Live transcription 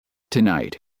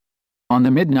Tonight, on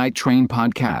the Midnight Train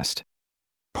podcast,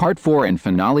 Part 4 and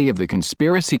finale of the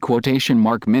Conspiracy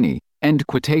 (mini)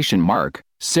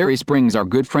 series brings our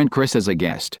good friend Chris as a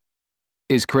guest.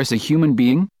 Is Chris a human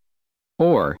being?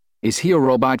 Or is he a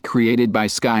robot created by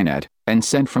Skynet and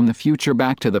sent from the future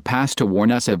back to the past to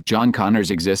warn us of John Connor's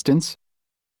existence?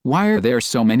 Why are there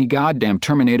so many goddamn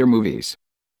Terminator movies?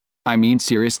 I mean,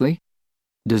 seriously?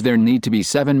 Does there need to be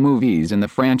 7 movies in the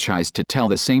franchise to tell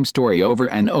the same story over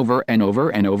and over and over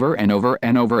and over and over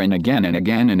and over and again and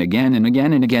again and again and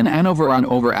again and again and over and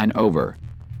over and over?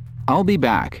 I'll be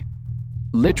back.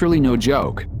 Literally no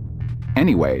joke.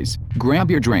 Anyways, grab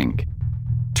your drink,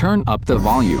 turn up the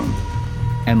volume,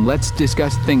 and let's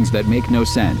discuss things that make no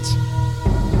sense.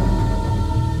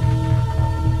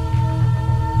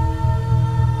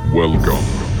 Welcome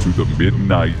to the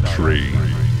Midnight Train.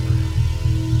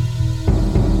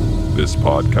 This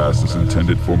podcast is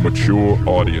intended for mature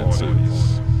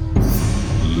audiences.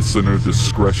 Listener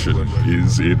discretion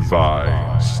is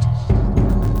advised.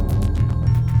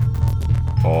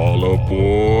 All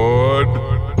aboard!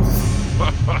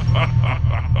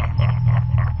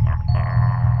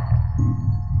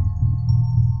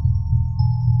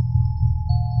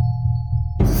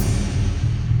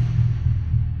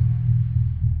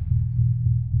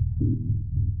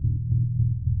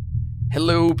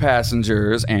 Hello,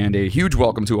 passengers, and a huge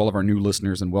welcome to all of our new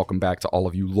listeners, and welcome back to all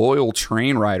of you loyal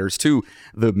train riders to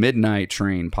the Midnight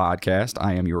Train podcast.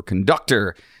 I am your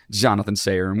conductor, Jonathan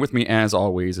Sayer, and with me, as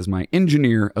always, is my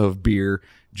engineer of beer,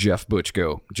 Jeff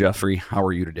Butchko. Jeffrey, how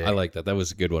are you today? I like that. That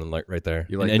was a good one right there.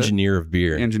 You like An engineer of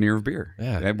beer. Engineer of beer.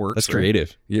 Yeah, that works. That's creative.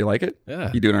 Right? You like it?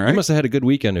 Yeah. You doing all right? You must have had a good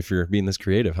weekend if you're being this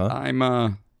creative, huh?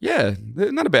 I'm, yeah,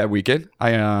 not a bad weekend.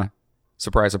 I,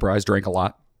 surprise, drank a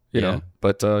lot. You know,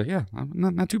 but yeah,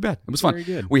 not too bad. It was fun. Very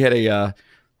good. We had a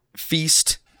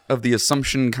feast of the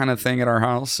Assumption kind of thing at our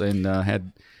house, and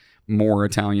had more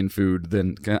Italian food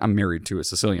than I'm married to a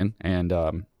Sicilian, and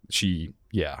she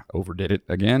overdid it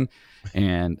again,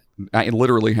 and I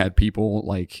literally had people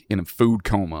like in a food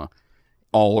coma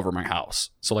all over my house.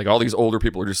 So like all these older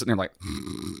people are just sitting there like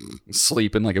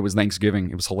sleeping like it was Thanksgiving.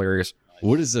 It was hilarious.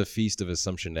 What does a feast of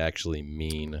Assumption actually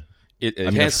mean?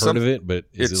 I've heard of it, but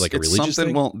is it like a religious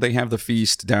thing? Well, they have the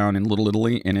feast down in Little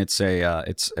Italy, and it's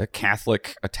a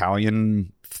Catholic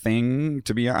Italian thing.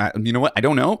 To be, you know what? I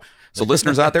don't know. So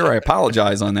listeners out there, I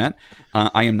apologize on that.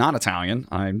 I am not Italian.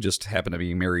 I just happen to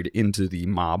be married into the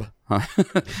mob.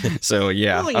 So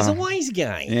yeah, he's a wise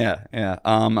guy. Yeah.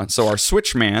 So our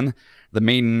switch man, the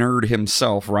main nerd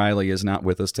himself, Riley, is not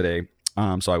with us today.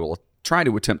 So I will try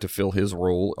to attempt to fill his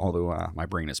role, although my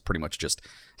brain is pretty much just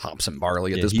hops and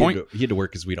barley at this point. He had to work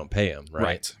because we don't pay him,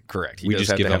 right? Correct. We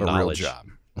just give him knowledge. A real job.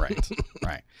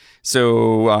 Right.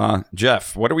 So,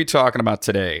 Jeff, what are we talking about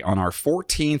today on our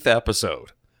 14th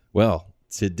episode? Well,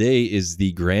 today is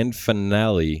the grand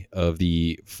finale of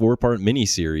the 4-part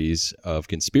miniseries of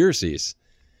Conspiracies.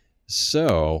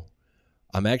 So,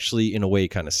 I'm actually, in a way,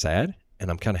 kind of sad, and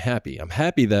I'm kind of happy. I'm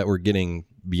happy that we're getting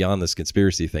beyond this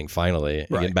conspiracy thing finally, and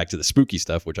getting back to the spooky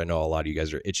stuff, which I know a lot of you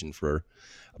guys are itching for.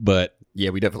 But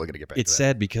yeah, we definitely got to get back to that. It's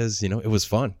sad because, it was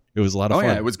fun. It was a lot of fun. Oh,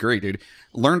 yeah, it was great, dude.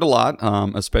 Learned a lot,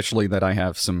 especially that I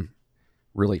have some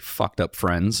really fucked up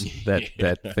friends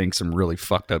that think some really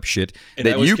fucked up shit. And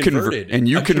that you converted. And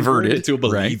you converted into a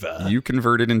believer. Right? You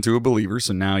converted into a believer,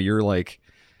 so now you're like,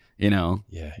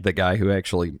 the guy who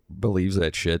actually believes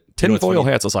that shit. Tinfoil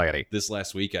Hat Society. This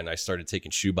last weekend, I started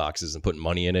taking shoe boxes and putting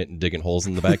money in it and digging holes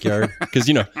in the backyard. Because,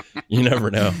 you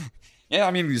never know. Yeah,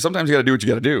 I mean, sometimes you got to do what you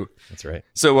got to do. That's right.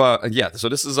 So, so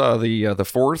this is the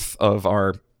fourth of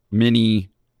our mini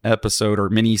episode or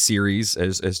mini series,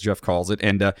 as Jeff calls it.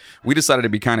 And we decided to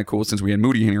be kind of cool since we had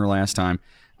Moody in here last time.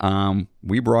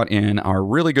 We brought in our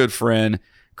really good friend,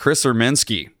 Chris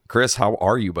Urminski. Chris, how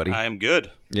are you, buddy? I am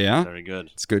good. Yeah? Very good.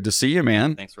 It's good to see you,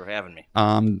 man. Thanks for having me.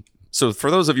 So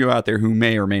for those of you out there who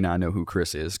may or may not know who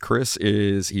Chris is,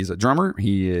 he's a drummer.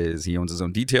 He owns his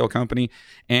own detail company,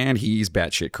 and he's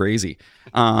batshit crazy.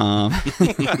 Aren't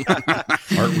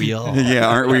we all? Yeah,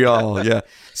 aren't we all? Yeah.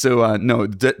 So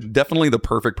definitely the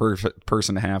perfect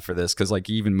person to have for this, because like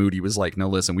even Moody was like, no,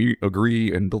 listen, we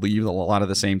agree and believe a lot of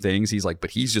the same things. He's like,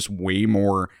 but he's just way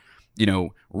more,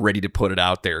 ready to put it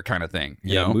out there kind of thing.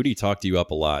 You know? Moody talked you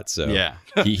up a lot. So yeah,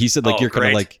 he said like, you're kind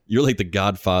of like, you're like the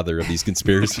godfather of these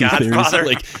conspiracy theories.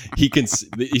 Like he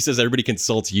says everybody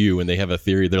consults you when they have a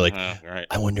theory. They're like, right.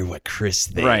 I wonder what Chris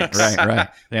thinks. Right.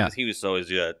 Yeah. He was always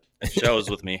at shows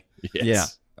with me. Yes. Yeah.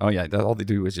 Oh yeah. All they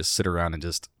do is just sit around and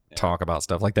just talk about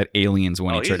stuff like that Aliens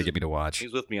one he tried to get me to watch.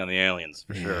 He's with me on the Aliens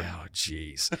for sure. Oh,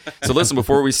 jeez. So listen,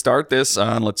 before we start this,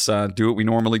 let's do what we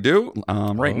normally do.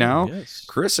 Right now,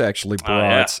 Chris actually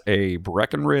brought a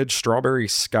Breckenridge Strawberry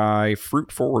Sky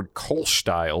fruit forward Kolsch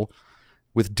style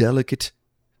with a delicate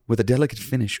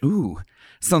finish. Ooh,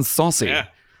 sounds saucy. Yeah.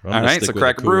 All right, so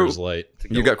crack a brew.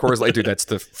 You got Coors Light, dude. That's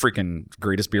the freaking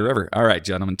greatest beer ever. All right,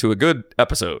 gentlemen, to a good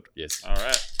episode. Yes. All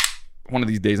right. One of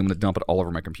these days, I'm going to dump it all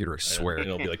over my computer. I swear.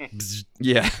 It'll be like, bzz.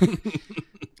 Yeah.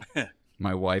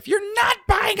 My wife, you're not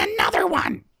buying another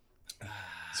one.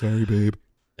 Sorry, babe.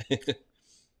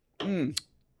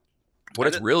 What?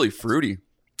 It's really fruity.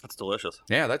 That's delicious.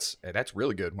 Yeah, that's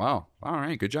really good. Wow. All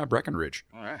right, good job, Breckenridge.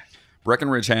 All right.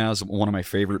 Breckenridge has one of my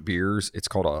favorite beers. It's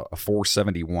called a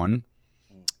 471.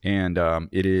 And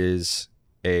it is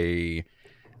I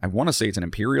want to say it's an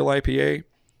Imperial IPA,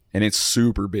 and it's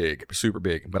super big.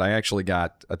 But I actually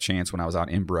got a chance when I was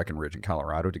out in Breckenridge in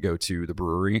Colorado to go to the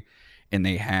brewery, and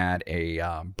they had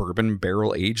a bourbon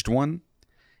barrel aged one.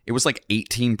 It was like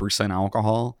 18%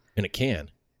 alcohol. In a can?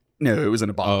 No, it was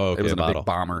in a bottle. Oh, okay, it was in a bottle. big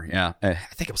bomber. Yeah. I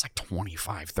think it was like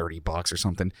 $25-$30 or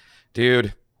something.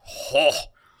 Dude.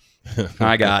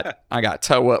 I got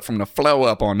toe up from the flow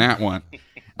up on that one.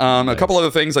 A couple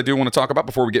other things I do want to talk about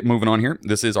before we get moving on here.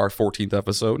 This is our 14th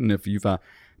episode, and if you've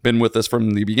been with us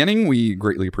from the beginning, we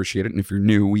greatly appreciate it. And if you're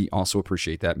new, we also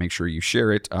appreciate that. Make sure you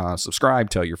share it,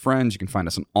 subscribe, tell your friends. You can find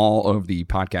us on all of the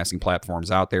podcasting platforms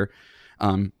out there.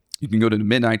 You can go to the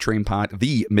Midnight Train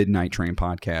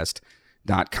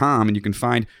Podcast.com, and you can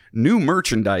find new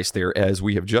merchandise there, as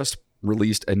we have just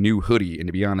released a new hoodie, and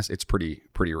to be honest, it's pretty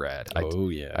rad. I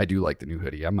do like the new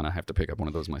hoodie. I'm gonna have to pick up one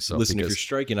of those myself. Listen, if you're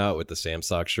striking out with the Sam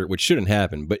Sock shirt, which shouldn't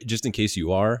happen, but just in case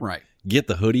you are, right, get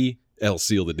the hoodie. It'll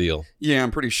seal the deal. Yeah,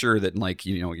 I'm pretty sure that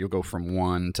you'll go from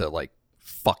one to like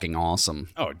fucking awesome.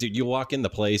 Oh, dude, you walk in the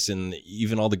place, and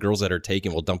even all the girls that are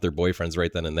taken will dump their boyfriends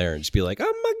right then and there, and just be like,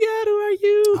 "Oh my God, who are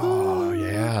you?" Oh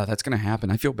yeah, that's gonna happen.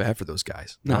 I feel bad for those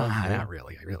guys. Not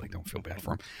really. I really don't feel bad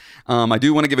for them. I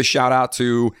do want to give a shout out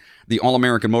to the All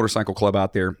American Motorcycle Club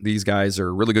out there. These guys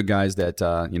are really good guys that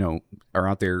are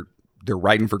out there. They're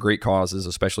riding for great causes,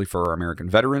 especially for our American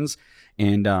veterans.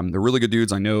 And they're really good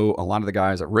dudes. I know a lot of the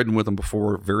guys. I've ridden with them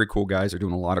before. Very cool guys. They're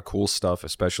doing a lot of cool stuff,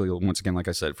 especially, once again, like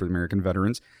I said, for the American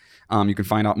veterans. You can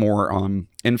find out more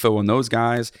info on those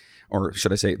guys, or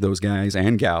should I say those guys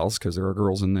and gals, because there are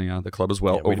girls in the club as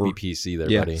well. Yeah, way to be PC there,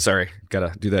 buddy. Sorry.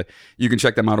 Got to do that. You can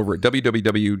check them out over at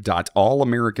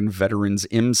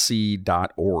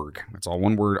www.allamericanveteransmc.org. That's all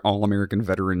one word,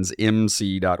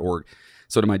 allamericanveteransmc.org.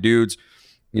 So to my dudes,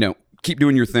 keep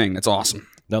doing your thing. That's awesome.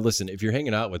 Now, listen, if you're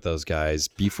hanging out with those guys,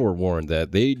 be forewarned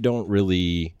that they're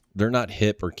not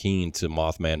hip or keen to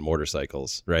Mothman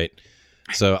motorcycles, right?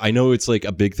 So I know it's like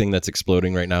a big thing that's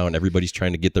exploding right now, and everybody's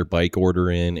trying to get their bike order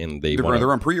in, and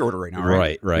they're on pre-order right now,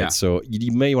 right? Right. Yeah. So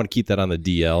you may want to keep that on the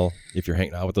DL if you're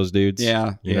hanging out with those dudes.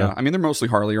 Yeah. I mean, they're mostly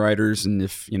Harley riders, and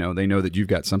if they know that you've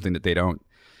got something that they don't,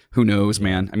 who knows,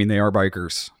 man? I mean, they are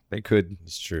bikers. They could.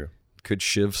 It's true. Could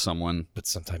shiv someone, but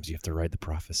sometimes you have to ride the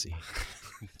prophecy.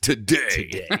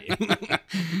 Today.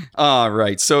 All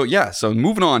right. So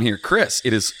moving on here, Chris,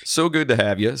 it is so good to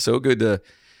have you. So good to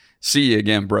see you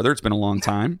again, brother. It's been a long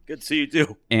time. Good to see you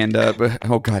too. And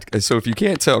oh God, so if you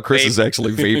can't tell, Chris is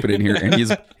actually vaping in here, and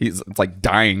he's it's like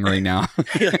dying right now.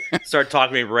 Started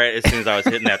talking to me right as soon as I was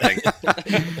hitting that thing.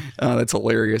 Oh, that's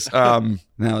hilarious.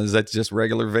 Now is that just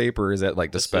regular vape, or is that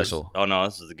like this special? No,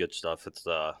 this is the good stuff. It's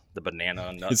the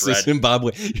banana nut It's bread. the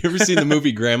Zimbabwe. You ever seen the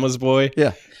movie Grandma's Boy?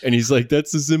 Yeah. And he's like,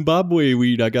 "That's the Zimbabwe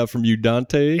weed I got from you,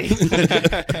 Dante."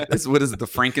 What is it? The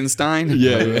Frankenstein?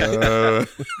 Yeah.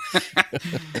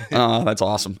 Oh, that's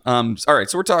awesome. All right,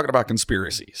 so we're talking about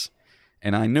conspiracies,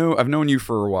 and I know I've known you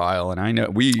for a while, and I know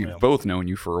we've both known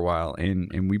you for a while,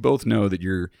 and we both know that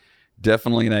you're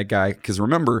definitely that guy. Because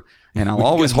remember, and I'll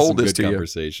always hold this to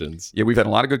conversations. You. Yeah, we've had a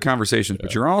lot of good conversations,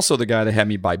 but you're also the guy that had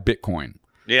me buy Bitcoin.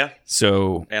 Yeah.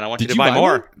 So, and I want you to buy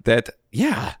more.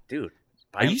 Dude.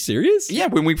 Are you serious? Yeah,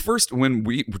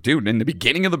 dude, in the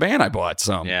beginning of the band, I bought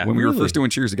some when we were first doing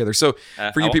Cheers together. So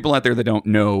for you people out there that don't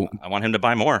know, I want him to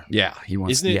buy more. Yeah, he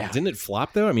wants. Didn't it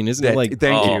flop though? I mean, isn't it like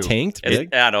tanked?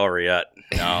 It's not over yet.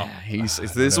 No, this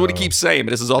is what he keeps saying,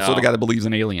 but this is also the guy that believes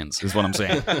in aliens. Is what I'm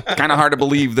saying. Kind of hard to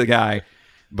believe the guy,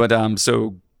 but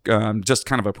just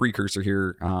kind of a precursor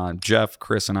here. Jeff,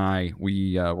 Chris, and I,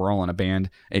 we were all in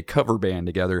a cover band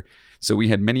together. So we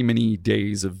had many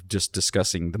days of just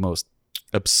discussing the most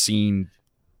obscene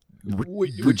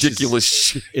ridiculous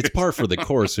shit. It's par for the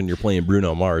course when you're playing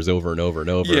Bruno Mars over and over and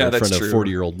over in front of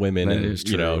 40-year-old women that and, is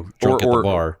you know, true. drunk at the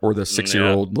bar. Or the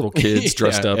 6-year-old little kids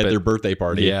dressed up at their birthday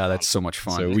party. Yeah, that's so much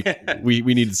fun. So we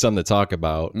needed something to talk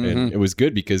about. And it was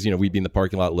good because, you know, we'd be in the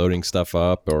parking lot loading stuff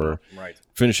up or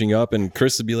finishing up. And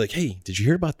Chris would be like, hey, did you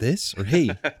hear about this? Or, hey,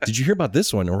 did you hear about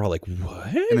this one? And we're all like, what?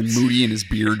 And then Moody and his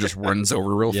beard just runs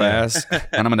over real fast.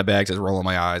 And I'm in the back just rolling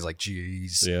my eyes like,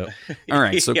 geez. Yeah. All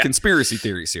right, so conspiracy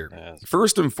theories here.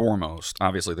 First and foremost,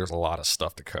 obviously, there's a lot of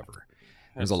stuff to cover.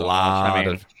 There's a lot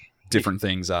of different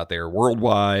things out there,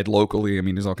 worldwide, locally. I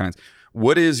mean, there's all kinds.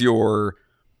 What is your,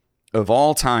 of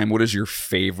all time, what is your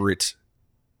favorite?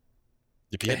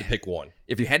 If you had to pick one.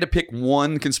 If you had to pick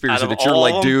one conspiracy Out of that you're all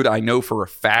like, of them? dude, I know for a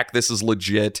fact this is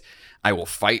legit. I will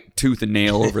fight tooth and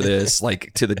nail over this,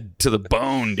 like to the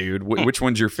bone, dude. Which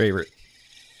one's your favorite?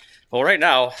 Well, right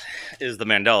now is the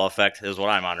Mandela Effect is what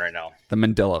I'm on right now. The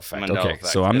Mandela Effect. Mandela Okay, Effect,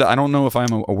 so I don't know if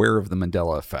I'm aware of the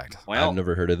Mandela Effect. Well, I've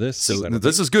never heard of this. So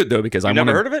this is good though because you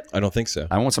never heard of it? I don't think so.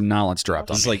 I want some knowledge dropped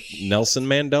on This is me. like Nelson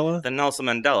Mandela? The Nelson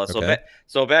Mandela. Okay.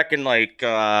 So back in like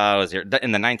was here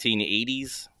in the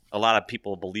 1980s, a lot of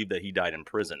people believed that he died in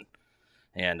prison,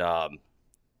 and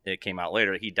it came out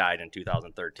later he died in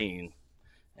 2013,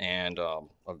 and of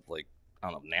like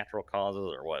I don't know natural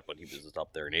causes or what, but he was just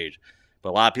up there in age. But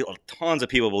a lot of people, tons of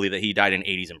people believe that he died in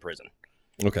 80s in prison.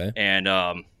 Okay. And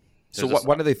So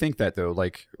why do they think that though?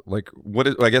 Like what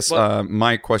is? I guess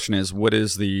my question is, what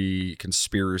is the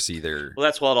conspiracy there? well,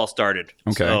 that's where it all started.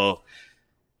 Okay. So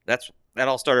that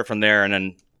all started from there, and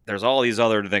then there's all these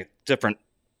other different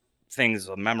things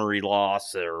of memory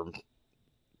loss, or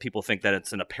people think that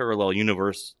it's in a parallel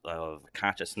universe of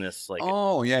consciousness. Like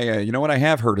Oh yeah. You know what? I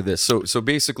have heard of this. So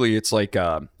basically, it's like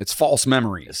it's false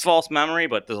memories it's false memory,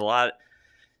 but there's a lot.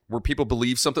 where people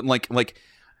believe something like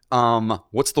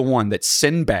what's the one that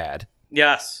Sinbad?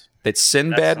 Yes. That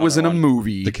Sinbad was in a another one.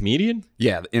 movie. The comedian?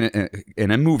 Yeah,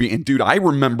 in a movie. And dude, I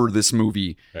remember this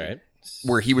movie All right.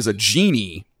 where he was a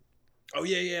genie. Oh,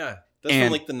 yeah. That's And-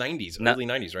 from like the 90s, early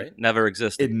 90s, right? Never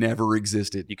existed. It never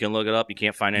existed. You can look it up. You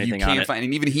can't find You anything on can't it. find,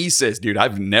 and even he says, dude,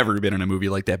 I've never been in a movie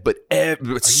like that. But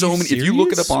so you many. If you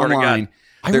look it up serious? Swear to God. online,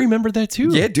 I There- remember that too.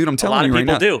 yeah, dude, I'm A telling lot you of right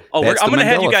people now. do. Oh, That's I'm the gonna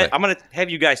have you Mandela guys. effect. I'm gonna have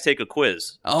you guys take a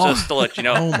quiz Oh. just to let you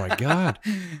know. Oh my God.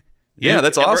 Yeah,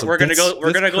 that's And awesome. We're gonna go. We're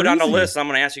That's gonna go down the crazy. list. I'm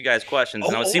gonna ask you guys questions,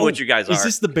 and I'll see what you guys are. Is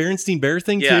this the Berenstein Bear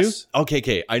thing Yes. too?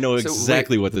 Okay. I know So,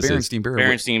 exactly wait, what the this is. Berenstein Bear.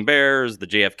 Berenstein Bears, the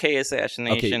JFK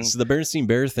assassination. Okay, so the Berenstein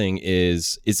Bear thing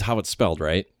is how it's spelled,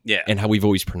 right? Yeah, And how we've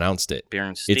always pronounced it.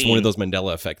 Berenstein. It's one of those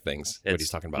Mandela effect things. What It's- he's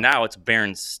talking about. Now it's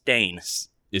Berenstain.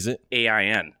 Is it?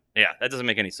 AIN. Yeah, that doesn't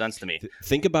make any sense to me.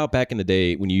 Think about back in the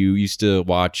day when you used to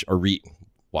watch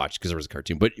because there was a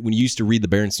cartoon, but when you used to read the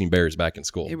Berenstein Bears back in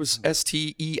school. It was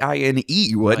Steine,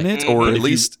 wasn't Right. it? Or But at if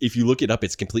least if you look it up,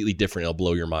 it's completely different. It'll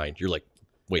blow your mind. You're like,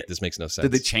 wait, this makes no sense.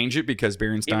 did they change it because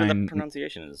Even the Berenstein?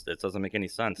 pronunciation it doesn't make any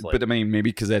sense. Like, But I mean,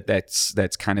 maybe because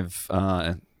that's kind of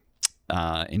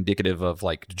indicative of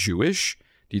like Jewish.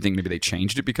 Do you think maybe they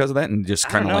changed it because of that and just I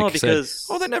kind don't of know, like said, because-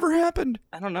 "Oh, that never happened."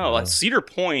 I don't know. Like Cedar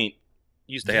Point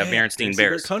used to have Berenstein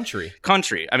Bears.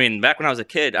 Country. I mean, back when I was a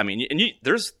kid, I mean,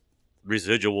 there's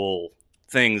residual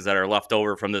things that are left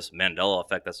over from this Mandela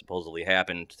effect that supposedly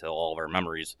happened to all of our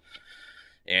memories.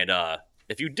 And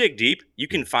if you dig deep, you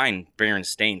can find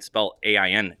Berenstain spelled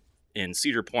AIN in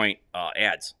Cedar Point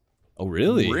ads. Oh,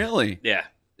 really? Really? Yeah.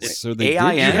 So they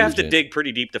AIN? did You have to change it. dig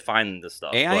pretty deep to find this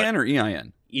stuff. AIN or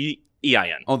EIN?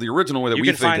 EIN. Oh, the original way that You we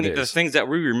can think find it the is. things that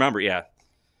we remember. Yeah.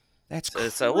 That's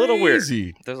It's a little weird.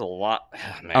 crazy. There's a lot.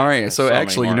 Man, All right, there's so many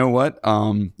actually, you more. know what?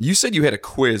 You said you had a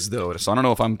quiz though, so I don't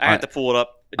know if I'm. I have to pull it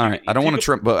up. all right, I don't want to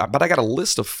trip, but I got a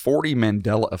list of 40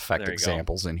 Mandela effect There you go.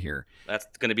 examples in here, That's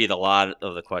going to be the lot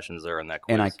of the questions there in that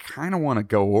quiz. and I kind of want to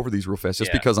go over these real fast,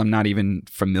 just Yeah. because I'm not even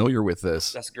familiar with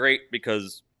this. That's great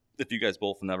because if you guys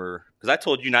both never, because I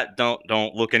told you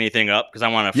don't look anything up because I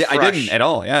want a Yeah, fresh, I didn't at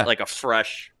all. Yeah, like a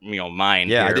fresh mind.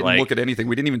 yeah, I here. didn't Like, look at anything.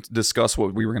 We didn't even discuss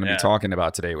what we were going to Yeah. be talking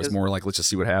about today. It was 'Cause more like let's just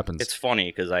see what happens. It's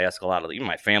funny because I ask a lot of even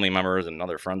my family members and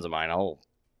other friends of mine. I'll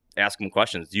ask them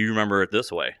questions. Do you remember it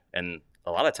this way? And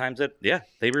a lot of times they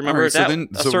remember All right, it so that then-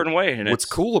 a so certain way. And What's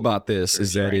it's cool about this very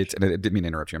is that strange. and I didn't mean to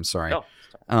interrupt you. I'm sorry.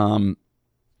 No,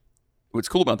 What's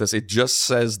cool about this, it just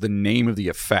says the name of the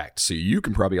effect. So you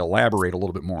can probably elaborate a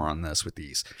little bit more on this with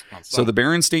these. So the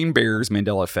Berenstain Bears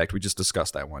Mandela effect, we just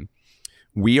discussed that one.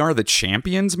 We Are the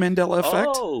Champions Mandela effect.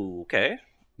 Oh, okay.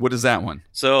 What is that one?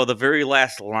 So the very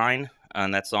last line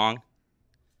on that song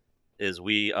is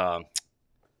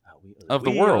Of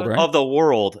the We world, are- right? Of the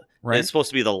world. Right. It's supposed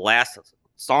to be the last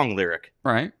song lyric.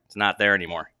 Right. It's not there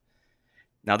anymore.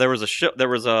 Now there was a show. There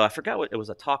was I forgot what it was,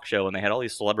 a talk show, and they had all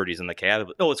these celebrities in the cab.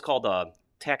 Oh, it's called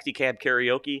Taxi Cab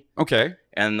Karaoke. Okay.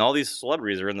 And all these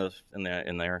celebrities are in there.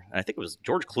 And I think it was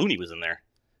George Clooney was in there.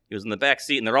 He was in the back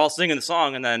seat, and they're all singing the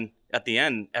song. And then at the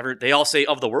end, they all say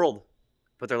 "Of the World,"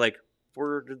 but they're like,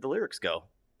 "Where did the lyrics go?"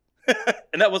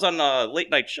 And that was on a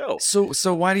late night show.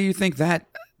 So why do you think that?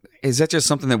 Is that just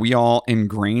something that we all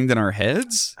ingrained in our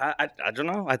heads? I don't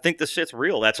know. I think this shit's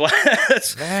real. That's why.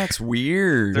 That's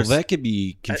weird. Well, that could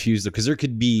be confused because there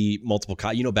could be multiple.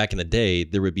 Back in the day,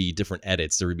 there would be different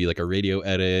edits. There would be like a radio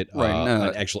edit,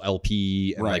 an actual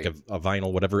LP, and like a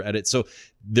vinyl, whatever edit. So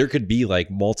there could be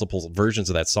like multiple versions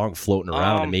of that song floating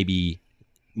around, and maybe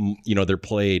they're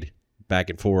played back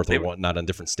and forth or whatnot on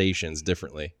different stations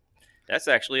differently. That's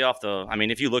actually off the. I mean,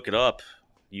 if you look it up,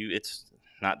 it's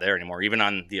not there anymore. Even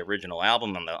on the original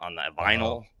album, on the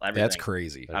vinyl, everything. That's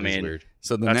crazy. That is weird.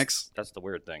 So that's the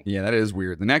weird thing. Yeah, that is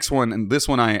weird. The next one, and this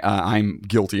one I'm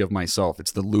guilty of myself.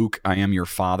 It's the Luke, I am your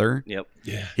father. Yep.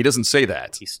 Yeah. He doesn't say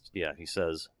that. He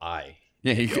says I.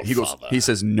 Yeah, he goes. He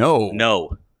says no.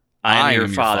 No, I am your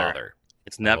father.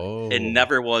 It's never. It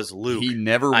never was Luke. He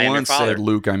never once said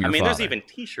Luke, I'm your father. I mean, there's even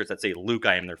T-shirts that say Luke,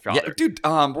 I am their father. Yeah, dude.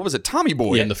 What was it? Tommy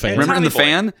Boy. Yeah, in the fan. Remember in the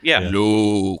fan? Yeah.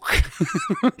 Luke.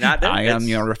 I am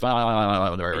your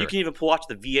father. You can even watch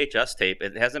the VHS tape.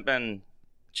 It hasn't been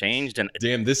changed. And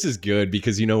damn, this is good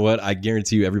because you know what? I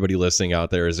guarantee you, everybody listening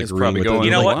out there is agreeing with going, it.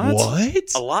 You know like, what?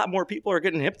 A lot more people are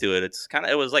getting hip to it.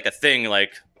 It was like a thing.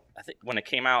 Like I think when it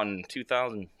came out in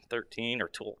 2013 or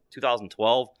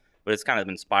 2012. But it's kind of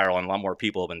been spiraling. A lot more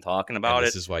people have been talking about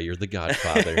This is why you're the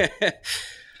Godfather.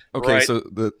 Okay, right. so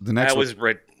the next one.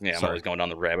 I'm always going down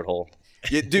the rabbit hole.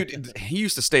 Yeah, dude, he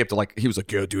used to stay up to he was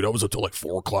like, yeah, dude, I was up till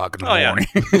 4 o'clock in the morning.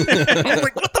 I was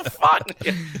like, what the fuck?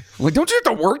 I'm like, don't you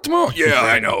have to work tomorrow? Yeah,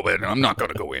 I know, but I'm not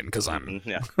going to go in because I'm.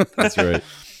 Yeah, that's right.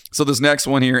 So this next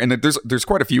one here, and there's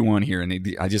quite a few on here,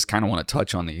 and I just kind of want to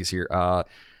touch on these here.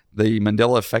 The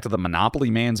Mandela Effect of the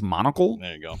Monopoly Man's monocle.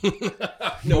 There you go.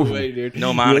 No way, dude.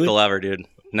 No monocle ever, dude.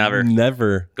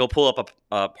 Never. Go pull up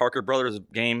a Parker Brothers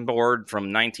game board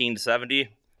from 1970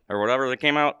 or whatever that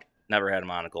came out. Never had a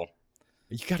monocle.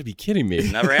 You got to be kidding me.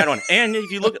 Never had one. And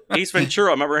if you look at Ace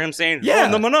Ventura, I remember him saying, "Yeah,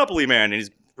 I'm the Monopoly Man," and he's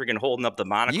freaking holding up the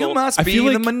monocle. You must be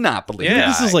the Monopoly. Yeah,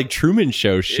 this is like Truman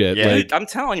Show shit. Yeah, I'm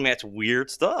telling you, man, it's weird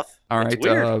stuff. All right,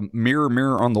 mirror,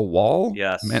 mirror on the wall.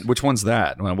 Yes. Man, which one's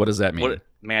that? What does that mean?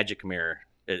 Magic mirror.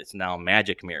 It's now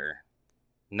magic mirror.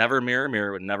 Never mirror,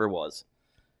 mirror. It never was.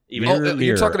 Even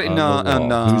you're talking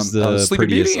on Who's the Sleepy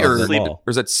Beauty or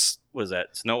is that was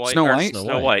that Snow White? Snow White.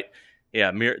 Snow White.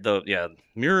 Yeah, mirror,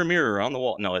 mirror on the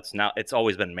wall. No, it's not. It's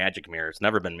always been magic mirror. It's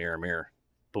never been mirror, mirror.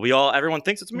 But everyone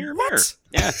thinks it's mirror, mirror.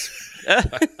 Yeah.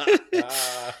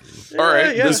 All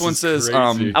right. Yeah. This one says,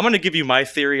 I'm going to give you my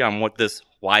theory on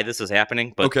why this is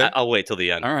happening, but okay. I'll wait till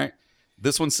the end. All right.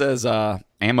 This one says,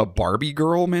 am a Barbie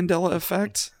girl Mandela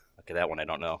Effect. Okay, that one I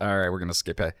don't know. All right, we're going to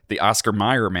skip it. The Oscar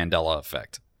Mayer Mandela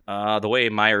Effect. The way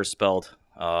Mayer spelled,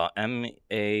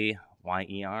 Mayer.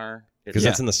 Because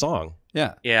that's in the song.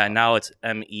 Yeah. Yeah, now it's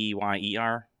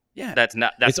Meyer. Yeah. That's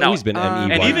it's always been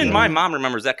Meyer. And even my mom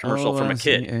remembers that commercial from a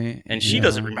kid. And she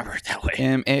doesn't remember it that way.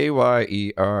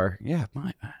 Mayer. Yeah.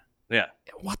 Yeah.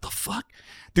 What the fuck?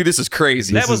 Dude, this is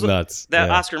crazy. This is nuts. That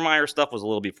Oscar Mayer stuff was a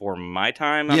little before my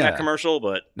time on that commercial,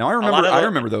 but no, I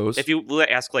remember those. If you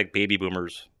ask like baby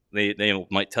boomers, they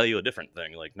might tell you a different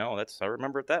thing. Like, no, I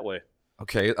remember it that way.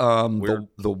 Okay. The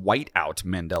whiteout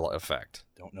Mandela Effect.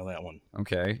 Don't know that one.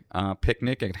 Okay.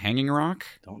 Picnic at Hanging Rock.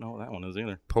 Don't know what that one is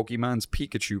either. Pokemon's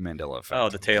Pikachu Mandela Effect. Oh,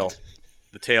 the tail.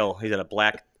 The tail. He had a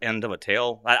black end of a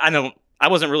tail. I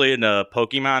wasn't really into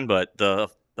Pokemon, but the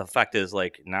fact is,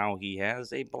 like, now he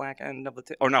has a black end of the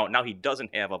tail. Or no, now he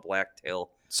doesn't have a black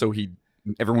tail. So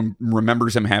everyone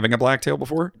remembers him having a black tail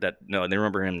before? No, they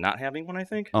remember him not having one, I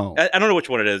think. Oh. I don't know which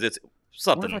one it is. It's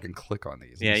something. I wonder if I can click on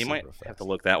these. Yeah, you might have to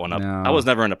look that one up. No. I was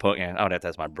never into Pokemon. I would have to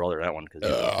ask my brother that one.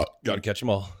 Got to catch them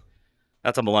all.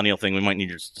 That's a millennial thing. We might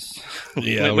need your...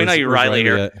 Yeah, we know you Riley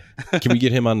here. Can we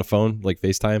get him on the phone, like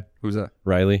FaceTime? Who's that?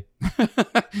 Riley.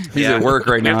 He's at work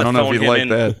right now. I don't know if he'd like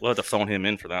that. We'll have to phone him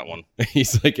in for that one.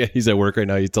 He's at work right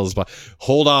now. He tells us,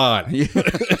 hold on.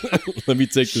 Let me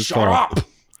take this call. Shut up.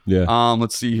 Yeah.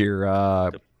 Let's see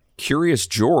here. Curious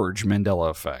George Mandela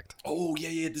Effect. Oh,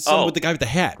 yeah. This one with the guy with the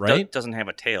hat, right? Doesn't have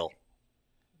a tail.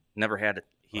 Never had it.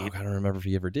 I don't remember if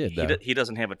he ever did, though. He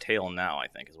doesn't have a tail now, I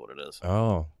think is what it is.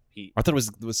 Oh. I thought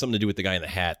it was something to do with the guy in the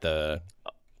hat, the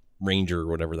ranger or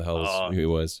whatever the hell he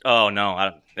was. Oh,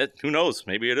 no. Who knows?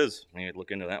 Maybe it is. Maybe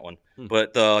look into that one.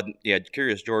 But,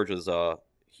 Curious George is,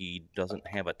 he doesn't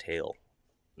have a tail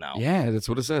now. Yeah, that's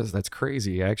what it says. That's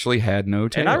crazy. He actually had no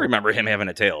tail. And I remember him having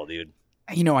a tail, dude.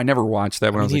 You know, I never watched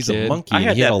that when I was he's a kid. a monkey I and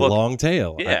had he had that a book. long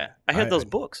tail. Yeah, I had those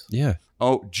books. Yeah.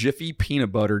 Oh, Jiffy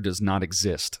peanut butter does not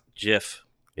exist. Jif.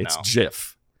 It's No.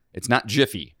 Jif. It's not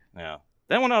Jiffy. Yeah.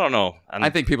 That one, I don't know. I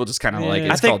think people just kind of like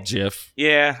Yeah. it's called Jif.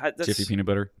 Yeah. That's, Jiffy peanut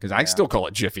butter. Because I Yeah. still call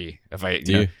it Jiffy. If I,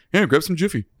 Do you? yeah, grab some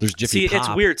Jiffy. There's Jiffy See, Pop.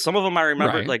 it's weird. Some of them I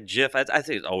remember, Right. like Jif. I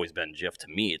think it's always been Jif. To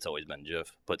me, it's always been Jif.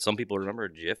 But some people remember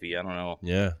Jiffy. I don't know.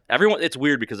 Yeah. Everyone, it's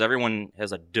weird because everyone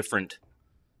has a different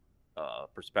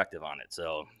perspective on it.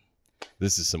 So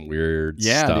This is some weird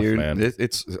Yeah, stuff, dude. man.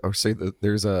 It's or say that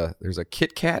there's a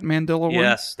Kit Kat Mandela one.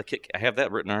 yes, the kick. I have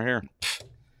that written right here.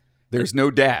 There's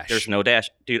no dash. There's no dash,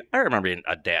 dude. I remember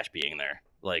a dash being there.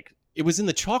 Like It was in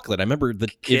the chocolate. I remember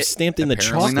it Kit- was stamped in the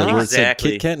apparently chocolate not. where it said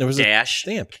Exactly. Kit Kat and there was dash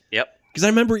a stamp. Yep. Because I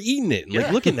remember eating it and like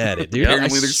Yeah. looking at it, dude.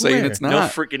 Apparently I they're saying swear. it's No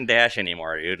not. freaking dash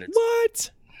anymore, dude. It's,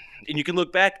 What? and you can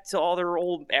look back to all their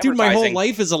old advertising. Dude, my whole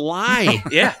life is a lie.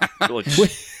 Yeah. Well,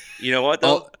 you know what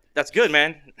though? Oh. That's good,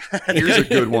 man. Here's a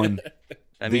good one.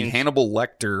 I The mean, Hannibal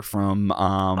Lecter from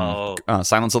Oh.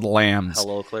 Silence of the Lambs.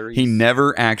 hello, Clarice. He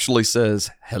never actually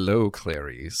says hello,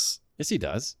 Clarice. Yes, he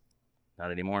does.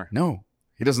 Not anymore. No,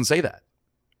 he doesn't say that.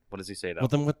 What does he say though? Well,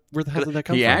 then where the hell did that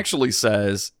come He from? actually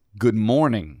says good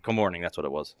morning. Good morning. That's what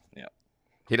it was. Yeah.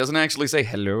 He doesn't actually say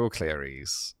hello,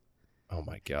 Clarice. Oh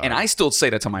my god. And I still say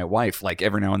that to my wife, like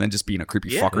every now and then, just being a creepy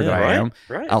fucker that I right, am.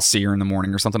 Right. I'll see her in the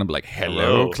morning or something. I'll be like,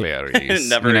 hello, Clarice. it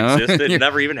never You know? existed.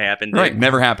 Never even happened. Right, dude.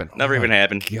 never happened. Never even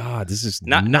happened. God, this is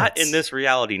Not nuts. in this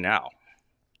reality now.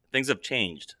 Things have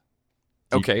changed.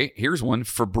 Okay, here's one.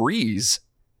 Febreze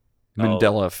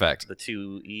Mandela Effect. The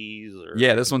two E's. Or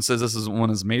Yeah, this one says this is one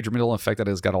is major Mandela Effect that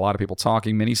has got a lot of people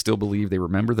talking. Many still believe they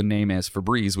remember the name as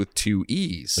Febreze with two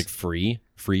E's. like free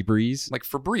breeze. Like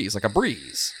Febreze, like a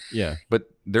breeze. Yeah. But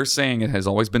they're saying it has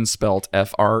always been spelled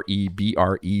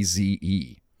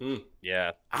Frebreze.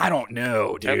 Yeah. I don't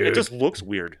know, dude. It just looks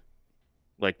weird.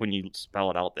 Like when you spell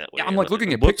it out that way. Yeah, I'm like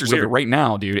looking at looks pictures of it weird. right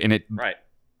now, dude, and Right.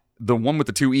 the one with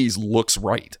the two E's looks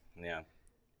right. Yeah.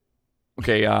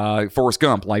 Okay, Forrest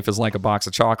Gump, life is like a box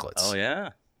of chocolates. Oh yeah.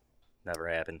 Never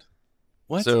happened.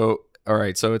 What? So, all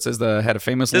right, so it says had a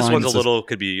famous This line. one's that a says- little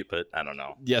could be, but I don't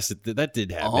know. Yes, that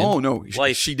did happen. Oh no,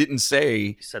 Life- she didn't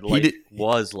say. He said He life did-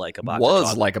 was like a box of was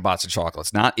chocolate. like a box of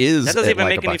chocolates, not is. That doesn't it even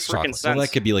like make a any box of freaking chocolates. sense. Well,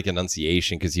 that could be like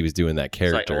enunciation because he was doing that It's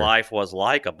like character. life was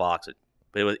like a box of,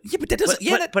 but it was, Yeah, but that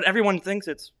doesn't. but everyone thinks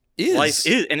it's is. life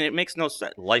is, and it makes no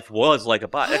sense. Life was like a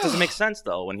box. That doesn't make sense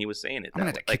though when he was saying it. I'm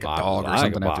gonna that have to way. kick a Like, dog or Like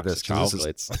something a after box this. of 'cause this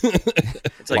is- chocolates.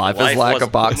 it's like life is like was, a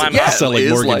box. My of, mom, yeah, Sound like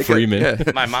is Morgan like a- Freeman.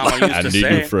 yeah. my mom used I to need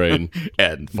say, your friend.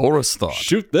 And Forrest thought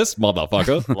Shoot this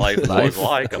motherfucker. life life was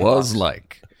like a was box.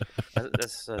 like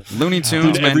That's, Looney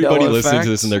Tunes. Dude, everybody Mandela listening Effect. to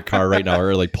this in their car right now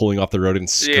are like pulling off the road and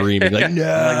screaming like, no.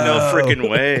 like no freaking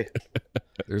way.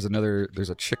 There's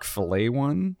a Chick-fil-A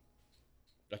one.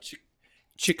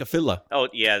 Chick-fil-A. Oh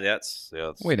yeah, that's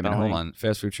Wait a minute, hold spelling. on.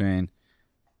 Fast food chain.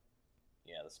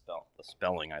 Yeah, the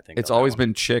spelling. I think It's on that always one.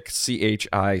 been Chick,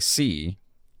 CHIC.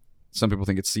 Some people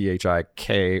think it's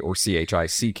CHIK or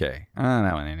CHICK.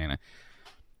 No.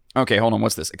 Okay, hold on.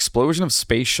 What's this? Explosion of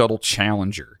Space Shuttle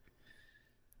Challenger.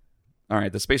 All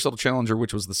right, the Space Shuttle Challenger,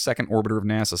 which was the second orbiter of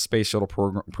NASA's Space Shuttle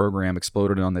program,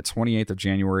 exploded on the 28th of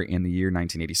January in the year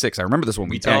 1986. I remember this one.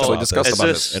 We talked actually about discussed this. about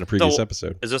Is this. this- In a previous So-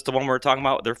 episode. Is this the one we're talking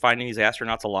about? They're finding these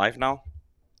astronauts alive now.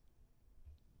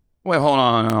 Wait, hold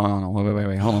on.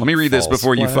 Wait. Hold on. Let me read this False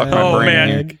before you fuck my Oh, brain man.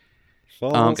 here.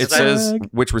 It says,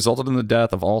 which resulted in the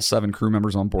death of all 7 crew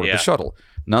members on board Yeah. the shuttle.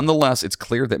 Nonetheless, it's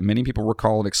clear that many people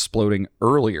recall it exploding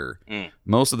earlier.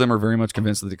 Most of them are very much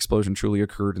convinced that the explosion truly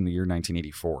occurred in the year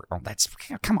 1984. Oh,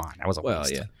 come on. That was a Well,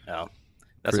 waste. yeah. Oh,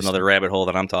 that's Chris- another rabbit hole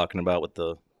that I'm talking about with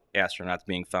the astronauts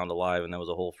being found alive, and that was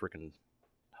a whole freaking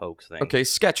hoax thing. Okay,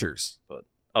 Skechers.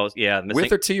 Oh yeah,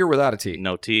 With a T or without a T?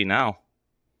 no T now.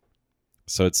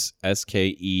 So it's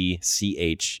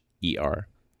SKECHER,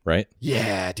 right?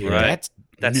 Yeah, dude. Right.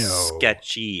 That's no.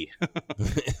 sketchy.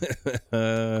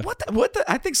 What the?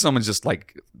 I think someone's just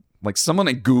like someone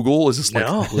at Google is just like,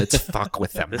 No. let's fuck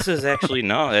with them. This is actually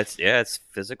no. It's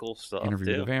physical stuff Interview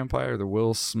with too. the Vampire, the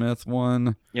Will Smith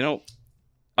one. You know.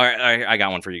 All right, I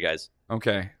got one for you guys.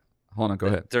 Okay. Hold on, go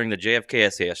ahead. During the JFK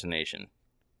assassination,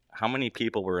 how many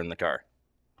people were in the car?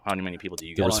 How many people do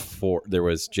you There guys? was 4. There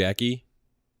was Jackie,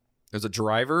 There's a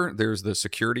driver, there's the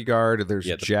security guard, there's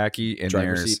Yeah, the Jackie, and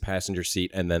driver there's seat, passenger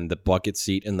seat, and then the bucket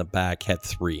seat in the back had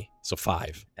 3. So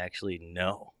 5. Actually,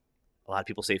 no. A lot of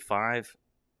people say 5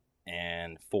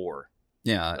 and 4.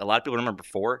 yeah. A lot of people remember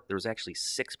 4. There was actually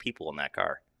 6 people in that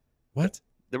car. What?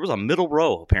 There was a middle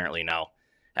row apparently now,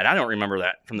 and I don't remember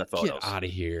that from the photos. Get out of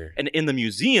here. And in the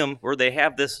museum where they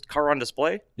have this car on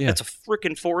display, Yeah. it's a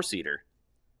freaking 4-seater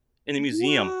in the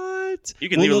museum. What? What? You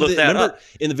can even look that remember up.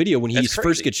 in the video when he That's first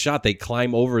crazy. gets shot, they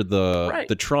climb over the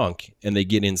Right. trunk and they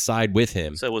get inside with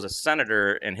him. So it was a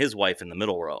senator and his wife in the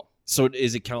middle row. So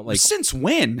does it count like Since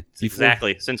when?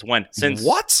 Exactly. Since when? Since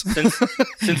What?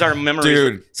 Since our memories.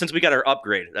 Dude. Since we got our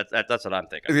upgrade. That's what I'm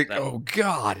thinking. Oh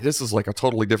God, this is like a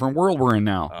totally different world we're in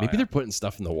now. maybe they're putting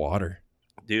stuff in the water?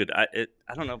 Dude, I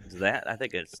don't know if it's that. I'm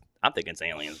thinking it's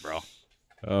aliens, bro.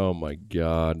 Oh my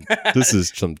God, this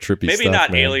is some trippy Maybe stuff.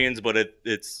 not man. aliens, but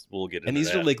it's we'll get into And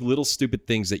these that. are like little stupid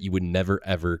things that you would never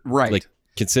ever Right. like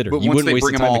consider. But you once wouldn't they waste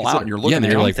bring the them time to all out, consider. and you're looking and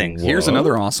at you're them, like, things. Here's whoa.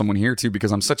 another awesome one here too,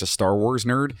 because I'm such a Star Wars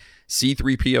nerd.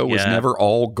 C-3PO was Yeah. never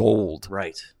all gold.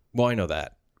 right. Well, I know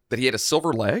that. That he had a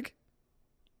silver leg.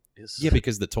 Yeah,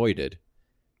 because the toy did.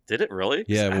 Did it really?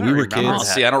 Yeah, I when don't we were remember kids-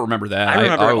 that. See, I don't remember that. I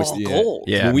remember it always- all gold.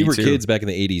 Yeah, when we me were too. kids back in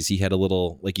the 80s, he had a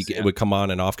little like Yeah. it would come on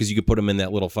and off because you could put him in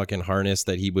that little fucking harness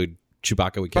that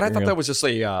Chewbacca would But carry. I thought that was just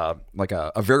a like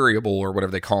a variable or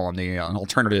whatever they call them, an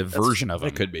alternative version of it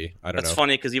it. could be. I don't That's know.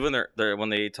 funny because even when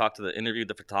they talked to interviewed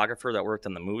the photographer that worked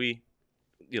in the movie,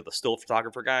 the still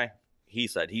photographer guy, he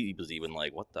said he was even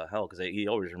like, "What the hell?" Because he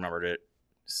always remembered it,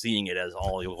 seeing it as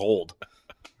all gold,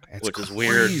 It's which is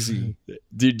weird. crazy.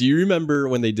 Do you remember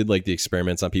when they did like the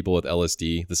experiments on people with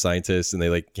LSD, the scientists, and they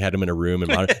like had them in a room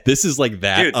and this is like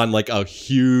that Dude. on like a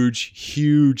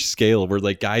huge scale where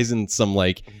like guys in some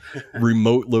like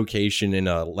remote location in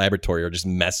a laboratory are just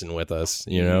messing with us,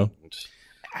 you know?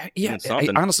 Yeah, It's I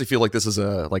something. honestly feel like this is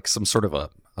like some sort of a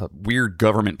weird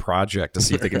government project to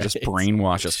see if they can just Right.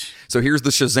 brainwash us. So here's the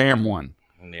Shazam one.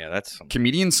 Yeah, that's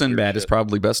Comedian Sinbad is shit.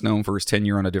 probably best known for his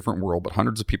tenure on A Different World, but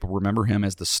hundreds of people remember him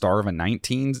as the star of a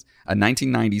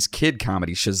 1990s kid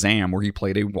comedy, Shazam, where he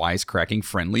played a wisecracking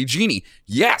friendly genie.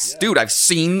 Yes, dude, I've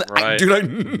seen. Right. Dude, I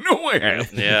know I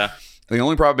have. yeah. The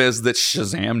only problem is that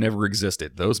Shazam never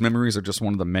existed. Those memories are just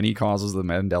one of the many causes of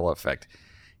the Mandela Effect.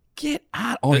 Get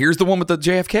out! Oh, here's the one with the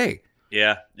JFK.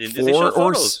 Yeah. Did they show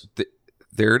photos?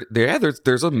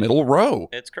 There's a middle row.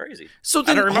 It's crazy. So I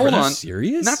then, don't remember hold that. on.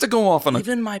 Serious? Not to go off on a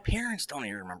Even my parents don't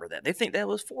even remember that. They think that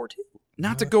was 4 too.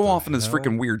 not to go off on this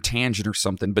freaking weird tangent or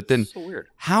something, but then So weird.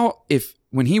 how if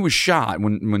when he was shot,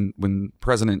 when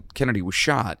President Kennedy was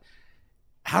shot,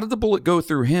 how did the bullet go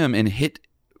through him and hit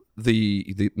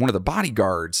the one of the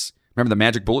bodyguards? Remember the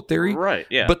magic bullet theory? Right.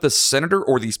 Yeah. But the senator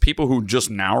or these people who just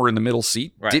now are in the middle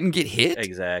seat Right. didn't get hit?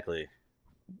 exactly.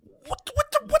 What?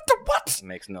 It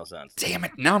makes no sense. Damn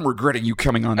it. Now I'm regretting you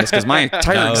coming on this because my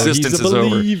entire No, existence he's a is over.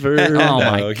 believer. Oh No,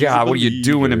 my he's God, a what are you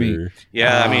doing to me? believer.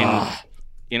 Yeah, I mean, Ah.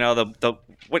 the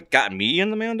what got me in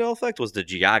the Mandela Effect was the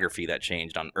geography that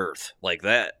changed on Earth. Like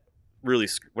that really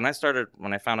when I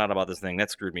found out about this thing, that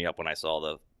screwed me up when I saw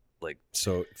the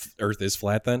So Earth is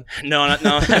flat then? no.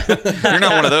 You're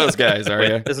not one of those guys, are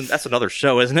you? That's another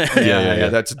show, isn't it? Yeah.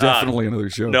 That's definitely another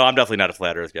show. No, I'm definitely not a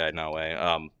flat Earth guy. No way.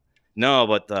 No,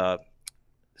 but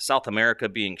South America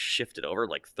being shifted over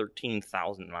like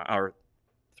 13,000 or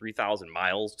 3,000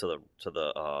 miles to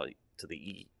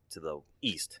the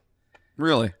east.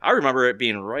 Really? I remember it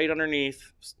being right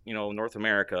underneath, North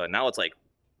America. Now it's like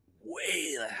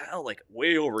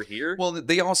way over here. Well,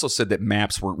 they also said that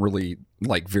maps weren't really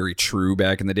like very true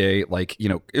back in the day. Like,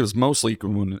 it was mostly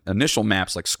when initial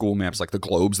maps, like school maps, like the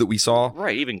globes that we saw.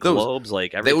 Right, even those- globes,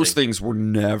 like everything. Those things were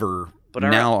never.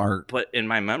 But But in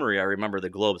my memory, I remember the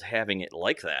globes having it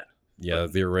like that. Yeah,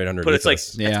 they're right underneath But it's like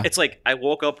us. Yeah. it's like I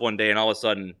woke up one day and all of a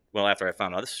sudden, well, after I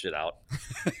found all this shit out,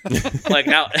 like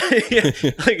now,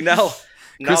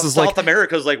 Chris is South like-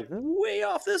 America's like way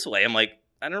off this way. I'm like,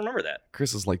 I don't remember that.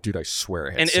 Chris is like, dude, I swear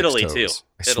I had And 6 Italy, toes. too.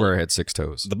 I swear I had 6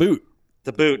 toes. The boot.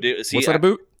 The boot, dude. See, What's that a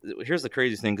boot? Here's the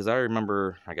crazy thing, because I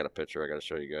remember I got a picture I got to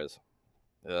show you guys.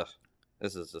 Ugh,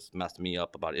 this has just messed me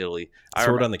up about Italy.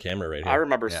 Throw it on the camera right here. I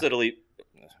remember Yeah. Sicily,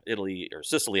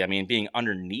 I mean, being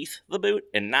underneath the boot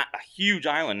and not a huge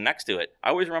island next to it. I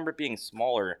always remember it being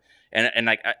smaller, and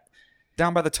like,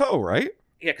 Down by the toe, right?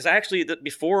 yeah, because I actually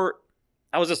before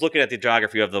I was just looking at the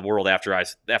geography of the world after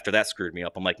that screwed me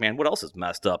up. I'm like, man, what else is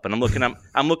messed up? And I'm looking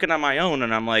at my own,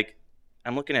 and I'm like,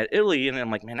 I'm looking at Italy, and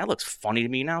I'm like, man, that looks funny to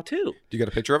me now too. Do you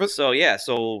got a picture of it? So yeah,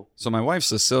 so So my wife's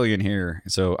Sicilian here,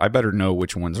 so I better know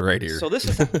which one's right here. So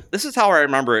this is how I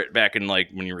remember it back in like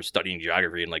when you were studying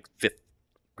geography in like 5th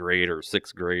grade or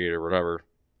 6th grade or whatever.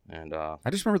 And I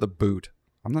just remember the boot.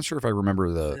 I'm not sure if I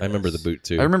remember the. I remember the boot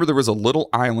too. I remember there was a little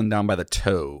island down by the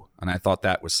toe, and I thought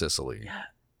that was Sicily. yeah,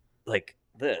 like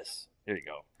this. Here you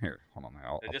go. Here, hold on.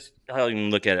 I'll even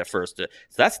look at it first. So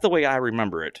that's the way I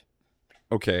remember it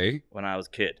Okay. when I was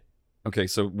a kid. Okay,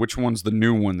 so which one's the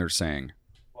new one they're saying?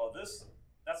 Well, that's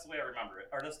the way I remember it,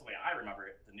 or that's the way I remember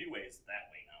it. The new way is that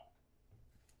way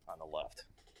now, on the left.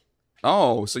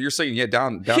 Oh, so you're saying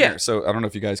down Yeah. there. So I don't know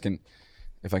if you guys can.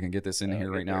 if I can get this in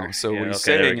here right get now. there. So Yeah, what he's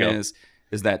okay, there we saying go.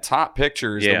 is that top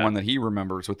picture is the one that he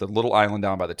remembers with the little island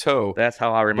down by the toe. That's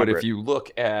how I remember But if it. you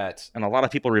look at... And a lot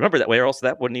of people remember that way, or else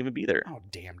that wouldn't even be there. Oh,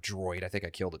 damn, droid. I think I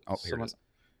killed it. Oh, here it is.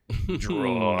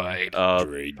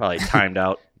 Droid. Probably timed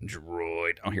out.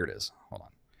 Droid. Oh, here it is. Hold on.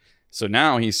 So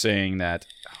now he's saying that...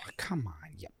 Oh, come on.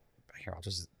 Yep. Here, I'll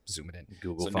just zoom it in.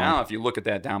 Google So phone. now if you look at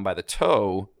that down by the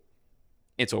toe,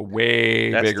 it's a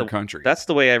way bigger country. That's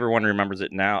the way everyone remembers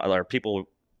it now. Or people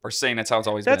Or saying that's how it's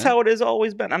always been. That's how it has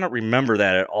always been. I don't remember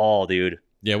that at all, dude.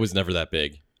 Yeah, it was never that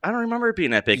big. I don't remember it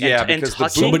being that big. Yeah, and because the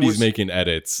touching Somebody's was- making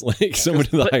edits. Like somebody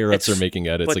of the But higher ups are it's- making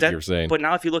edits, but like that- you were saying. But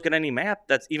now if you look at any map,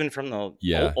 that's even from the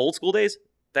Yeah. old school days,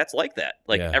 that's like that.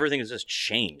 Like Yeah. everything has just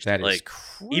changed. That is like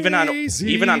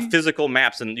crazy. even on physical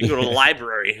maps, and you go to the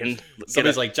library and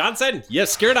Somebody's like, Johnson, you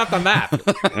scared off the map.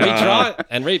 Redraw it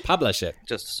and republish it.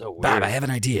 just so weird. Bob, I have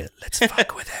an idea. Let's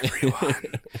fuck with everyone.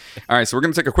 All right, so we're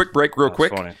going to take a quick break real That's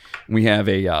quick. funny. We have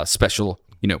a special,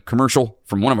 commercial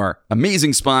from one of our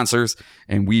amazing sponsors,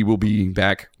 and we will be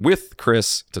back with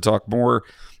Chris to talk more.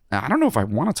 I don't know if I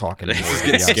want to talk anymore. It's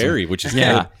getting scary, which is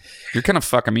Yeah, good. you're kind of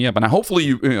fucking me up, and hopefully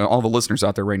you, all the listeners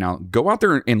out there right now, go out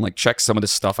there and like check some of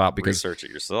this stuff out because Research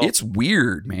it yourself. it's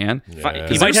weird, man. Yeah.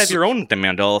 You might have your own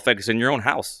Mandela effects in your own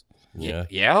house Yeah,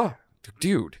 Yeah,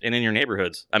 dude, and in your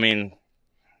neighborhoods. I mean,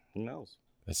 who knows?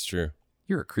 that's true.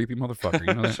 you're a creepy motherfucker.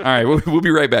 You know that? All right, we'll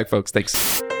be right back, folks.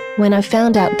 Thanks. When I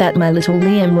found out that my little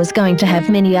Liam was going to have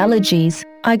many allergies,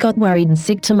 I got worried and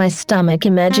sick to my stomach,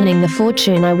 imagining the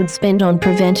fortune I would spend on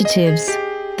preventatives.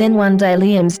 Then one day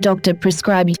Liam's doctor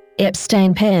prescribed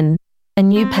Epstein pen, a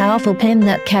new powerful pen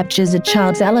that captures a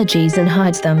child's allergies and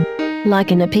hides them,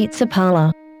 like in a pizza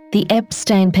parlor. The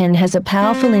Epstein pen has a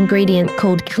powerful ingredient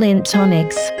called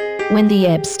Clintonics. When the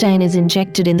Epstein is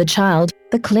injected in the child,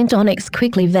 the Clintonics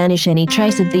quickly vanish any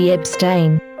trace of the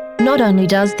Epstein. Not only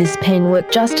does this pen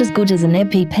work just as good as an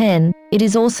EpiPen, it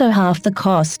is also half the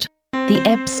cost. The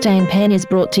Epstein pen is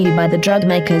brought to you by the drug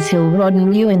makers Hilrod and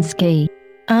Urminski.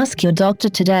 Ask your doctor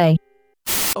today.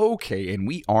 Okay, and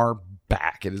we are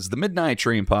back. It is the Midnight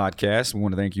Train podcast. We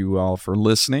want to thank you all for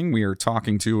listening. We are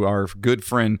talking to our good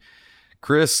friend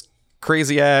Chris,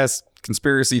 crazy ass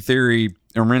conspiracy theory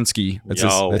Urminski.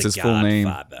 That's his full name.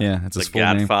 Yeah, that's his The full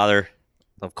name. Godfather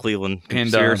of Cleveland And,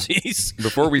 conspiracies.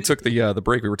 Before we took the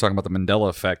break, we were talking about the Mandela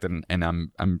Effect, and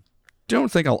I'm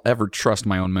don't think I'll ever trust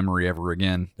my own memory ever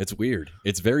again. It's weird.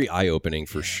 It's very eye-opening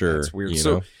for sure. It's weird. you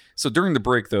So know? so during the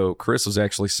break though, Chris was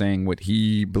actually saying what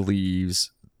he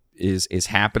believes is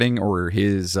happening, or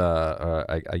his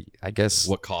I guess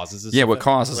What causes this? yeah, what effect?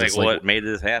 causes like this? what made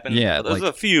this happen? Yeah, Well, there's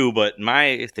like- a few, but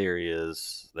my theory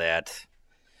is that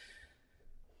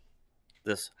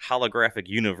this holographic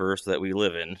universe that we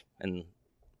live in, and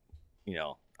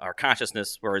our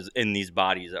consciousness, whereas in these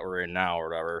bodies that we're in now or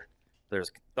whatever,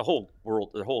 there's the whole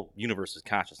world, the whole universe is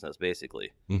consciousness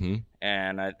basically. Mhm.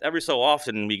 And every so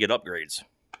often we get upgrades,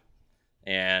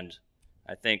 and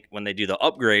I think when they do the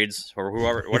upgrades or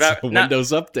whoever, whatever, It's a not-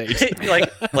 Windows update.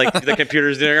 like the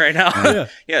computer's doing right now. Yeah.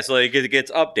 Yeah, so like it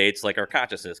gets updates, like our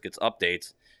consciousness gets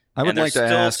updates. I would and like to there's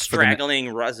still ask for the,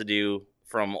 straggling residue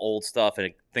from old stuff,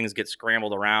 and things get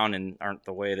scrambled around and aren't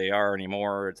the way they are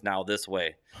anymore. It's now this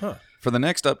way. for the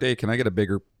next update. Can I get a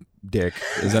bigger dick?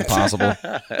 Is that possible?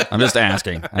 I'm just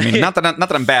asking. I mean, not that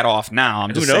I'm bad off now. I'm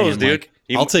Who just knows, saying, dude? like,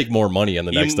 You, I'll take more money on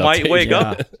the you next might update. wake Yeah.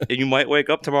 up, and you might wake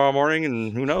up tomorrow morning,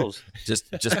 and who knows? just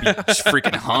be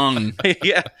freaking hung.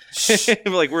 Yeah,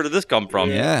 like where did this come from?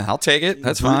 Yeah, I'll take it.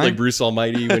 That's Like fine. Bruce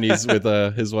Almighty when he's with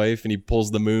his wife and he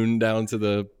pulls the moon down to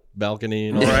the balcony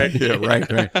and all Right. Yeah, right.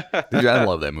 Dude, I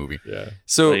love that movie. Yeah.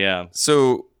 So Yeah.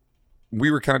 So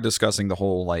we were kind of discussing the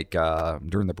whole like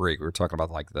during the break we were talking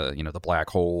about like the the black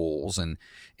holes and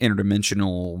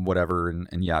interdimensional whatever and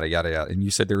yada yada yada. And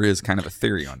you said there is kind of a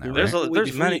theory on that, There's right? a-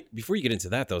 there's many. Before you get into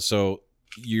that though, so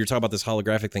you're talking about this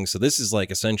holographic thing. So this is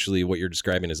like essentially what you're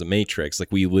describing as a matrix.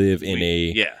 Like we live in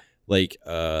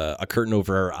a curtain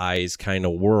over our eyes kind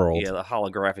of world. Yeah, the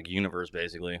holographic universe,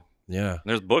 basically. Yeah.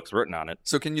 There's books written on it.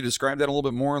 So can you describe that a little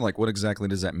bit more? Like what exactly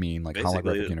does that mean? Like Basically,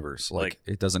 holographic universe? Like like-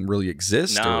 it doesn't really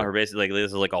exist? No, or- or basically, like,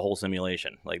 this is like a whole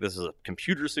simulation. Like, this is a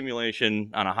computer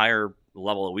simulation on a higher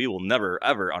level that we will never,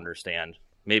 ever understand.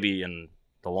 Maybe in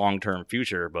the long-term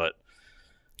future, but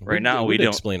right now we would don't.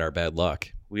 explain our bad luck.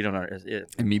 We don't.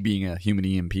 It, and me being a human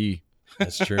EMP,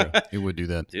 That's true. it would do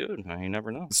that. dude, you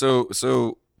never know. So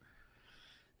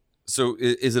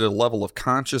is it a level of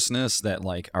consciousness that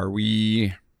like are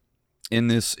we in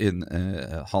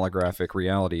holographic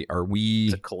reality? Are It's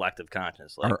we a collective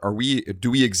consciousness. Like, are we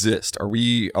do we exist? Are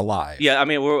we alive? yeah, I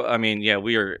mean,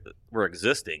 we're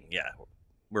existing. Yeah,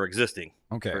 we're existing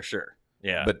Okay. for sure.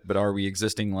 Yeah. But are we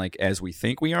existing like as we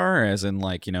think we are? As in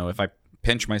like, you know, if I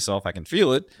pinch myself, I can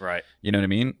feel it. Right. You know what I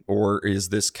mean? Or is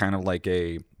this kind of like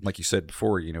like you said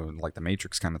before, you know, like the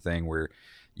Matrix kind of thing where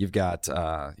you've got,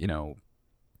 you know,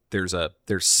 there's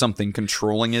something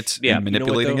controlling it and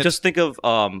manipulating it. Just think of,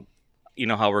 you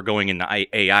know, how we're going into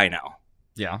AI now.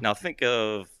 Yeah. Now think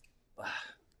of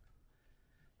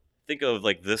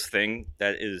like this thing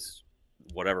that is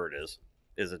whatever it is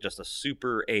just a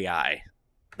super AI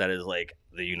that is like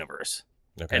the universe.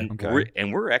 Okay.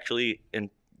 And we're actually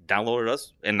downloaded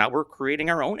us, and now we're creating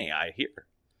our own AI here.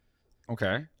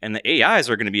 Okay. And the AIs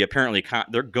are going to be apparently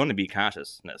they're going to be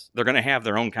consciousness. They're going to have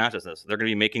their own consciousness. They're going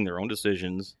to be making their own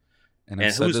decisions. And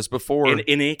I've said this before.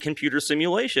 In a computer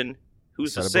simulation,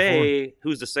 who's to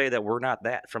say that we're not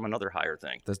that from another higher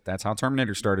thing? That's how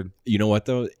Terminator started. You know what,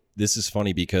 though? This is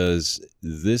funny because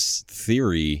this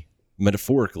theory,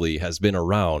 metaphorically, has been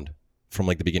around from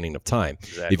like the beginning of time.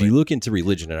 Exactly. If you look into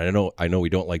religion, and I know we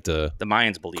don't like to the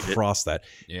Mayans believed it. cross that.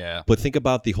 Yeah. But think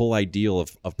about the whole ideal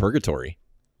of purgatory,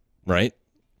 right?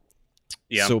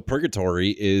 Yeah. So purgatory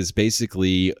is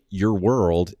basically your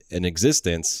world in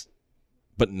existence,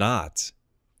 but not.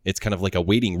 It's kind of like a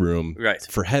waiting room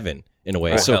for heaven in a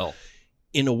way. So hell.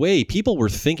 In a way, people were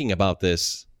thinking about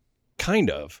this kind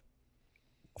of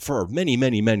for many,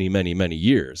 many, many, many, many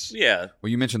years. Yeah. Well,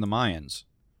 you mentioned the Mayans.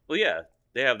 Well, yeah.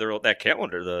 They have that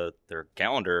calendar, their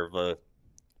calendar of the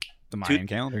Mayan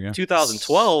calendar, yeah.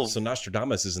 2012. So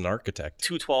Nostradamus is an architect.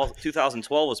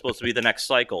 2012 was supposed to be the next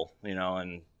cycle, you know,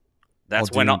 and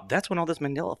that's when all this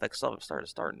Mandela Effect stuff started.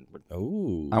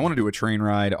 Oh, I want to do a train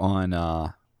ride on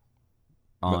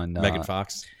Megan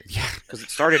Fox. Yeah, because it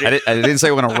started. I didn't say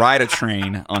I want to ride a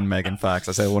train on Megan Fox.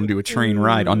 I said I want to do a train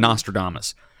ride on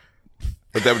Nostradamus.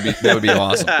 But that would be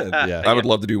awesome. Yeah, I would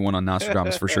love to do one on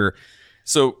Nostradamus for sure.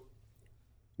 So,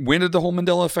 when did the whole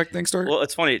Mandela Effect thing start? Well,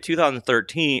 it's funny,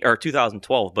 2013 or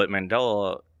 2012, but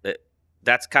Mandela,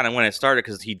 that's kind of when it started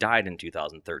because he died in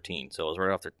 2013. So it was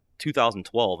right after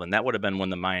 2012, and that would have been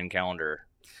when the Mayan calendar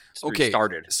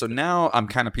started. So now I'm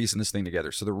kind of piecing this thing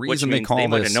together. So the reason Which they call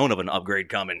might this, have known of an upgrade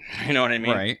coming. You know what I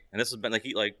mean? Right. And this has been like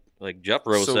Jeff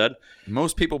Rose said.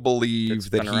 Most people believe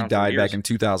that he died back in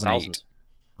 2008,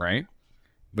 right?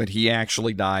 But he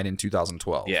actually died in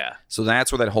 2012. Yeah. So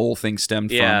that's where that whole thing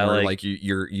stemmed from. Where like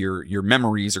your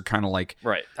memories are kind of like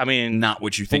right. I mean, not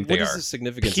what you think they are. What is the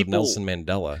significance of Nelson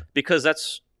Mandela? Because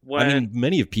that's when I mean,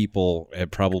 many of people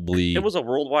have probably. It was a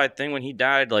worldwide thing when he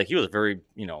died. Like he was a very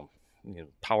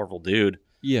powerful dude.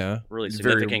 Yeah. Really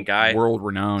significant guy. World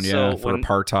renowned. So for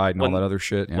apartheid and all that other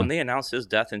shit. Yeah. When they announced his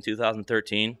death in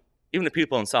 2013, even the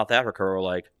people in South Africa were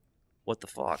like, "What the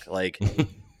fuck?" Like.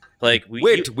 Like we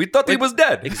thought he was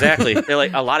dead. Exactly. They're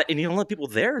like a lot of, and you know, the people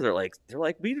there, they're like,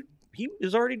 he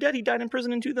is already dead. He died in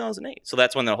prison in 2008. So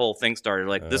that's when the whole thing started.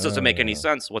 Like, this doesn't make any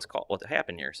sense. What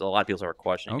happened here? So a lot of people started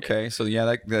questioning. Okay, so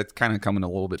yeah, that's kind of coming a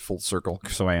little bit full circle.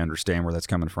 So I understand where that's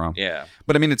coming from. Yeah,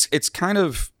 but I mean, it's kind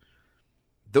of.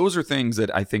 Those are things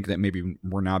that I think that maybe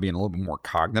we're now being a little bit more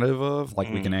cognitive of. Like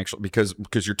we can actually, because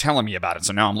you're telling me about it.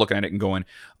 So now I'm looking at it and going,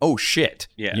 oh shit.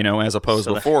 Yeah. You know, as opposed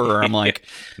to before where I'm like,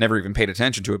 never even paid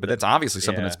attention to it. But that's obviously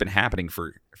something that's been happening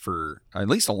for at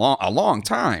least a long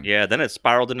time. Yeah. Then it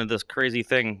spiraled into this crazy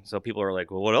thing. So people are like,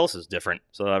 well, what else is different?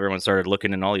 So everyone started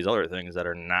looking into all these other things that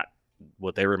are not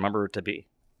what they remember it to be.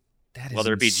 That is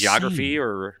whether it be insane. Geography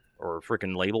or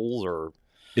freaking labels or.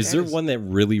 Is there one that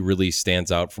really, really stands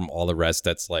out from all the rest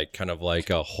that's like kind of like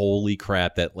a holy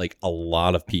crap that like a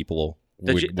lot of people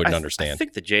wouldn't understand? I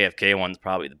think the JFK one's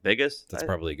probably the biggest. That's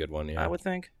probably a good one, yeah. I would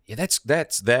think. Yeah,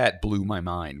 that blew my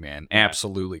mind, man. Yeah.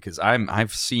 Absolutely, because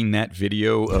I've seen that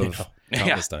video of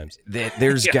countless times.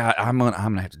 There's I'm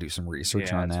gonna have to do some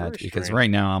research on that because strange.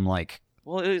 Right now I'm like,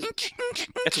 well,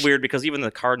 it's weird because even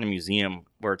the card in the museum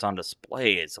where it's on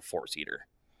display, it's a 4-seater.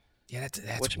 Yeah, that's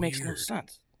which weird. makes no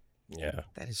sense. Yeah,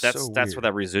 that's weird. what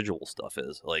that residual stuff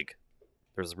is. Like,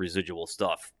 there's residual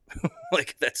stuff,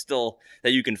 like that's still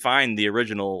that you can find the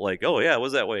original. Like, oh yeah, it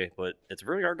was that way, but it's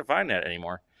really hard to find that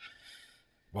anymore.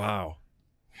 Wow,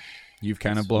 you've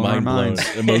kind of blown our minds.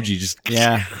 Emoji just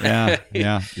yeah.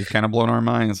 You've kind of blown our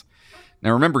minds.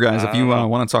 Now remember, guys, if you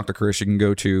want to talk to Chris, you can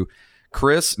go to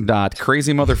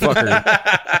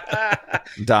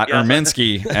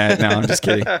Chris.crazymotherfucker.Urminski no, I'm just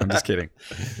kidding.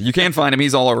 You can find him.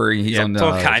 He's all over. He's on.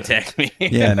 Don't contact me.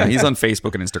 Yeah, no, he's on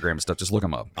Facebook and Instagram and stuff. Just look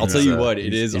him up. I'll tell you what,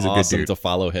 it is awesome to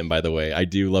follow him. By the way, I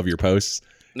do love your posts.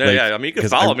 Yeah, Like, yeah. I mean, you can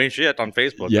 'cause follow me shit on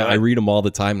Facebook. Yeah, I right? read them all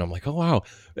the time, and I'm like, oh wow.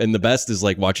 And the best is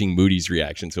like watching Moody's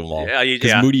reaction to them all. Yeah, because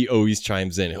yeah. Moody always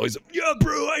chimes in. Always, yeah,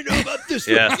 bro, I know about this.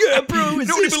 Yeah. One. Yeah, bro, it's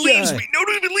Nobody this believes guy. me.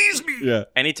 Nobody believes me. Yeah,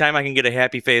 Anytime I can get a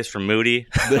happy face from Moody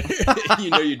you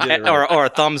know you did it right. or a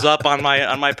thumbs up on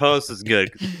my post is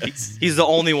good. He's the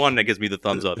only one that gives me the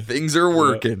thumbs up. Things are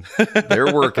working.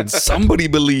 They're working. Somebody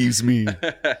believes me.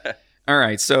 All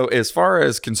right. So as far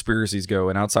as conspiracies go,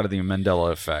 and outside of the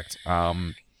Mandela Effect,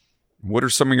 what are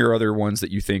some of your other ones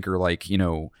that you think are like,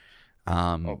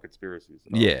 Conspiracies.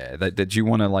 yeah, that you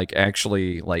want to like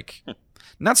actually like,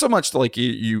 not so much like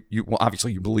you well,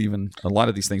 obviously you believe in a lot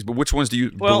of these things, but which ones do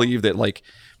you believe that like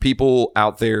people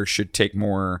out there should take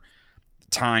more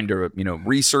time to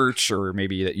research, or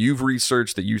maybe that you've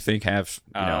researched that you think have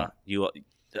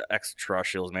the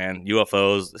extraterrestrials, man,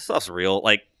 UFOs, this stuff's real.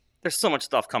 Like, there's so much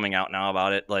stuff coming out now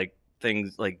about it, like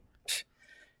things like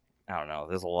I don't know.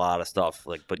 There's a lot of stuff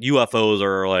like, but UFOs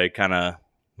are like kind of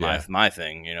my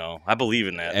thing. I believe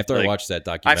in that. After like, I watched that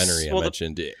documentary I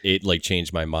mentioned, it like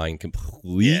changed my mind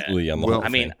completely on the whole thing. I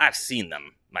mean, I've seen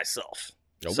them myself.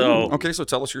 Oh, so okay, so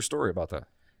tell us your story about that.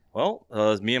 well, it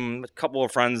was me and a couple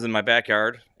of friends in my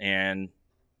backyard, and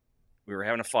we were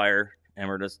having a fire, and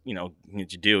we're just, what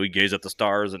you do, we gaze at the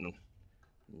stars, and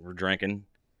we're drinking,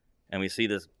 and we see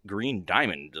this green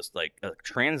diamond, just like a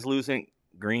translucent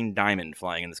green diamond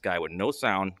flying in the sky with no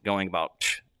sound, going about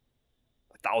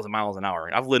 1,000 miles an hour.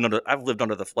 I've lived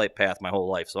under the flight path my whole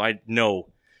life, so I know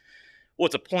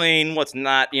what's a plane, what's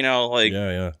not.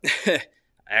 yeah. I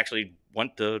actually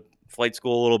went to flight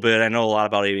school a little bit. I know a lot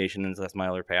about aviation, and that's my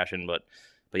other passion. But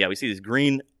yeah, we see these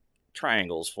green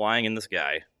triangles flying in the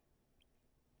sky,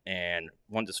 and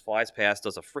one just flies past,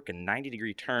 does a freaking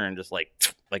 90-degree turn, just like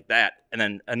that, and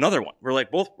then another one. We're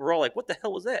all like, what the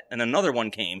hell was that? And another one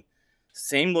came,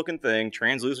 same looking thing,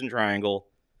 translucent triangle,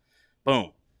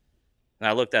 boom. And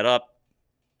I looked that up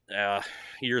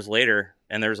years later,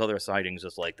 and there's other sightings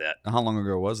just like that. How long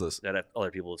ago was this? That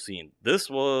other people have seen.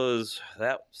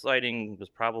 That sighting was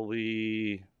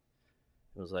probably,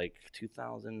 it was like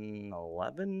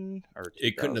 2011 or 2000.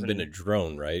 It couldn't have been a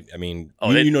drone, right? I mean,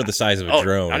 Oh, you know the size of a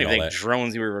drone. I don't and even all think that.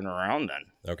 drones were even around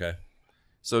then. Okay.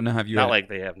 So now have you Not had, like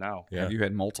they have now. Yeah. have you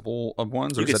had multiple of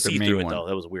ones, or You could is that see the through main it one? though.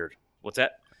 That was weird. What's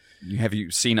that? Have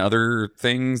you seen other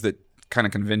things that kind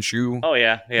of convince you? Oh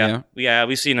yeah.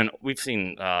 We've seen an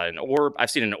orb. I've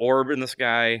seen an orb in the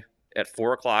sky at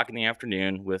 4:00 in the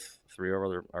afternoon with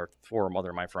four other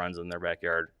of my friends in their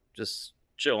backyard, just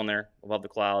chilling there above the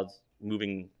clouds,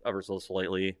 moving ever so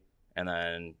slightly, and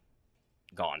then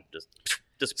gone, just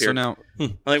disappeared. So now,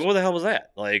 I'm like, what the hell was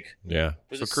that? Like, Yeah.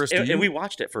 So, Chris, and we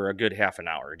watched it for a good half an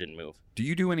hour. It didn't move. do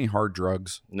you do any hard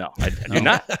drugs? No, I do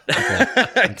not.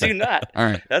 I do not. All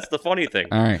right. That's the funny thing.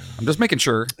 All right. I'm just making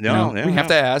sure. No, we have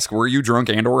to ask, were you drunk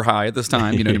and or high at this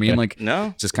time? You know what I mean? Like, No.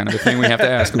 it's just kind of a thing we have to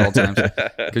ask at all times.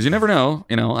 Because you never know.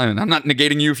 And I'm not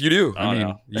negating you if you do. I mean,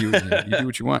 no. you do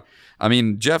what you want. I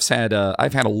mean, Jeff's had,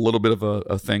 I've had a little bit of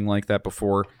a thing like that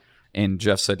before. And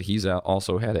Jeff said he's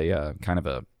also had a kind of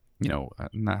a,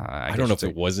 I don't know if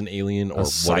it was an alien or what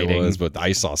sighting. it was, but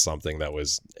I saw something that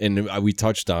was, and we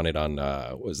touched on it on,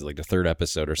 was it like the third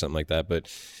episode or something like that? But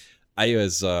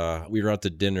we were out to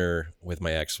dinner with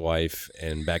my ex-wife,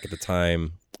 and back at the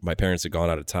time, my parents had gone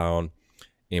out of town,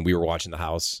 and we were watching the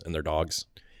house and their dogs.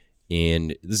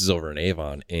 And this is over in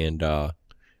Avon, and on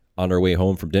our way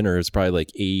home from dinner, it's probably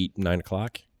like 8, 9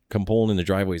 o'clock. Come pulling in the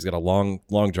driveway. He's got a long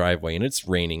driveway, and it's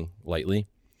raining lightly.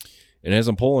 And as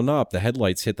I'm pulling up, the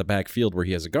headlights hit the back field where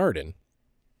he has a garden.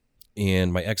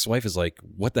 And my ex-wife is like,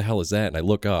 what the hell is that? And I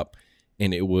look up,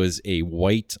 and it was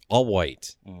all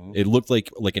white. Mhm. It looked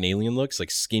like an alien looks, like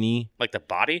skinny, Like the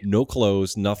body? no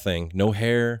clothes, nothing, no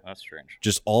hair, That's strange.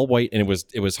 just all white. And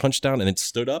it was hunched down, and it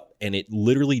stood up, and it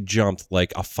literally jumped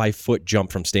like a 5-foot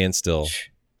jump from standstill,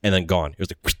 and then gone. It was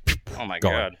like, Oh my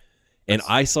gone. God. And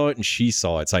I saw it, and she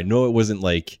saw it. So I know it wasn't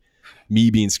like me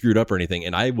being screwed up or anything.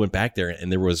 And I went back there,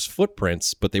 and there was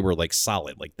footprints, but they were like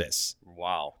solid, like this,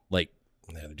 Wow. like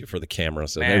I had to do for the camera.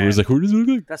 So Man. it was like, who does it look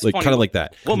like? That's Like funny. kind of like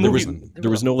that. What there movie-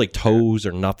 was no like toes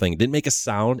or nothing. It didn't make a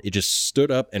sound. It just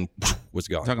stood up and was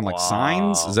gone. talking like Wow.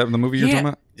 Signs? Is that the movie you're talking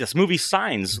about? This movie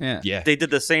Signs. Yeah. Yeah, They did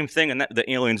the same thing, and the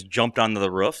aliens jumped onto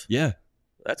the roof. yeah.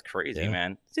 That's crazy, Yeah.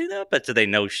 man. See, I bet you they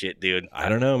know shit, dude. I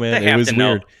don't know, man. They It have was to know.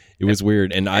 weird. It was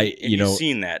weird, and I, And you've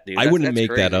seen that, dude. I That's wouldn't make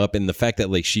that crazy. up. And the fact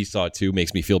that like she saw it too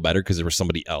makes me feel better because there was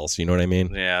somebody else. You know what I mean?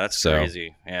 Yeah, that's So-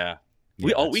 crazy. Yeah.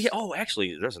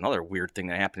 Actually, there's another weird thing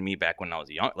that happened to me back when I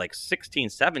was young, like 16,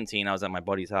 17. I was at my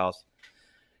buddy's house,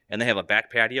 and they have a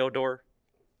back patio door,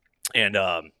 and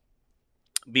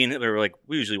we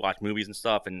usually watch movies and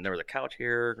stuff, and there was a couch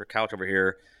here, a couch over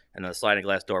here. and the sliding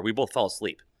glass door. We both fell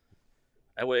asleep.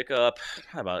 I wake up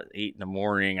about 8 in the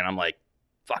morning, and I'm like,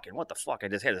 fucking, what the fuck? I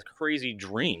just had this crazy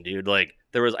dream, dude. Like,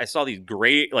 I saw these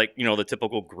gray, like, you know, the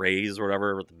typical grays or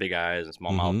whatever with the big eyes and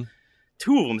small mouth.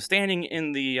 2 of them standing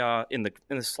in the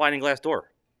sliding glass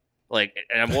door. Like,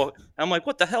 and I'm like,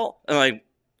 what the hell? And like,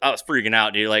 I was freaking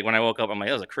out, dude. Like, when I woke up, I'm like,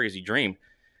 that was a crazy dream.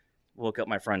 Woke up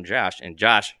my friend Josh, and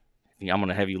Josh, I'm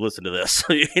gonna have you listen to this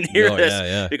so you can hear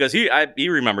this because he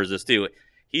remembers this too.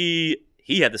 He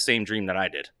had the same dream that I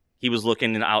did. He was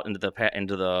looking out into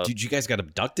the. Dude, you guys got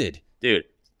abducted, dude.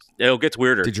 It gets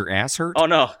weirder. Did your ass hurt? Oh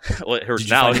no, well, it hurts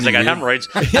now because I got hemorrhoids.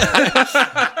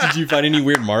 Did you find any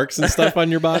weird marks and stuff on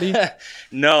your body?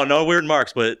 No weird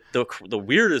marks. But the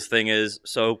weirdest thing is,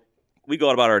 so we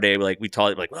go about our day. We tell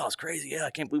it like, well, it's crazy. Yeah,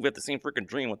 I can't believe we had the same freaking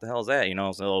dream. What the hell is that? You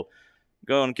know, so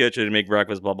go in the kitchen and make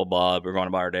breakfast. Blah blah blah. We're going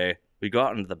about our day. We go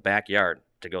out into the backyard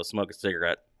to go smoke a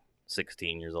cigarette.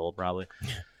 16 years old, probably.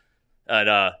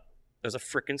 And there's a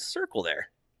freaking circle there,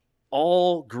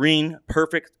 all green,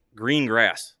 perfect green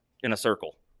grass in a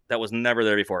circle that was never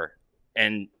there before.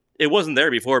 And it wasn't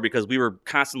there before because we were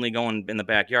constantly going in the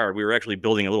backyard. We were actually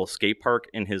building a little skate park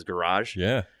in his garage.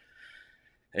 Yeah.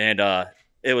 And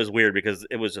it was weird because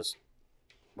it was just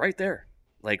right there.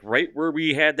 Like right where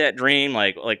we had that dream.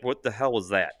 Like what the hell was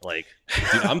that? Like,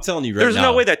 dude, I'm telling you right there's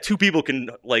now. no way that 2 people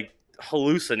can like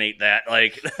hallucinate that.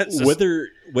 Like just, whether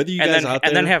you guys out there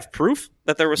and then have proof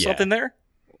that there was something there.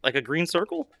 Like a green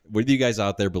circle? Whether you guys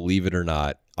out there believe it or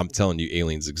not, I'm telling you,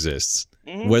 aliens exist.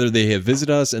 Whether they have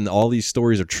visited us and all these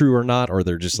stories are true or not, or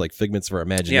they're just like figments of our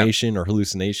imagination or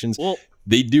hallucinations,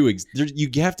 they do. You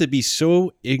have to be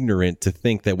so ignorant to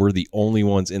think that we're the only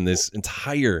ones in this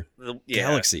entire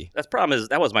galaxy. That's problem is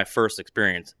that was my first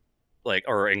experience, like,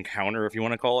 or encounter, if you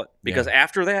want to call it. Because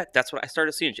after that, that's what I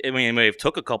started seeing. I mean, it may have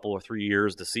took a couple or 3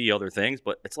 years to see other things,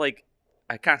 but it's like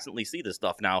I constantly see this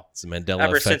stuff now. It's a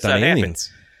Mandala Effect on aliens.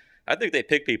 Happened. I think they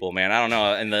pick people, man. I don't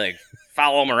know, and they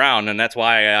follow them around, and that's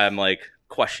why I'm like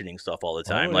questioning stuff all the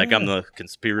time. Like I'm the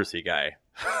conspiracy guy.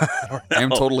 I'm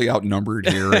totally outnumbered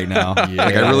here right now.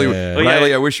 Like I really,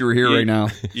 Riley, I wish you were here right now.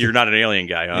 You're not an alien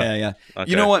guy, huh? Yeah. Okay.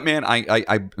 You know what, man?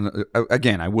 I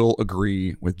again, I will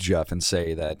agree with Jeff and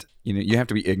say that you have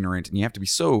to be ignorant and you have to be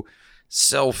so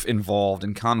self-involved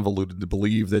and convoluted to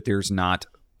believe that there's not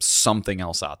something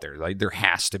else out there. Like there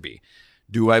has to be.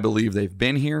 Do I believe they've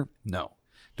been here? No.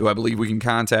 Do I believe we can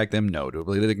contact them? No. Do I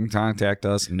believe they can contact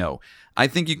us? No. I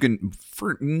think you can,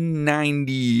 for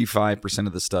 95%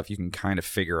 of the stuff, you can kind of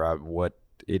figure out what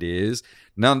it is.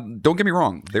 Now, don't get me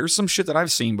wrong. There's some shit that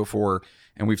I've seen before,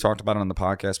 and we've talked about it on the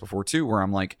podcast before too, where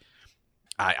I'm like,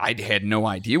 I had no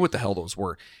idea what the hell those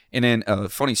were. And then a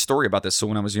funny story about this. So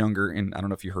when I was younger, and I don't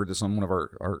know if you heard this on one of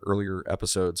our earlier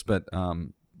episodes, but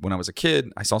when I was a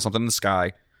kid, I saw something in the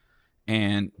sky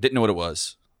and didn't know what it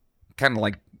was. Kind of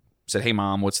like, said, hey,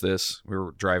 Mom, what's this? We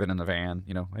were driving in the van,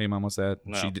 hey, Mom, what's that?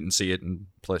 No. She didn't see it, and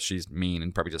plus she's mean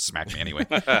and probably just smacked me anyway.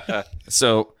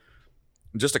 So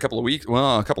just a couple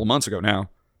of months ago now,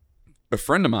 a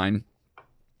friend of mine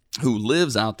who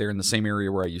lives out there in the same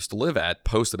area where I used to live at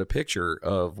posted a picture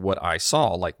of what I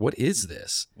saw. Like, what is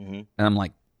this? Mm-hmm. And I'm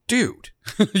like, dude,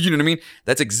 you know what I mean?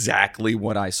 That's exactly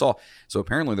what I saw. So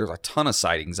apparently there's a ton of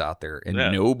sightings out there, and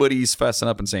nobody's fessing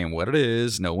up and saying what it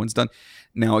is. No one's done.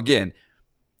 Now, again,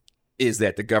 is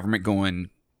that the government going,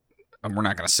 we're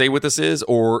not going to say what this is,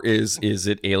 or is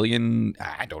it alien?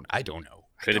 I don't know.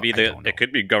 Could it be it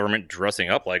could be government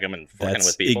dressing up like them and fucking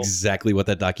with people? That's exactly what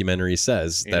that documentary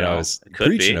says that I was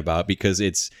preaching about, because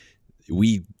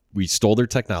we stole their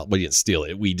technology. We didn't steal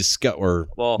it. We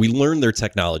we learned their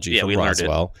technology from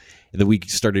Roswell. And then we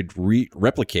started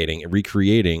replicating and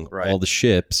recreating all the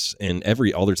ships and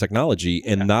all their technology.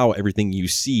 And now everything you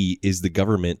see is the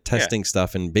government testing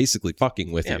stuff and basically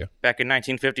fucking with you. Back in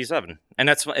 1957. And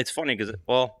it's funny because,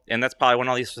 and that's probably when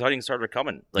all these sightings started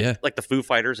coming. Like the Foo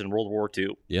Fighters in World War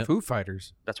II. Yeah. Foo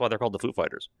Fighters. That's why they're called the Foo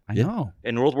Fighters. I know.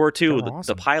 In World War II,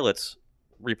 the pilots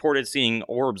reported seeing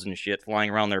orbs and shit flying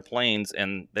around their planes,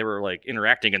 and they were like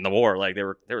interacting in the war. Like they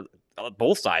were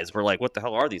both sides were like, what the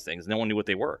hell are these things? No one knew what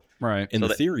they were. Right. And so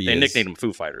the theory they nicknamed them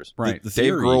Foo Fighters. Right.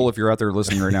 Dave Grohl, if you're out there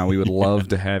listening right now, we would love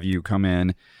to have you come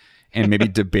in and maybe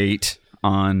debate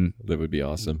on that would be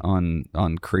awesome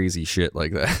on crazy shit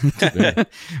like that.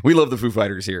 We love the Foo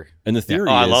Fighters here. And the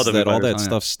theory is that all that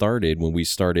stuff started when we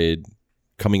started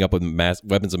coming up with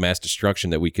weapons of mass destruction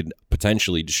that we could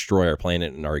potentially destroy our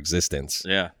planet and our existence.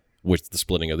 Yeah. With the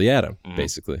splitting of the atom,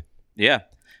 basically. Yeah.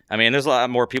 I mean, there's a lot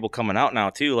more people coming out now,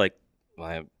 too. Like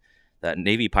that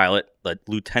Navy pilot,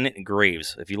 Lieutenant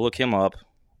Graves. If you look him up,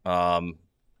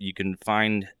 you can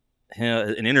find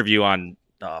an interview on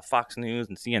Fox News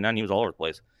and CNN. He was all over the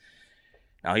place.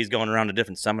 Now he's going around to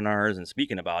different seminars and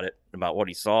speaking about it, about what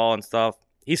he saw and stuff.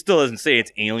 He still doesn't say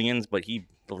it's aliens, but he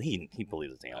believes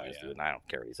it's aliens, dude. And I don't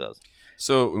care what he says.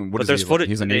 So what But is there's he? footage.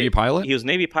 He's a Navy pilot? He was a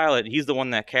Navy pilot. He's the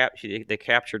one that they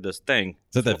captured this thing.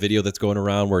 Is that video that's going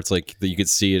around where it's like you could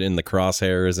see it in the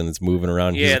crosshairs and it's moving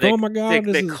around? Yeah, He's like, oh my god!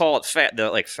 They call it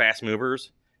fast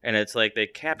movers, and it's like they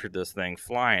captured this thing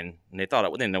flying, and they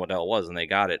didn't know what the hell it was, and they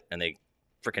got it, and they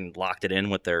freaking locked it in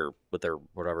with their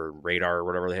whatever radar or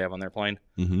whatever they have on their plane.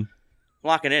 Mm-hmm.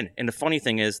 Lock it in, and the funny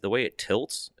thing is the way it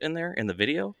tilts in there in the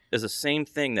video is the same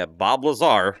thing that Bob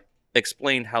Lazar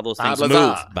explained how those things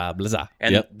move. Bob Lazar.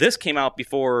 And this came out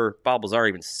before Bob Lazar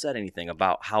even said anything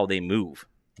about how they move.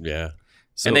 Yeah.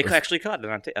 So and they actually caught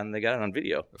it and they got it on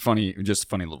video. Funny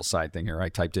little side thing here. I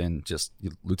typed in just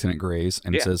Lieutenant Graves,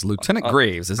 and it says Lieutenant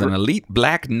Graves is an elite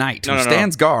black knight who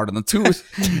stands guard on the two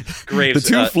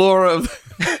floor of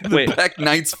the Black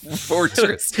Knight's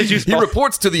fortress. He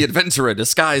reports to the adventurer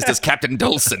disguised as Captain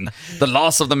Dulcin the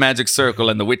loss of the magic circle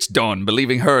and the witch Dawn,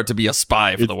 believing her to be a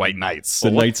spy for the White Knights.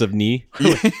 The Knights of Knee.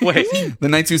 Wait, the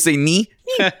knights who say knee.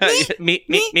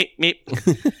 Meep.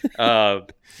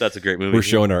 That's a great movie. We're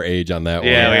showing our age on that one.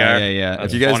 Yeah, we are. Yeah.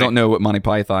 If you guys don't know what Monty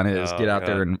Python is, get out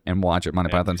there and watch it. Monty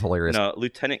Python's hilarious. No,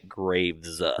 Lieutenant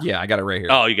Graves. Yeah, I got it right here.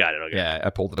 Oh, you got it. Okay. Yeah, I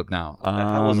pulled it up now.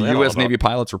 that U.S. Navy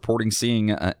pilots reporting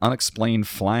seeing unexplained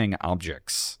flying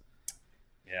objects.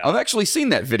 Yeah. I've actually seen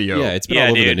that video. Yeah, it's been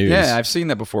all over the news. Yeah, I've seen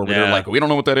that before. Where they're like, we don't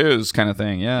know what that is, kind of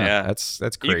thing. Yeah. That's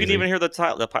crazy. You can even hear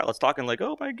the pilots talking like,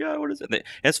 "Oh my god, what is it?" And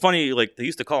it's funny, like they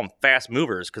used to call them fast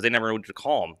movers because they never knew what to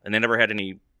call them, and they never had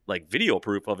any like video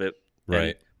proof of it.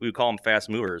 Right. We would call them fast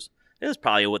movers. It was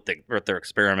probably what their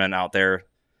experiment out there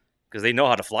because they know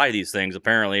how to fly these things.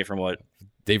 Apparently, from what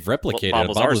they've replicated. Bob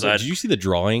Lazar said. Did you see the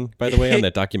drawing, by the way, on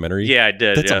that documentary? Yeah, I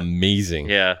did. That's amazing.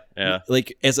 Yeah.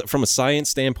 Like from a science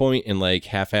standpoint and like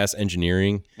half-ass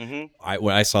engineering,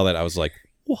 when I saw that, I was like,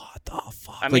 what the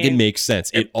fuck? I mean, it makes sense.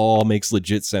 It all makes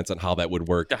legit sense on how that would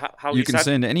work. How you can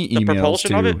send any emails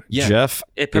to Jeff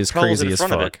is crazy as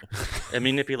fuck. It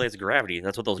manipulates gravity.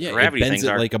 That's what those gravity gravity it bends things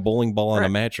it are. Like a bowling ball on a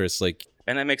mattress. Like,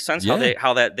 and it makes sense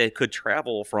how they could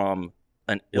travel from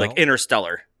like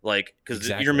interstellar, like because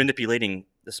you're manipulating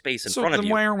the space in front of you. So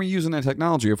then why aren't we using that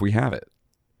technology if we have it?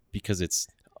 Because it's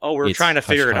we're trying to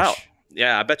figure it out.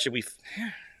 Yeah, I bet you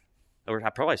we're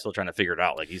probably still trying to figure it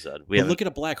out, like he said. Look at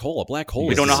a black hole. A black hole.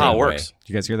 We don't know how it works. Did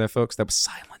you guys hear that, folks? That was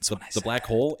silence. The black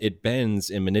hole, it bends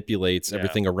and manipulates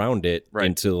everything around it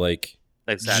into like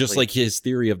just like his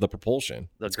theory of the propulsion.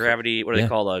 The gravity. What do they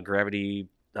call gravity?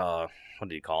 What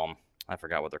do you call them? I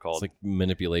forgot what they're called. It's like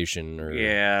manipulation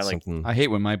or something. I hate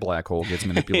when my black hole gets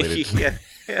manipulated.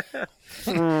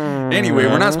 Anyway,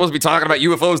 we're not supposed to be talking about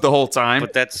UFOs the whole time.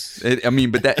 But that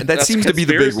seems to be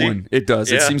the big one. It does.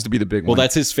 Yeah. It seems to be the big one. Well,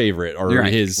 that's his favorite or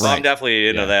his. Well, I'm definitely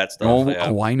into that stuff.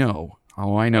 Oh, I know.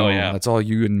 Oh, yeah. That's all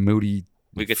you and Moody.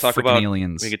 We could talk about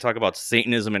aliens. We could talk about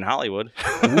Satanism in Hollywood.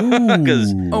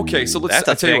 Okay, so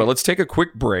let's tell you what. Let's take a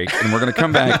quick break, and we're going to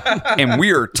come back, and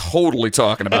we are totally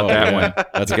talking about that one.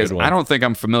 That's a good one. I don't think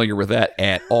I'm familiar with that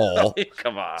at all.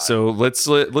 Come on. So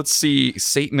let's see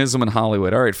Satanism in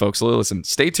Hollywood. All right, folks, listen.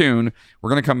 Stay tuned. We're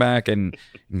going to come back, and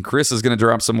Chris is going to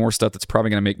drop some more stuff that's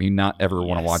probably going to make me not ever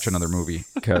want to watch another movie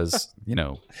because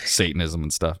Satanism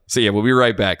and stuff. So yeah, we'll be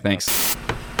right back. Thanks.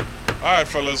 All right,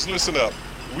 fellas, listen up.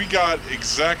 We got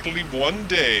exactly 1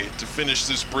 day to finish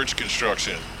this bridge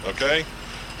construction, okay?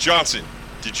 Johnson,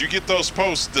 did you get those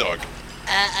posts dug?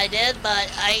 I did,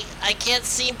 but I can't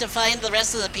seem to find the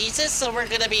rest of the pieces, so we're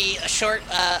gonna be short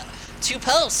 2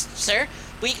 posts, sir.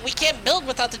 We can't build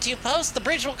without the 2 posts. The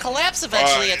bridge will collapse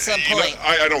eventually at some point.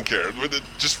 I don't care.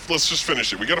 Let's just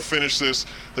finish it. We gotta finish this.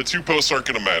 The 2 posts aren't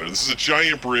gonna matter. This is a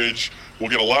giant bridge. We'll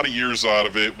get a lot of years out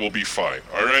of it. We'll be fine.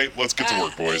 All right? Let's get to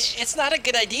work, boys. It's not a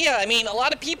good idea. I mean, a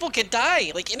lot of people could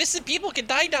die. Like, innocent people could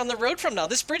die down the road from now.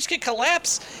 This bridge could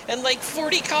collapse, and like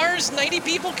 40 cars, 90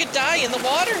 people could die in the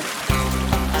water.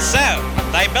 So,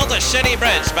 they built a shitty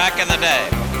bridge back in the day.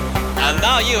 And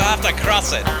now you have to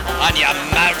cross it on your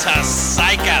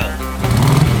motorcycle.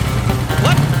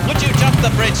 What would you jump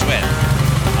the bridge with?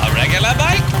 A regular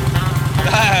bike?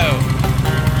 No.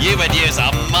 You would use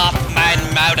a Mothman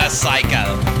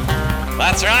motorcycle.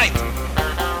 That's right.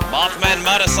 Mothman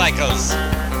motorcycles.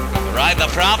 Ride the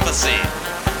prophecy.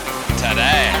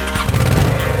 Today.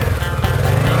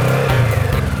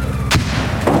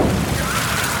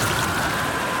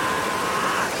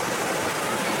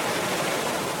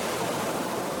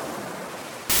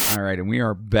 All right, and we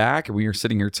are back. We are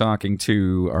sitting here talking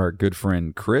to our good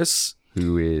friend Chris,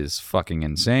 who is fucking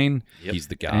insane. Yep. He's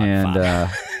the guy. And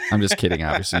I'm just kidding,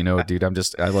 obviously. Dude,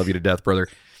 I love you to death, brother.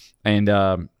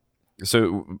 And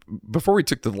So before we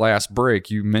took the last break,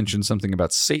 you mentioned something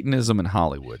about Satanism in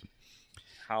Hollywood.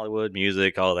 Hollywood,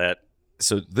 music, all that.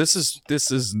 So this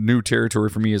is new territory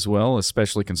for me as well,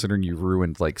 especially considering you've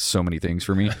ruined like so many things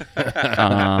for me.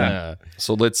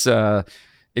 So let's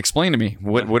explain to me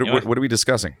what are we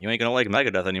discussing? You ain't gonna like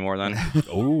Megadeth anymore then.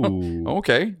 Oh,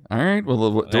 Okay, all right.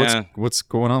 Well, what's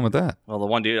going on with that? Well, the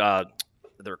one dude,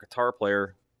 their guitar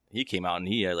player, he came out and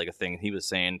he had like a thing he was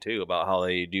saying too about how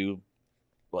they do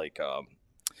like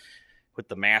with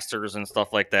the masters and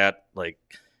stuff like that, like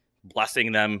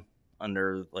blessing them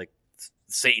under like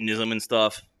Satanism and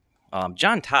stuff.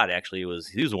 John Todd actually he was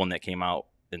the one that came out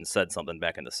and said something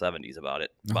back in the 70s about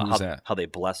it. About how they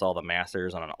bless all the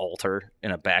masters on an altar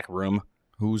in a back room.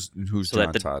 Who's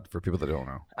John Todd for people that don't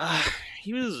know?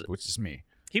 He was, which is me.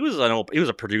 He was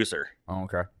a producer. Oh,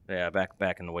 okay. Yeah,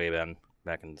 back in the way then,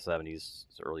 back in the 70s,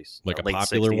 early like a late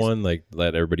popular 60s. one, like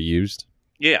that everybody used.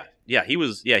 Yeah, he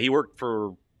was. Yeah, he worked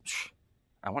for,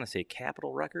 I want to say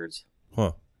Capitol Records.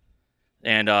 Huh.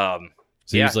 And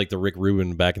So he was like the Rick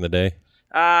Rubin back in the day.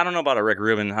 I don't know about a Rick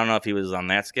Rubin. I don't know if he was on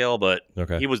that scale, but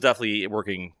Okay. he was definitely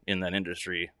working in that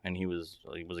industry, and he was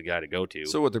a guy to go to.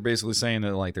 So what they're basically saying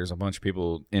that like there's a bunch of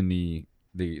people in the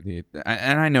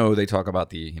and I know they talk about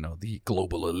the the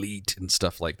global elite and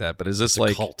stuff like that, but is this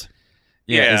like cult?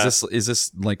 Yeah, Yeah. is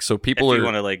this like so people if you are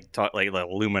want to like talk like the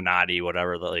Illuminati,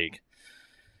 whatever, like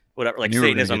knew we were gonna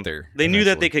Satanism. get there They knew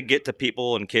that eventually. they could get to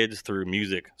people and kids through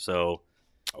music. So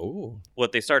Oh,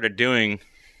 what they started doing,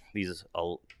 these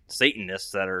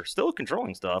Satanists that are still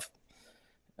controlling stuff,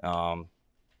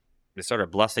 they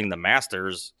started blessing the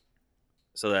masters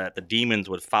so that the demons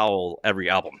would follow every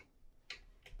album.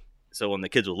 So when the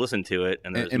kids would listen to it,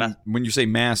 and there's and when you say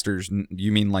masters,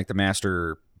 you mean like the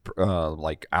master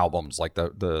like albums, like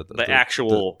the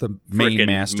actual the main frickin'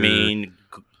 master main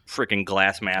freaking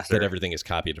glass master that everything is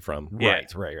copied from. Yeah.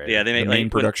 right. Yeah, they make The main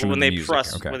like production when of the they music.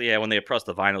 press. Okay. When they press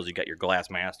the vinyls, you got your glass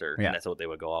master, Yeah. and that's what they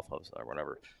would go off of or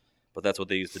whatever. But that's what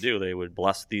they used to do. They would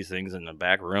bless these things in the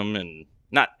back room, and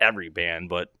not every band,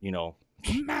 but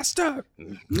Master.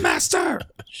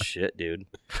 shit, dude.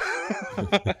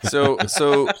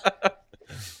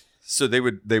 So they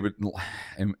would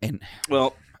and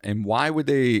Well, why would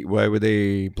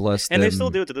they bless them? and they still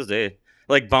do it to this day.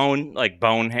 Like Bone. I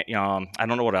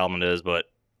don't know what album it is, but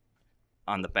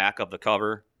on the back of the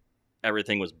cover,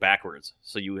 everything was backwards.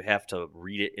 So you have to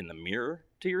read it in the mirror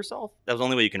to yourself. That was the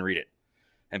only way you can read it.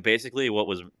 And basically what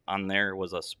was on there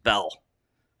was a spell.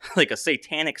 Like a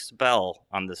satanic spell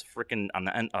on this freaking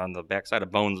on the backside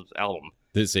of Bone's album.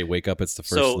 Did it say wake up? It's the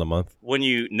first So of the month. when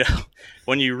you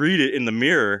read it in the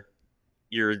mirror,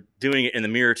 you're doing it in the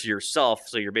mirror to yourself.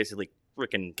 So you're basically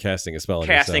freaking Casting a spell.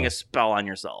 casting on a spell on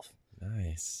yourself.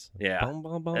 Nice. Yeah. Bum,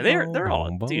 bum, bum, And they're all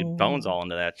bum, dude. bum. Bone's all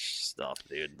into that stuff,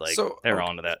 dude. Like they're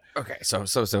all into that. Okay,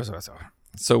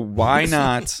 so why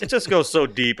not? It just goes so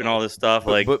deep and all this stuff.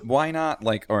 Like, but why not?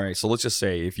 Like, all right. So let's just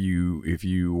say if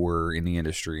you were in the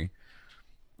industry,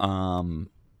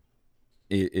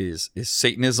 is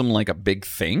Satanism like a big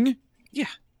thing? yeah.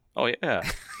 Oh yeah.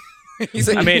 He's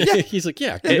like, I mean, He's like,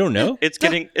 yeah, you don't know. it's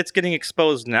getting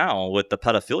exposed now with the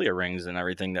pedophilia rings and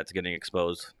everything that's getting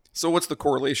exposed. So what's the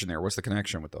correlation there? What's the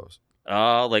connection with those?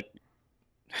 Like,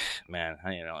 man,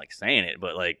 I don't like saying it,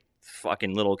 but like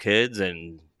fucking little kids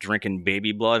and drinking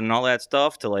baby blood and all that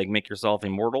stuff to like make yourself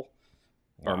immortal.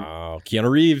 Wow, Keanu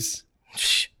Reeves.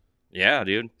 Yeah,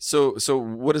 dude. So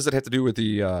what does it have to do with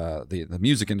the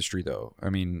music industry though? I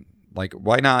mean, like,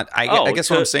 why not? I guess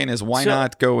what I'm saying is, why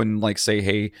not go and like say,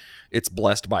 hey, it's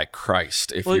blessed by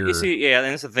Christ. If you're, you see, yeah,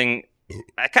 and that's the thing.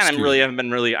 I kind of really haven't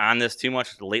been really on this too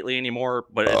much lately anymore,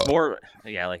 but it's more,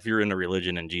 yeah, like if you're into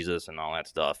religion and Jesus and all that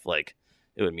stuff, like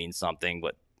it would mean something,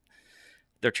 but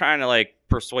they're trying to like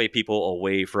persuade people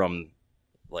away from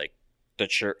like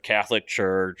the Catholic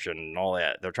Church and all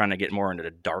that. They're trying to get more into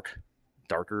the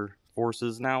darker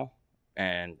forces now,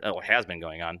 and it has been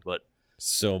going on, but.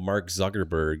 So Mark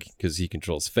Zuckerberg, because he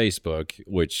controls Facebook,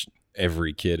 which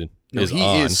every kid is he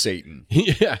on. is Satan.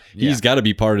 Yeah, he's got to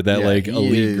be part of that like he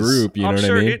elite is. group. You know what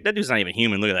I mean? That dude's not even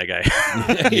human. Look at that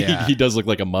guy. Yeah. he does look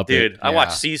like a Muppet. Dude, I Yeah.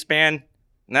 watch C-SPAN,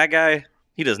 and that guy,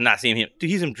 he does not seem him. Dude,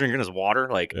 he's him drinking his water.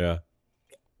 Like, Yeah.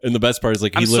 And the best part is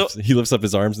like he lifts up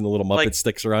his arms and the little Muppet Like,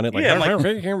 sticks around it. Like, yeah,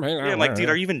 I'm like, dude,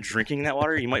 are you even drinking that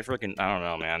water? You might freaking, I don't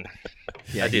know, man.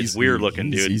 Yeah, that dude's weird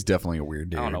looking, dude. He's definitely a weird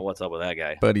dude. I don't know what's up with that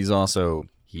guy. But he's also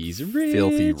he's rich.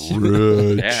 filthy rich.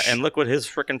 Yeah, and look what his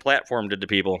freaking platform did to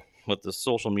people with the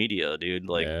social media, dude.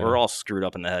 Like, Yeah. we're all screwed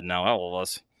up in the head now, all of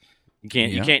us. You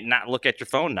can't not look at your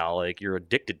phone now. Like, you're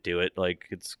addicted to it. Like,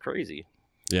 it's crazy.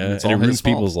 Yeah, And it's and it all his ruins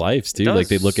fault. people's lives too. It Like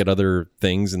they does. look at other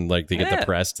things and like they get Yeah.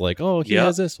 depressed. Like, oh, he Yeah.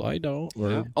 has this, well, I don't.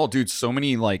 Or, Oh, dude, so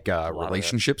many like of that.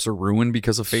 relationships are ruined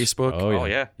because of Facebook. Oh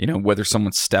yeah. You know, whether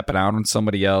someone's stepping out on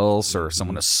somebody else or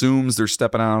someone assumes they're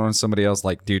stepping out on somebody else.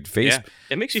 Like, dude, Yeah,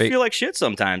 it makes you fa- feel like shit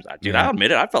sometimes, dude. Yeah. I'll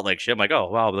admit it. I felt like shit. I'm like, oh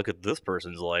wow, look at this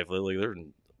person's life. Like they're,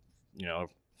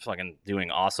 fucking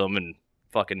doing awesome, and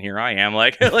fucking here I am,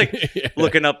 like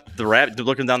looking down the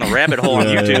rabbit hole on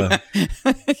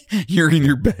YouTube. You're in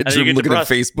your you bedroom get looking at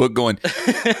depressed. Facebook going,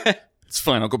 it's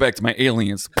fine. I'll go back to my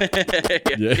aliens.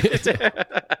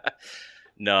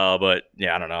 No, but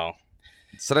yeah, I don't know.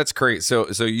 So that's great. So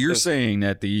you're saying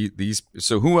that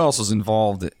so who else is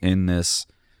involved in this?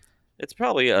 It's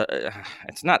probably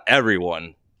it's not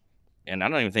everyone, and I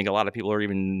don't even think a lot of people are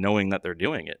even knowing that they're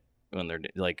doing it when they're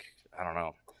like, I don't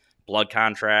know, blood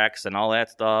contracts and all that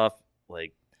stuff.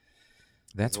 Like,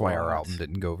 That's why our What? album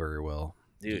didn't go very well.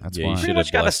 dude, That's Yeah, you why. should pretty have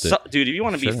much gotta, blessed it. dude. If you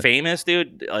want to be Should've. famous,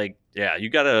 dude, like, yeah, you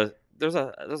gotta. There's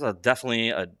a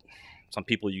definitely some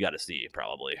people you got to see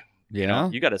probably. Yeah.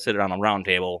 You got to sit on a round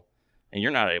table, and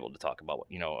you're not able to talk about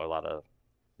a lot of.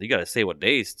 You got to say what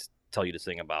they tell you to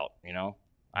sing about.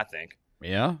 I think.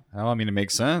 Yeah. Well, I mean, it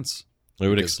makes sense. it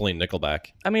would Because- explain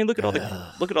Nickelback. I mean, look at all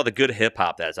the good hip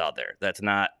hop that's out there. That's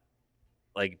not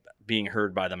like being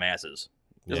heard by the masses.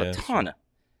 There's Yeah, a ton,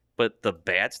 but the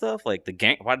bad stuff, like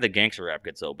why did the gangster rap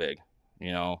get so big?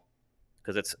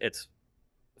 Because it's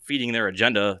feeding their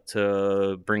agenda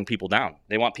to bring people down.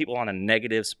 They want people on a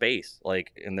negative space,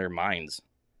 like in their minds.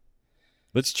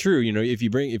 That's true. If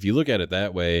you look at it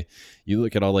that way, you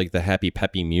look at all like the happy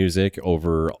peppy music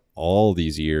over all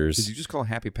these Did years. you just call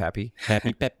Happy Pappy?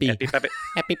 Happy peppy. Happy, happy.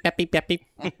 Happy peppy peppy.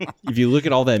 If you look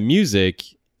at all that music,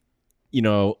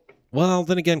 well,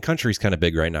 then again, country's kind of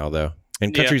big right now though.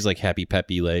 And Yeah. country's like happy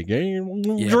peppy, like Yeah, but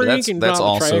drinking that's down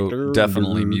the also tractor.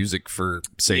 definitely music for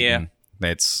Satan. Yeah.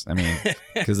 That's, I mean,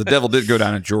 because the devil did go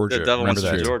down to Georgia. The devil went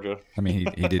Remember to that? Georgia. I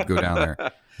mean, he did go down there,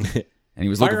 and he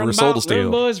was Fire looking for on a the soul to mountain,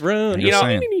 steal. boys, run. I'm just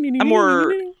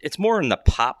saying. It's more in the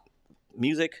pop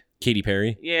music. Katy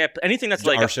Perry. Yeah, anything that's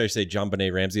Or like should I say John Benet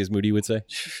Ramsey, as Moody would say?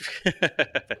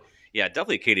 yeah,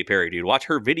 definitely Katy Perry, dude. Watch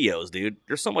her videos, dude.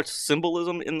 There's so much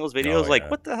symbolism in those videos. Oh, like, yeah.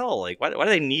 what the hell? Like, why do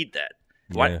they need that?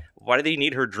 Yeah. Why do they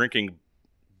need her drinking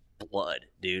blood,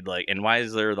 dude? Like, and why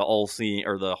is there the all scene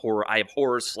or the horror eye of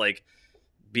horse like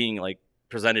being like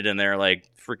presented in there like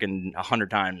freaking 100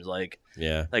 times? Like,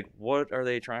 Yeah. what are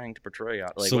they trying to portray?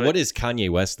 Like, So what is Kanye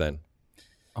West then?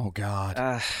 Oh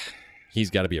God. He's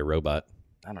got to be a robot.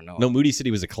 I don't know. No, Moody said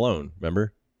he was a clone.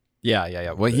 Remember?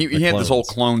 Yeah. Well, The he had this whole clones.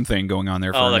 clone thing going on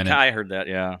there for a minute. I heard that.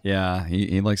 Yeah, Yeah,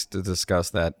 he likes to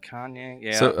discuss that. Kanye.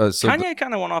 Yeah. So Kanye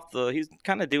kind of went off he's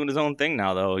kind of doing his own thing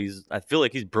now, though. I feel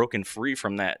like he's broken free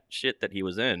from that shit that he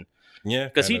was in. Yeah.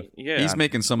 Because kinda. he's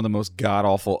making some of the most god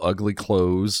awful, ugly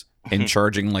clothes and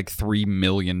charging like $3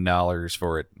 million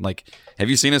for it. Like, have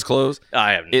you seen his clothes?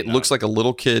 I haven't. It looks like a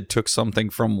little kid took something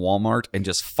from Walmart and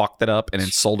just fucked it up and then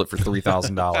sold it for $3,000.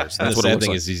 And That's the what it sad looks thing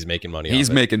like. is he's making money. He's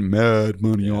off it. making mad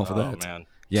money off of Oh that. man.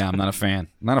 Yeah, I'm not a fan.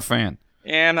 Not a fan.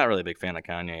 Yeah, I'm not really a big fan of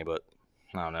Kanye, but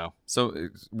I don't know. So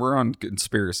we're on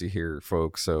conspiracy here,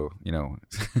 folks. So,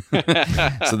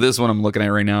 so this one I'm looking at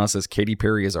right now says Katy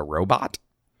Perry is a robot.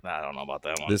 I don't know about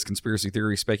that one. This conspiracy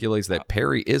theory speculates that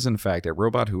Perry is, in fact, a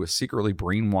robot who is secretly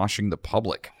brainwashing the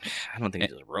public. I don't think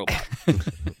he's a robot.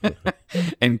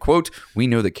 And, quote, we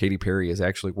know that Katy Perry is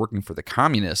actually working for the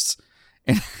communists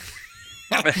and,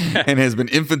 and has been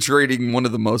infiltrating one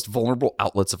of the most vulnerable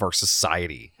outlets of our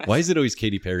society. Why is it always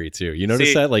Katy Perry too? You notice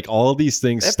See, that like all these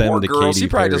things That stem poor to girl, Katy she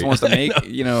probably Perry. just wants to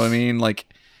make, like,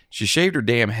 she shaved her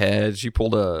damn head. She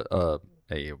pulled a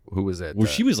who was it? Well,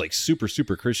 she was like super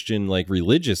Christian, like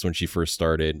religious when she first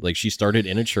started. Like she started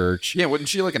in a church. Yeah, wasn't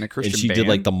she like in a Christian And she band? did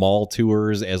like the mall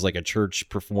tours as like a church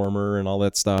performer and all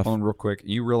that stuff. Hold on real quick.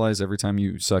 You realize every time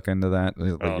you suck into that,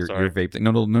 like Oh, your sorry. vape thing.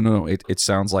 No. It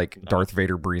sounds like Darth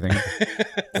Vader breathing.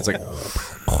 It's like,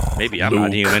 Maybe I'm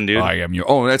not human, dude. I am your.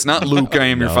 Oh, that's not Luke. I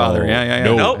am your No. father. Yeah.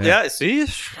 No. Nope. Yeah. Yeah. See.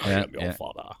 Yeah, Your yeah.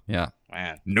 father. Yeah.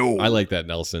 Man. No. I like that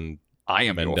Nelson I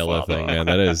am your Mandela father. thing, man.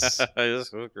 That is. That's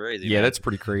so crazy. Yeah, man. that's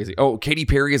pretty crazy. Oh, Katy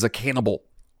Perry is a cannibal.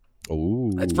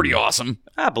 Ooh, That's pretty awesome.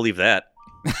 I believe that.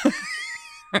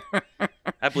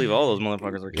 I believe all those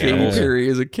motherfuckers are Katy cannibals. Perry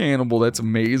is a cannibal. That's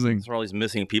amazing. That's where all these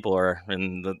missing people are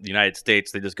in the United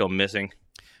States. They just go missing.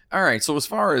 All right. So as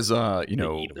far as They're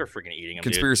freaking eating them.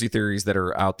 conspiracy theories that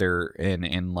are out there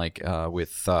and like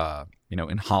with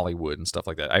in Hollywood and stuff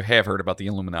like that. I have heard about the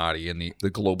Illuminati and the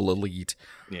global elite.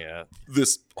 Dude. Yeah.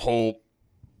 This whole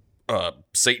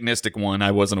Satanistic one,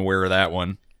 I wasn't aware of that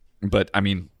one. But I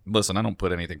mean, listen, I don't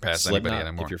put anything past anybody Slipknot.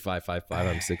 anymore. If you're 5'5",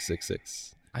 I'm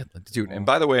 6'6". Dude, and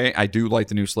by the way, I do like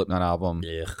the new Slipknot album.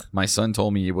 Ugh. My son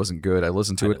told me it wasn't good. I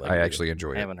listened to I it. didn't like I it actually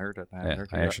enjoyed I it. haven't heard it. Yeah,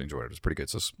 I actually enjoyed it. It was pretty good.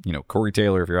 So, Corey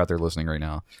Taylor, if you're out there listening right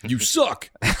now, You suck.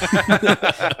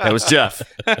 that was Jeff.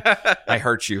 I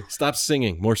hurt you. Stop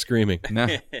singing. More screaming. No.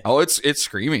 Oh, it's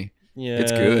screamy. Yeah,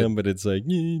 It's good. but it's like.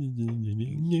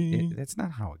 That's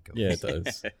not how it goes. Yeah, it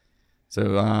does.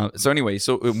 So anyway,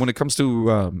 so when it comes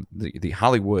to the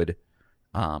Hollywood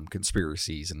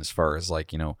conspiracies, and as far as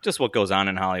Just what goes on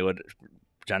in Hollywood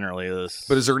generally is.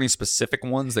 but is there any specific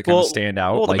ones that kind of stand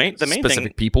out? well, the like main specific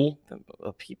thing- people?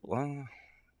 People.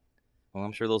 Well,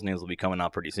 I'm sure those names will be coming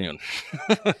out pretty soon.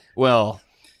 Well,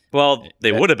 Well,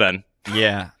 they would have been.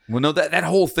 yeah. Well, no, that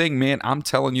whole thing, man. I'm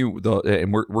telling you,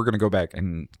 and we're gonna go back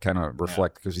and kind of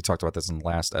reflect because we talked about this in the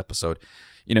last episode.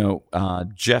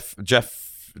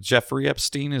 Jeffrey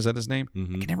Epstein, is that his name?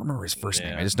 Mhm. I can never remember his first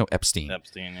name. Yeah. I just know Epstein.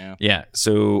 Epstein, yeah. Yeah.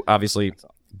 So obviously,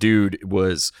 dude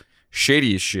was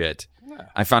shady as shit. Yeah.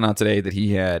 I found out today that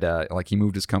he had he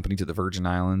moved his company to the Virgin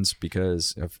Islands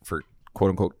because for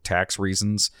quote unquote tax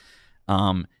reasons.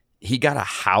 He got a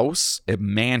house, a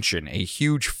mansion, a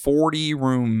huge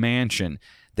 40-room mansion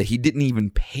that he didn't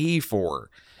even pay for.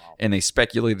 Wow. And they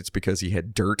speculate it's because he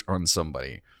had dirt on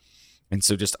somebody. And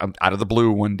so just out of the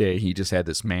blue one day, he just had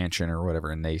this mansion or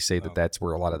whatever. And they say that that's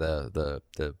where a lot of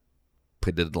the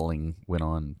piddling went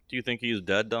on. Do you think he's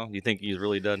dead, though? Do you think he's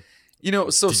really dead? So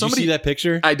Did somebody you see that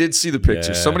picture? I did see the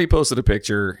picture. Yeah. Somebody posted a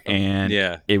picture, and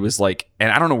Yeah. it was like,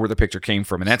 and I don't know where the picture came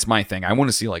from, and that's my thing. I want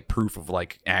to see proof of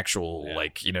actual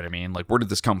you know what I mean? Where did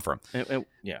this come from?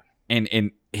 Yeah.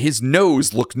 And his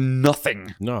nose looked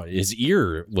nothing. No, his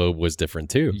ear lobe was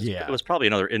different too. Yeah, It was probably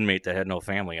another inmate that had no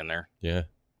family in there. Yeah.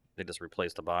 They just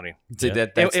replaced the body.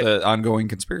 that's And- the ongoing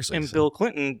conspiracy. And Bill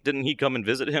Clinton, didn't he come and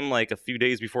visit him a few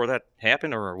days before that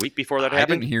happened, or a week before that I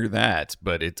happened? didn't hear that,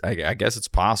 but I guess it's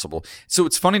possible. So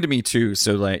it's funny to me too.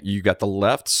 So you got the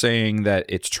left saying that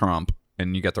it's Trump,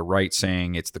 and you got the right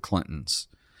saying it's the Clintons.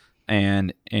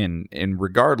 And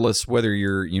regardless whether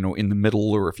you're in the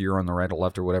middle or if you're on the right or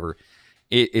left or whatever,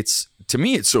 it's to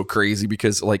me it's so crazy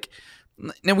because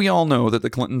now we all know that the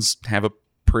Clintons have a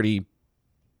pretty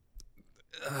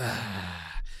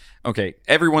okay,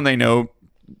 everyone they know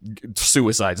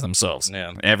suicides themselves.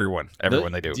 Yeah. Everyone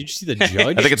they do. Did you see the judge?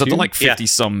 I think it's up to too? 50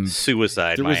 some.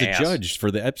 Suicide. There was my a ass. judge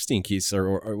for the Epstein case,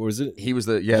 or was it? He was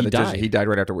the He judge. died. He died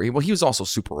right after. Well, he was also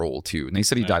super old too, and they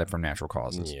said he died from natural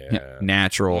causes. Yeah.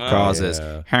 Natural Oh, causes.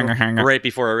 yeah. Hang. Right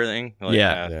before everything.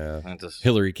 Yeah. I just-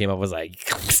 Hillary came up was like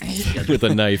with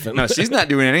a knife. No, she's not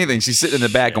doing anything. She's sitting in the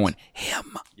back going,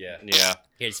 him. yeah. Yeah.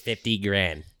 Here's 50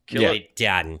 grand. Kill Get it. it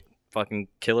done. Fucking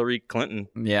Hillary Clinton.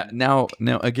 Yeah. Now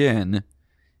again,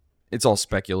 it's all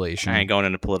speculation. I ain't going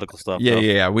into political stuff. Yeah, though.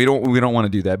 yeah. We don't want to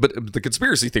do that. But the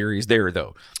conspiracy theory is there,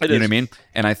 though. It you is. know what I mean?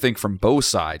 And I think from both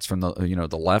sides, from the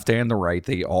the left and the right,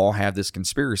 they all have this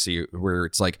conspiracy where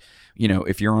it's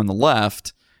if you're on the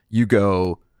left, you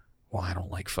go, well, I don't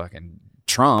like fucking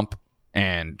Trump,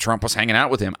 and Trump was hanging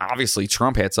out with him. Obviously,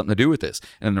 Trump had something to do with this.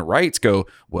 And then the rights go,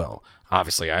 well,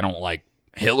 obviously, I don't like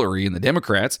Hillary and the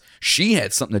Democrats. She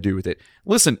had something to do with it.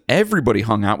 Listen, everybody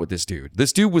hung out with this dude.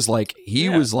 This dude was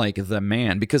was the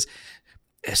man, because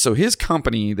so his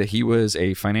company that he was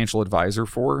a financial advisor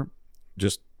for,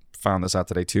 just found this out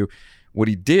today too. What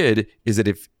he did is that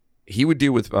if he would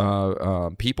deal with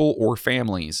people or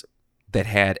families that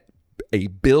had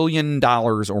 $1 billion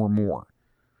or more,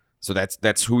 so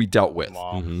that's who he dealt with.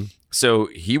 Wow. Mm-hmm. So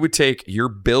he would take your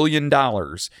 $1 billion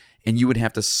and you would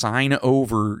have to sign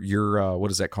over your what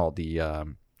is that called? The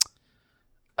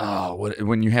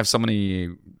when you have somebody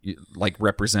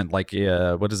represent what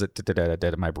is it? Dead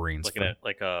in my brains.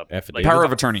 Like a Affidavit. Power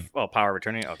of attorney. Oh, power of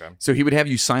attorney. Okay. So he would have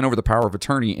you sign over the power of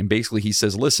attorney, and basically he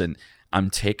says, "Listen, I'm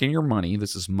taking your money.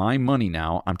 This is my money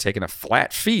now. I'm taking a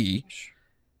flat fee."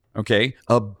 Okay,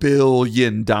 $1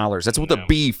 billion. That's with a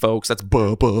B, folks. That's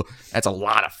That's a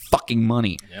lot of fucking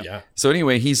money. Yeah. So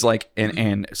anyway, he's like,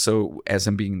 and so as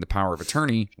him being the power of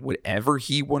attorney, whatever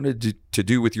he wanted to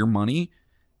do with your money,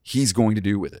 he's going to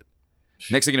do with it.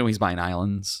 Next thing you know, he's buying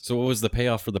islands. So what was the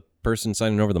payoff for the person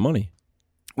signing over the money?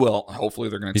 Well, hopefully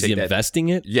they're going to Is take he that. investing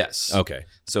it? Yes. Okay.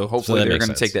 So hopefully that they're makes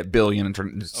going to sense. take that $1 billion and turn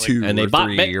it into two And they or bought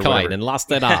three or Bitcoin whatever. and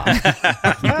lost it all.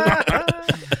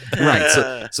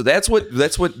 Right. So that's what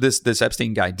this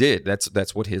Epstein guy did.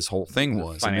 That's what his whole thing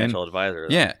was. And then- Financial advisor.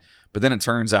 yeah. But then it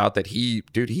turns out that he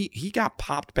got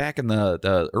popped back in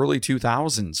the early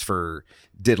 2000s for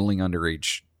diddling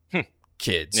underage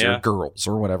kids Yeah. or girls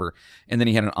or whatever. And then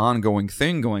he had an ongoing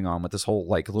thing going on with this whole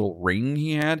little ring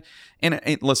he had. And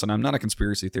listen, I'm not a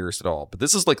conspiracy theorist at all, but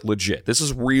this is legit. This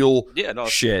is real Yeah, no.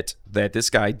 shit that this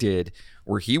guy did,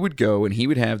 where he would go and he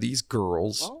would have these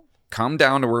girls come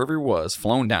down to wherever he was,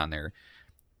 flown down there.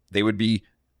 They would be,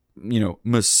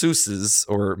 masseuses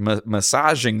or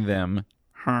massaging them.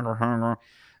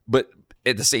 But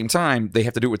at the same time, they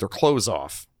have to do it with their clothes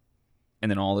off.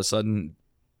 And then all of a sudden,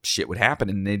 shit would happen.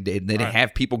 And they'd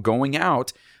have people going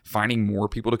out, finding more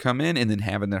people to come in, and then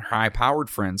having their high-powered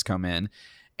friends come in.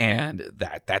 And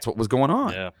that's what was going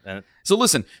on. Yeah. And so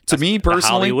listen, to me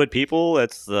personally, Hollywood people,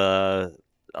 it's a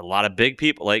lot of big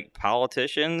people, like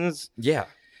politicians. Yeah.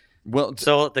 Well,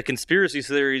 so the conspiracy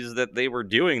theories that they were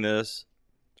doing this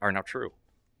are not true.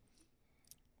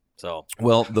 So,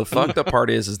 well, the fucked up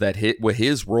part is that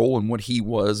his role and what he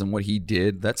was and what he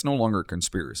did, that's no longer a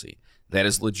conspiracy. That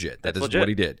is legit. That is legit. what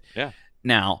he did. Yeah.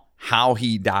 Now, how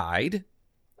he died,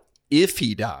 if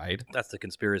he died, that's the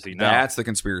conspiracy now. That's the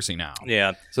conspiracy now.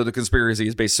 Yeah. So the conspiracy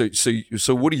is based.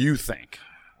 So what do you think?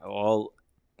 Well,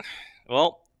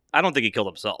 I don't think he killed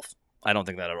himself. I don't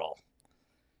think that at all.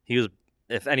 He was,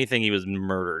 if anything, he was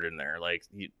murdered in there. Like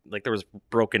there was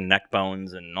broken neck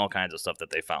bones and all kinds of stuff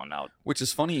that they found out. Which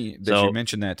is funny that you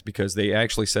mentioned that, because they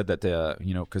actually said that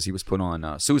because he was put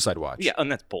on suicide watch. Yeah, and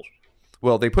that's bullshit.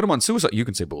 Well, they put him on suicide. You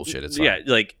can say bullshit. It's fine. Yeah,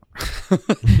 like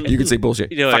you can say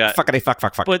bullshit.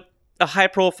 Fuck. But a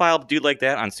high-profile dude like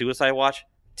that on suicide watch,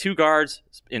 2 guards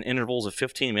in intervals of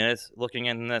 15 minutes looking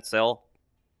in that cell.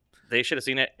 They should have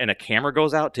seen it, and a camera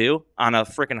goes out too on a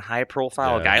freaking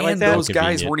high-profile guy like that. And those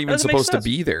guys weren't even supposed to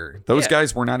be there. Those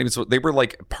guys were not even. They were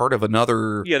like part of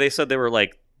another. Yeah, they said they were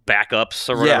like backups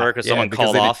or whatever because someone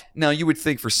called off. Now you would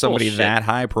think for somebody that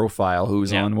high profile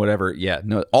who's on whatever,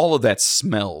 no, all of that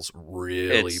smells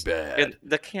really bad.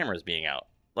 The camera's being out,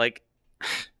 like,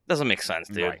 doesn't make sense,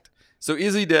 dude. Right. So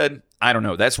is he dead? I don't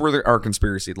know. That's where our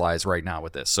conspiracy lies right now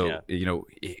with this. So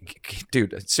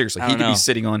dude, seriously, he could be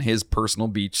sitting on his personal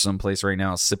beach someplace right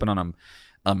now, sipping on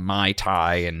a Mai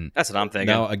Tai, and that's what I'm thinking.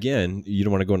 Now, again, you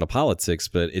don't want to go into politics,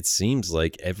 but it seems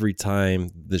like every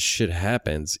time this shit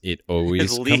happens, it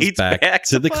always comes back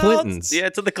to the Clintons. Yeah,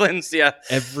 to the Clintons. Yeah,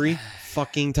 every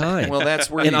fucking time. Well, that's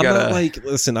where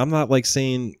I'm not like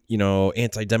saying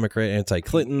anti-Democrat,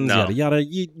 anti-Clinton, yada yada.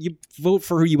 You vote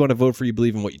for who you want to vote for. You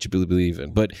believe in what you believe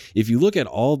in. But if you look at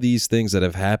all these things that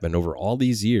have happened over all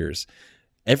these years,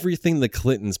 everything the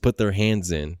Clintons put their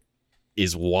hands in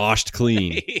is washed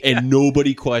clean, and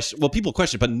nobody question. Well, people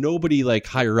question, but nobody like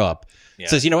higher up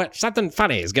says, you know what, something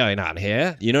funny is going on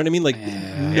here. You know what I mean? Like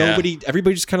everybody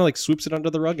just kind of like swoops it under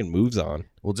the rug and moves on.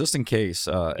 Well, just in case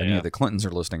any of the Clintons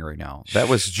are listening right now, that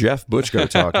was Jeff Butchko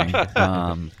talking.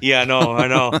 I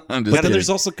know. But then there's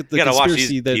also the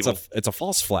conspiracy that it's a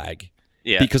false flag.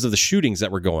 Yeah. Because of the shootings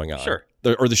that were going on. Sure.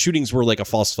 Or the shootings were like a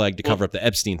false flag to cover up the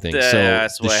Epstein thing. So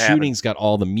the shootings got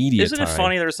all the media Isn't it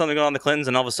funny there's something going on in the Clintons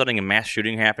and all of a sudden a mass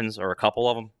shooting happens, or a couple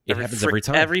of them? It happens every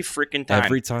time. Every freaking time.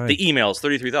 Every time. The emails,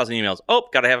 33,000 emails. Oh,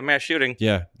 got to have a mass shooting.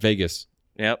 Yeah, Vegas.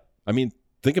 Yep. I mean,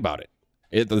 think about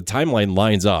it. The timeline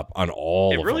lines up on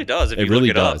all of them. It really does. It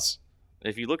really does.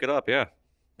 If you look it up, yeah.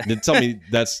 Then tell me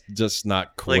that's just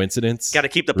not coincidence. Got to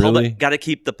keep the public. Got to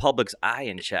keep the public's eye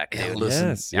in check. Yeah,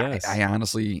 listen, yes. I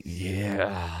honestly,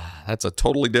 that's a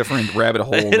totally different rabbit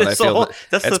hole. But I feel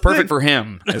that's perfect for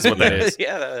him. Is what that is.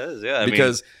 Yeah, that is. Yeah,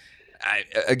 because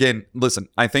again, listen,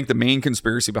 I think the main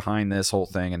conspiracy behind this whole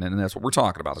thing, and that's what we're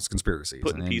talking about, is conspiracies.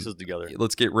 Putting pieces together.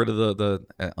 Let's get rid of the.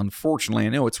 Unfortunately, I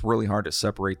know it's really hard to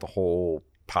separate the whole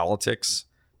politics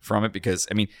from it, because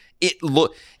I mean,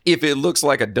 if it looks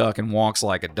like a duck and walks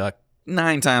like a duck,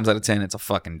 9 times out of 10 it's a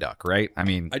fucking duck, right? I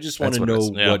mean, I just want to know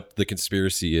what the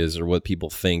conspiracy is, or what people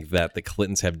think that the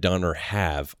Clintons have done or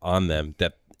have on them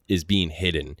that is being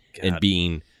hidden and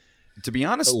being, to be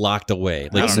honest, locked away.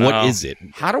 Like, what is it?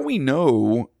 How do we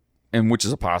know? And which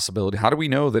is a possibility. How do we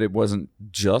know that it wasn't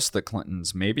just the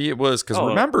Clintons? Maybe it was, because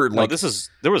remember,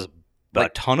 there was a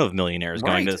ton of millionaires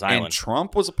going to this island. And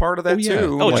Trump was a part of that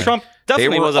too. Oh, Trump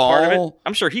definitely was a part of it.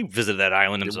 I'm sure he visited that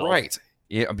island himself. Right.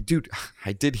 Yeah, dude,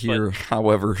 I did hear,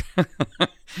 however,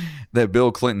 that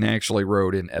Bill Clinton actually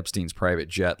rode in Epstein's private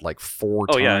jet like 4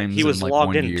 times. Oh, yeah, he was like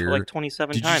logged 1 in year. like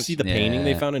 27 times. Did you see the painting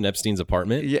they found in Epstein's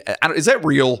apartment? Yeah, is that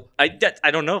real? I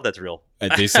don't know if that's real.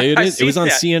 They say it is. It was on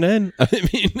CNN. I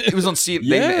mean, it was on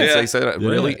CNN. They said,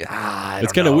 really?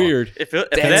 It's kind of weird. If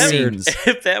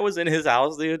that was in his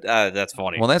house, dude, that's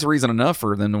funny. Well, that's reason enough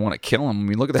for them to want to kill him. I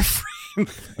mean, look at that frame.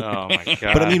 Oh, my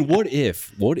God. But I mean, what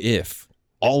if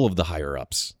all of the higher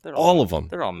ups, all of them,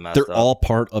 they're all messed they're up. all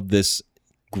part of this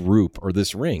group or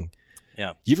this ring?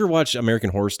 Yeah. You ever watch American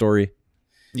Horror Story?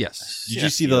 Yes. Did you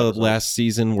see the last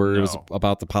season where it was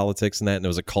about the politics and that, and it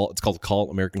was a cult? It's called Cult,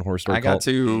 American Horror Story. I got Cult.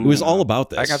 to. It was all about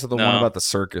this. I got to the one about the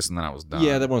circus, and then I was done.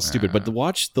 Yeah, that one's stupid. But to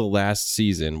watch the last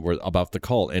season where about the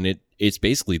cult, and it's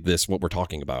basically this what we're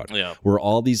talking about. Yeah. Where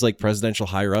all these like presidential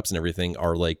higher ups and everything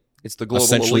are like it's the global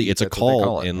essentially elite. it's a That's what they call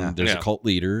cult, it. and there's a cult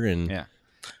leader, and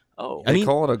They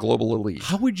call it a global elite.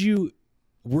 How would you?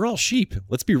 We're all sheep.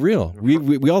 Let's be real.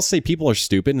 We all say people are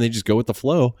stupid and they just go with the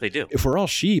flow. They do. If we're all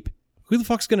sheep, who the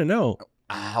fuck's gonna know?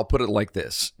 I'll put it like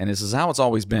this, and this is how it's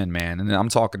always been, man. And I'm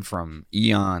talking from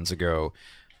eons ago.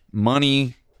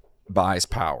 Money buys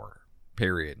power.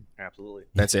 Period. Absolutely.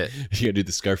 That's it. You gotta do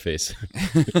the Scarface.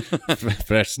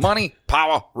 First, money,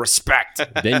 power, respect.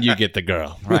 Then you get the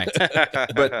girl. Right.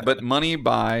 But money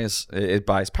buys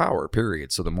power,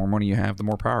 period. So the more money you have, the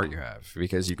more power you have,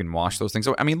 because you can wash those things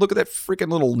away. I mean, look at that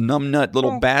freaking little numbnut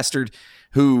little bastard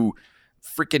who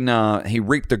freaking he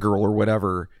raped a girl or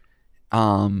whatever.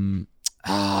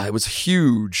 It was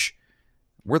huge.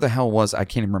 Where the hell was I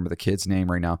can't even remember the kid's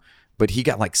name right now. But he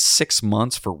got like 6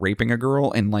 months for raping a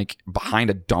girl and like behind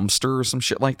a dumpster or some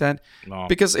shit like that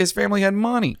because his family had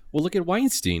money. Well, look at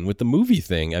Weinstein with the movie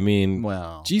thing. I mean,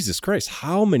 Jesus Christ,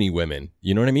 how many women?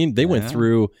 You know what I mean? They went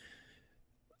through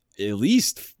at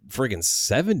least friggin'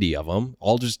 70 of them,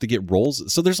 all just to get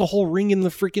roles. So there's a whole ring in the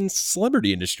freaking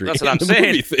celebrity industry. That's what I'm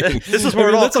saying. This is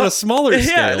where that's on a smaller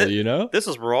scale, you know? This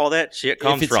is where all that shit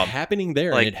comes if it's from. happening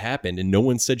there and it happened and no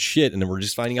one said shit and then we're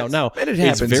just finding out now, it it's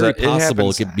happens, very possible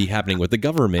it happens. could be happening with the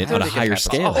government on a higher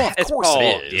scale. Oh, of course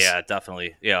it is. Yeah,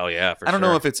 definitely. Yeah, for sure. I don't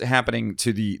know if it's happening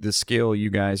to the scale you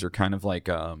guys are kind of like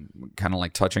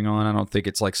touching on. I don't think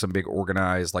it's like some big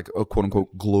organized, like a quote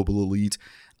unquote global elite.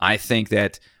 I think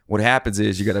that what happens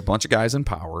is you got a bunch of guys in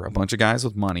power, a bunch of guys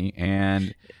with money,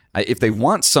 and if they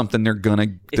want something, they're gonna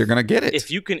get it. If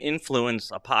you can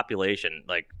influence a population,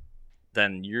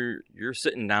 then you're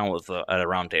sitting down at a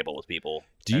round table with people.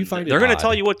 Do you find they're going to odd?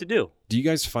 tell you what to do? Do you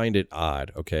guys find it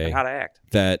odd? Okay, and how to act.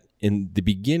 That in the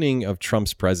beginning of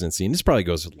Trump's presidency, and this probably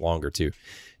goes longer too.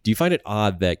 Do you find it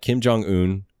odd that Kim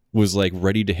Jong-un was like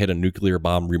ready to hit a nuclear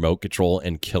bomb remote control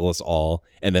and kill us all,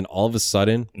 and then all of a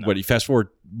sudden, you fast forward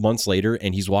months later,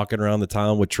 and he's walking around the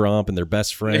town with Trump and they're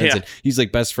best friends, and he's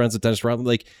like best friends with Dennis Rodman.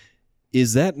 Like,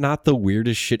 is that not the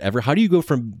weirdest shit ever? How do you go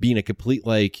from being a complete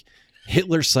like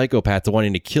Hitler psychopath to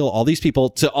wanting to kill all these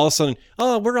people to all of a sudden,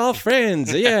 oh, we're all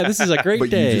friends. Yeah, this is a great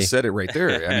day. You just said it right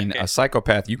there. I mean, a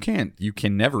psychopath, you can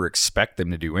never expect them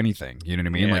to do anything. You know what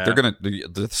I mean? Yeah. Like they're gonna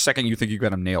the second you think you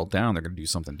got them nailed down, they're gonna do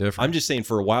something different. I'm just saying,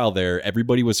 for a while there,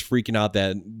 everybody was freaking out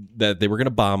that they were gonna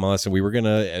bomb us and we were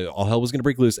gonna all hell was gonna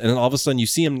break loose. And then all of a sudden, you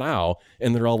see them now,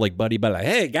 and they're all like buddy, like,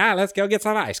 hey, guy, let's go get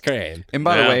some ice cream. And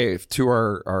by the way, to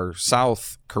our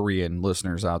South Korean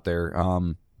listeners out there,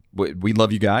 we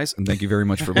love you guys, and thank you very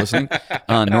much for listening.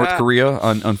 North Korea,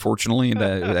 unfortunately,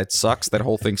 that sucks. That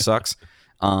whole thing sucks.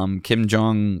 Kim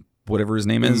Jong, whatever his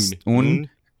name is,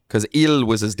 because Il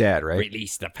was his dad, right?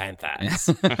 Release the panthers.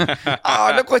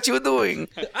 Oh, look what you're doing.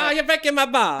 Oh, you're breaking my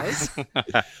balls.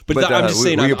 But I'm just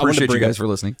saying, we appreciate you guys for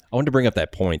listening. I wanted to bring up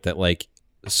that point that like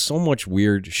so much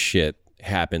weird shit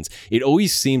happens. It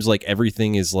always seems like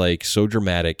everything is like so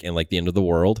dramatic and like the end of the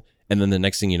world. And then the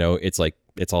next thing you know, it's like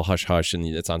it's all hush hush and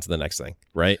it's on to the next thing,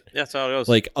 right? That's how it goes.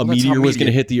 Like a meteor was going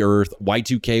to hit the Earth,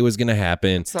 Y2K was going to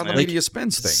happen. It's how the media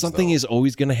spins things. Something though. is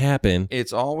always going to happen.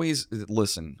 It's always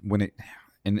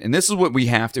and this is what we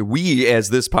have to. We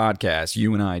as this podcast,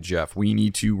 you and I, Jeff, we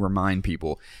need to remind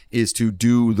people is to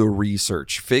do the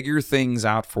research, figure things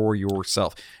out for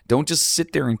yourself. Don't just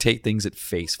sit there and take things at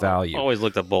face value. Always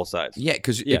looked at both sides. Yeah,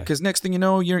 because next thing you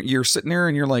know, you're sitting there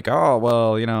and you're like, oh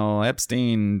well,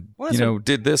 Epstein,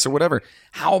 did this or whatever.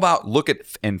 How about look at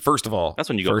and first of all, that's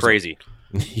when you go crazy.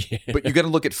 But you got to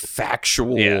look at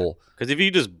factual. Because if you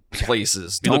just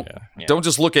places, don't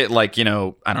just look at like I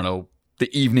don't know. The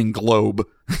Evening Globe.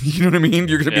 You know what I mean?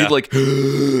 You're going to be like,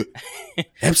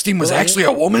 Epstein was actually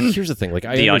a woman? Here's the thing. Like,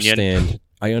 I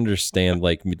understand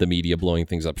like the media blowing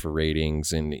things up for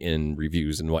ratings and in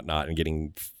reviews and whatnot and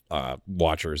getting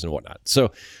watchers and whatnot.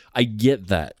 So I get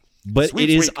that. But it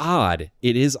is odd.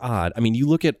 It is odd. I mean, you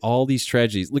look at all these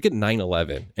tragedies. Look at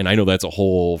 9/11. And I know that's a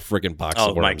whole freaking box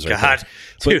of worms. Oh, my God.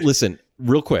 But listen,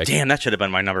 real quick. Damn, that should have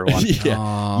been my number one.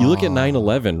 Yeah. You look at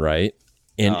 9/11, right?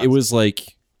 And it was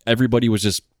like, everybody was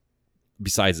just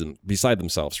beside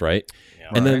themselves, right? Yeah,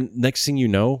 and then next thing you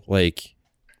know, like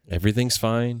everything's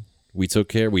fine. We took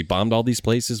care. We bombed all these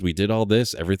places. We did all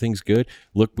this. Everything's good.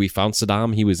 Look, we found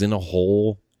Saddam. He was in a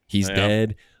hole. He's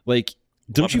dead. Like,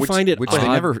 don't you find it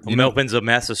odd? Weapons of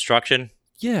mass destruction.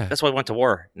 Yeah. That's why we went to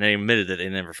war. And they admitted that they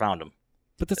never found him.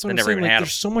 But that's They what I'm never saying. even Like, had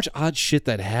there's so much odd shit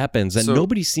that happens that So-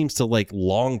 nobody seems to like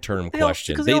long-term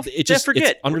question. they It's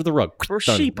forget. under the rug. We're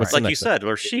Done. sheep, What's the like you next said.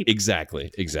 We're sheep. Exactly.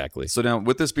 So now,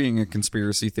 with this being a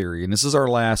conspiracy theory, and this is our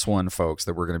last one, folks,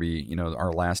 that we're going to be,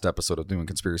 our last episode of doing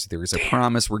conspiracy theories. I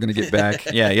promise we're going to get back.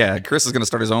 Yeah. Chris is going to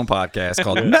start his own podcast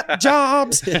called Nut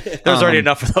Jobs. There's already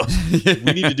enough of those.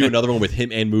 We need to do another one with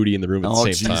him and Moody in the room at the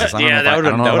same Jesus. time. I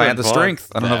don't know if I had the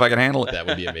strength. I don't know if I can handle it. That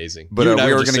would be amazing. But You and I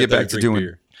we would are just going to sit get there back and to drink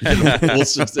doing. beer. We'll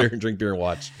sit there and drink beer and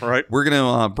watch. Right. We're going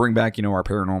to bring back, our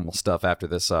paranormal stuff after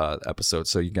this episode,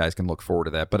 so you guys can look forward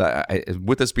to that. But I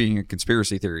with this being a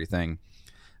conspiracy theory thing,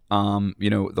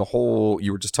 the whole,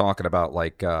 you were just talking about,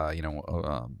 like,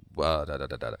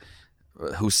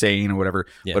 Hussein or whatever,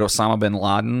 Yeah. but Osama bin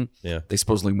Laden, Yeah. they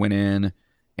supposedly went in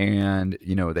and,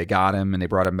 they got him and they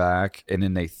brought him back, and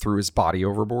then they threw his body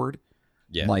overboard.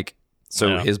 Yeah. Like, so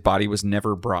Yeah. his body was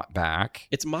never brought back.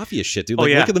 It's mafia shit, dude. Oh,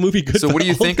 Like, yeah. look at the movie Goodfellas. So what do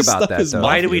you All think this about stuff that, is though?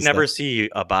 Why do we mafia never stuff. see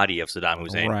a body of Saddam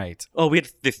Hussein? Right. Oh,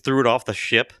 they threw it off the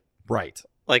ship. Right.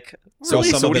 Like, So- really?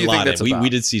 so Osama what do bin you think Laden. that's We about?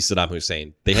 did see Saddam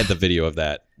Hussein. They had the video of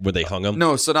that where they hung him.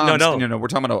 No, Saddam. No. We're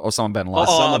talking about Osama bin Oh, Laden.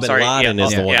 Osama I'm bin sorry. Laden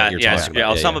is the one that you're talking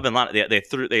about. Osama Yeah. bin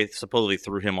Laden. They supposedly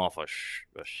threw him off a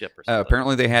ship or something.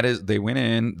 Apparently, they went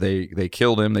in, they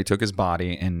killed him, they took his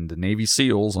body, and the Navy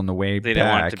SEAls on the way They back. didn't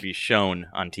want it to be shown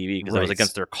on TV because it was Right.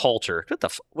 against their culture. What the?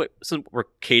 Wait, so we're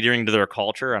catering to their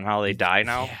culture on how they die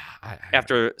now.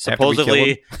 After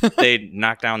supposedly they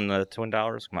knocked down the Twin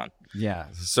Towers. Come on, Yeah.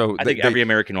 So I think every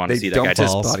American wants to see that guy dumped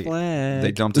his die. body. Flag.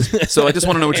 They dumped his. So I just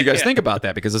want to know what you guys think about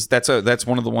that, because that's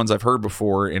one of the ones I've heard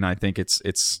before, and I think it's.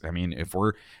 I mean, if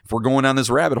we're going down this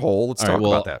rabbit hole, let's All talk right,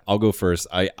 well, about that. I'll go first.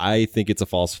 I think it's a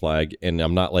false flag, and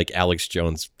I'm not like Alex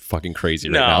Jones fucking crazy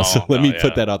right No, now. So let me yeah.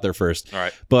 put that out there first. All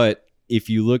right. But if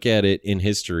you look at it in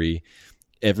history,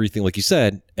 everything, like you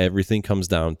said, everything comes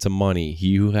down to money.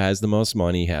 He who has the most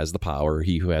money has the power.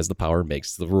 He who has the power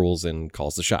makes the rules and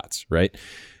calls the shots, right?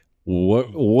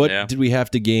 What Yeah. did we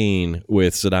have to gain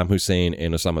with Saddam Hussein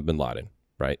and Osama bin Laden,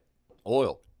 right?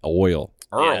 Oil.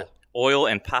 Yeah. Oil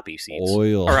and poppy seeds.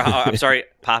 Oil. Or I'm sorry,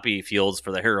 poppy fields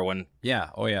for the heroin. Yeah.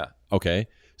 Oh yeah. Okay.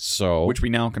 So Which we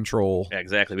now control. Yeah,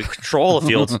 exactly. We control the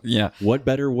fields. Yeah. what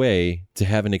better way to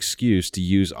have an excuse to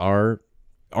use our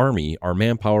army, our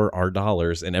manpower, our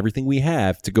dollars, and everything we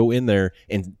have to go in there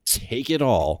and take it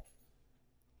all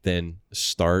than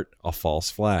start a false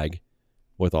flag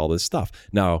with all this stuff?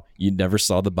 Now, you never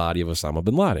saw the body of Osama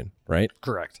bin Laden, right?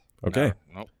 Correct. Okay.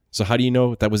 Nope. So how do you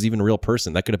know that was even a real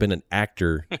person? That could have been an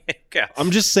actor. Yeah.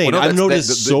 I'm just saying. Well, no, I've that's- noticed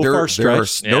that- so there- far there are-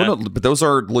 stretched. No, but those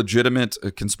are legitimate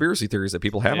conspiracy theories that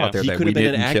people have Yeah. out there. He That could we have been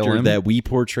an didn't kill actor him. that we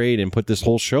portrayed and put this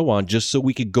whole show on just so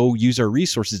we could go use our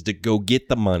resources to go get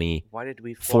the money Why did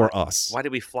we fly, for us. Why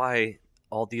did we fly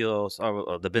all the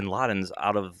Bin Ladens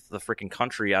out of the freaking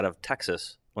country, out of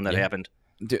Texas when that Yeah. happened?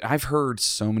 Dude, I've heard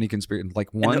so many conspiracy.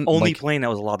 Like And one, the only like, plane that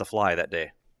was allowed to fly that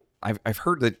day. I've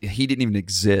heard that he didn't even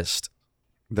exist.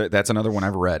 That's another one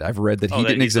I've read. I've read that Oh, he that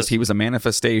didn't he's exist. He was a A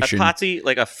manifestation. Patsy,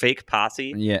 like a fake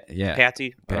Patsy. Yeah.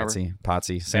 Patsy. whatever.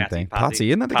 Potsy, same thing. Patsy. Potsy,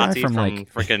 isn't that the Patsy guy from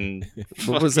like freaking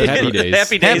what was that? Happy Days.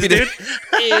 Happy Days, Happy dude.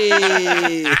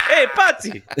 Days. Hey,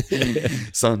 Patsy.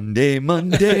 Sunday,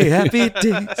 Monday, happy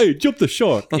day. Hey, jump the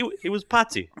shark. He was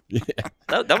Patsy.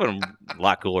 That would have been a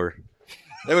lot cooler.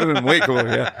 That would have been way cooler.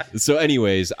 Yeah. So,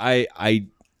 anyways,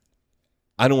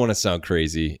 I don't want to sound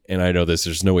crazy, and I know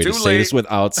there's no way Too to say this late.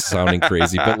 without sounding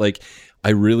crazy, but like, I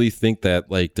really think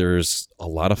that like there's a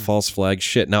lot of false flag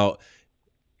shit. Now,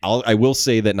 I will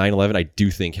say that 9/11, I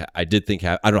did think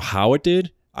I don't know how it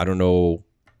did. I don't know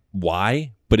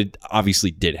why, but it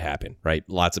obviously did happen, right?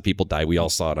 Lots of people died. We all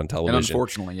saw it on And television.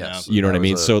 unfortunately, yes. You know what I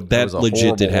mean? So that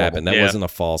legit did happen. That Yeah. wasn't a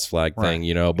false flag thing, Right.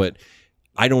 you know, but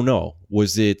I don't know.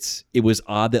 It was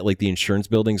odd that like the insurance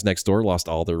buildings next door lost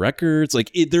all their records. Like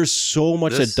there's so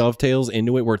much that dovetails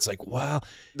into it where it's like, wow,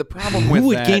 The problem who with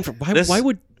would that, gain from why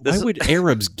would this-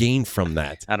 Arabs gain from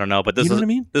that? I don't know, but this You know is what I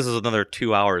mean? This is another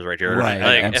 2 hours right here. Right,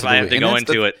 Like, if I have to absolutely. go And that's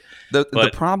into it, the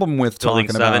but problem with Building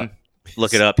talking 7, about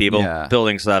look it up, people. Yeah.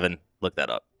 Building 7, look that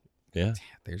up. Yeah.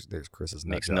 there's Chris's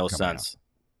nut Makes job no coming sense. out.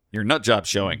 Your nut job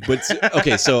showing. But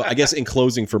okay, so I guess in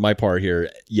closing for my part here,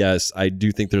 yes, I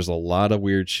do think there's a lot of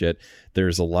weird shit.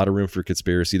 There's a lot of room for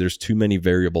conspiracy. There's too many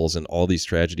variables in all these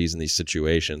tragedies and these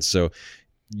situations. So,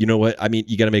 you know what? I mean,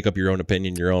 you got to make up your own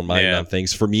opinion, your own mind Yeah. on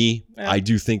things. For me, Yeah. I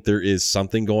do think there is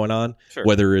something going on, Sure.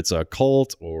 whether it's a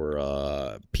cult or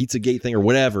a Pizzagate thing or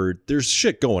whatever. There's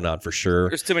shit going on for sure.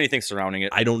 There's too many things surrounding it.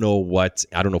 I don't know what.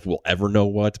 I don't know if we'll ever know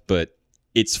what, but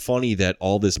it's funny that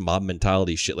all this mob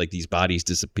mentality shit, like these bodies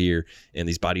disappear and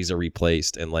these bodies are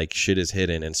replaced and like shit is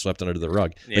hidden and swept under the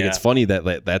rug. Like Yeah. it's funny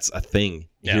that that's a thing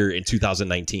here in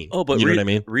 2019. Oh, but you know what I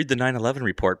mean? Read the 9/11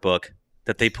 report book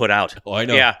that they put out. Oh, I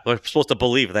know. Yeah, we're supposed to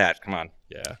believe that. Come on.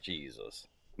 Yeah. Jesus.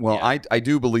 Well, Yeah. I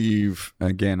do believe,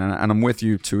 again, and I'm with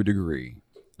you to a degree,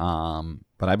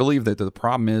 but I believe that the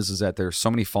problem is that there's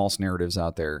so many false narratives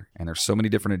out there, and there's so many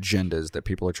different agendas that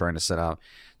people are trying to set out,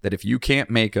 that if you can't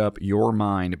make up your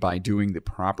mind by doing the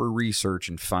proper research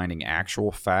and finding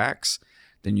actual facts,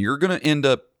 then you're going to end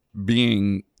up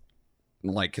being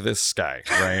like this guy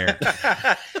right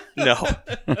here. No.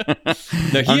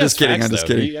 No, I'm just kidding. I'm just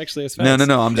kidding. He actually has facts.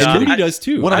 No. I'm just And kidding. Moody does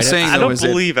too. What I'm saying I though don't is that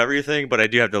believe everything, but I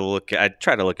do have to look. I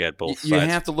try to look at both you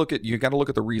sides. have to look at you got to look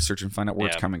at the research and find out where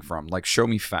it's Yeah. coming from. Like, show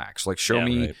me facts. Like, show Yeah,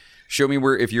 me right. show me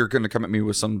where, if you're going to come at me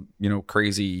with some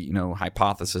crazy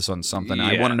hypothesis on something,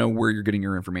 I Yeah. want to know where you're getting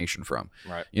your information from.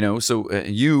 Right. So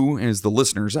you as the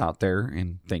listeners out there,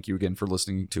 and thank you again for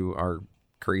listening to our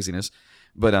craziness.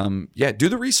 But do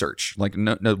the research. Like,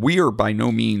 no, we are by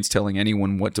no means telling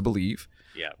anyone what to believe.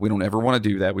 Yeah. We don't ever want to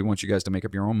do that. We want you guys to make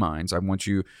up your own minds. I want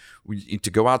you to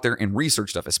go out there and research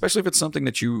stuff, especially if it's something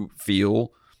that you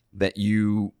feel that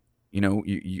you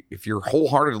if you're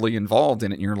wholeheartedly involved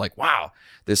in it and you're like, wow,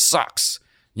 this sucks,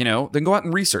 then go out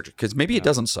and research it, because maybe it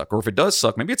doesn't suck. Or if it does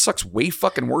suck, maybe it sucks way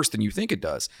fucking worse than you think it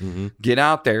does. Mm-hmm. Get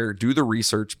out there, do the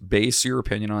research, base your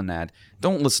opinion on that.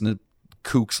 Don't listen to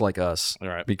kooks like us. All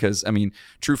right. Because,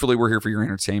 truthfully, we're here for your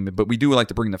entertainment, but we do like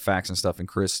to bring the facts and stuff. And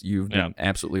Chris, you've been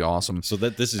absolutely awesome. So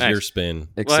this is Nice. your spin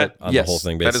Except, on yes, the whole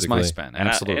thing, that is my basically. spin. And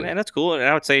Absolutely. and that's cool. And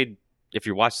I would say, if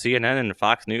you watch CNN and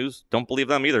Fox News, don't believe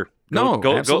them either.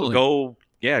 Absolutely.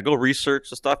 Go research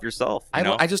the stuff yourself.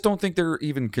 I just don't think they're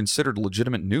even considered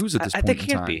legitimate news at this point They in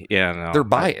can't time. be. Yeah, no. They're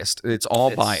biased. It's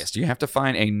all It's- biased. You have to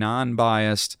find a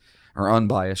non-biased or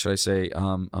unbiased, should I say,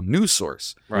 news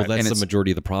source. Well, And that's the it's-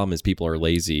 majority of the problem is people are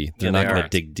lazy. They're Yeah, not they going are. to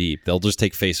dig deep. They'll just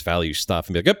take face value stuff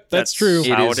and be like, yep, that's That's true. it.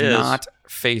 It How is it is. not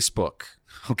Facebook.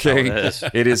 Okay, How it is.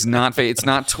 it is not. It's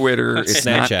not Twitter. It's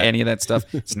not Snapchat. any of that stuff.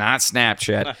 It's not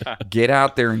Snapchat. Get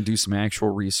out there and do some actual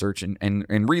research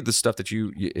and read the stuff that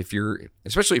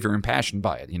especially if you're impassioned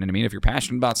by it. You know what I mean? If you're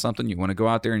passionate about something, you want to go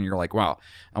out there and you're like, wow,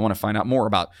 I want to find out more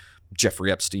about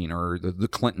Jeffrey Epstein or the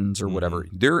Clintons or whatever.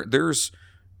 There's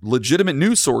legitimate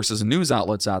news sources and news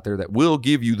outlets out there that will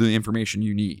give you the information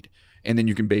you need. And then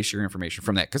you can base your information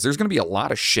from that, because there's going to be a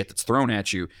lot of shit that's thrown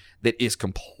at you that is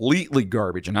completely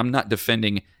garbage. And I'm not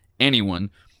defending anyone.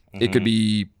 It could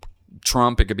be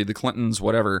Trump. It could be the Clintons,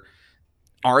 whatever.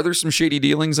 Are there some shady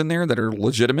dealings in there that are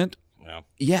legitimate? Yeah.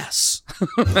 Yes.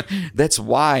 That's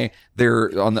why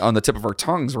they're on the tip of our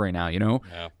tongues right now,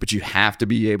 Yeah. But you have to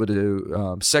be able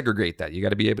to segregate that. You got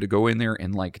to be able to go in there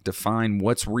and define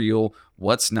what's real,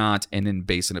 what's not, and then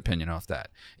base an opinion off that.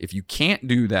 If you can't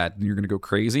do that, then you're going to go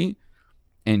crazy,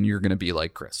 and you're going to be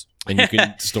like Chris. And you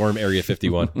can storm Area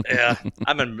 51. Yeah,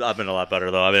 I've been a lot better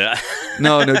though. I mean,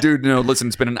 No, dude, no. Listen,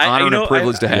 it's been an honor and a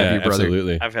privilege to have Yeah, you, brother.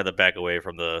 absolutely. I've had to back away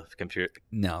from the computer.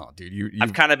 No, dude, you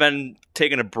I've kind of been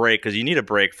taking a break, because you need a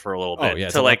break for a little bit Oh, yeah,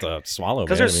 it's to a lot to swallow,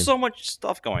 because man. there's so much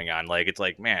stuff going on. Like, it's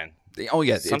like, man, oh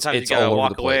yeah, sometimes it's you gotta all over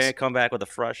walk the away place. and come back with a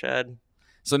fresh head.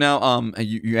 So now,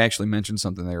 you actually mentioned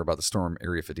something there about the storm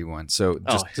Area 51. So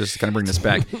just to kind of bring this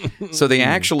back, so they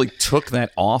actually took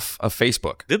that off of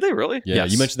Facebook. Did they really? Yeah,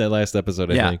 Yes. you mentioned that last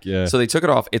episode, I think. Yeah. So they took it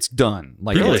off. It's done.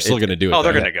 Like People are still going to do it. Oh,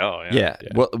 they're though. gonna go. Yeah.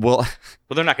 Well, Well,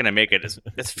 they're not gonna make it. It's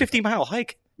 50-mile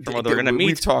hike from where they're gonna meet.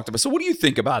 We've talked about. So what do you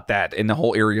think about that in the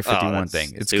whole Area 51 that's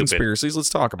thing? It's stupid. conspiracies.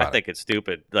 Let's talk about I think it's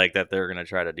stupid, like that they're gonna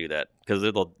try to do that, because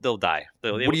they'll die.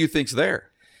 it. What do you think's there?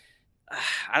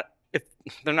 If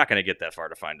they're not gonna get that far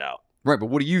to find out. Right, but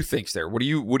what do you think's there? What do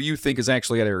you think is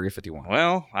actually at Area 51?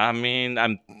 Well, I mean,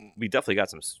 we definitely got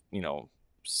some,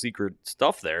 secret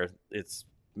stuff there. It's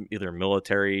either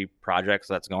military projects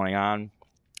that's going on.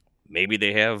 Maybe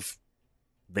they have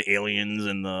the aliens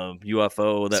and the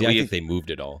UFO that See, I think they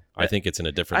moved it all. I think it's in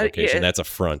a different location. yeah, That's a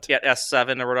front. Yeah,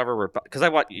 S7 or whatever. Because I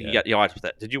watched. Yeah. You watched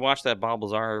that. Did you watch that Bob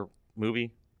Lazar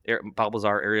movie? Bob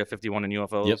Lazar Area 51 and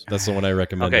UFOs. Yep, that's the one I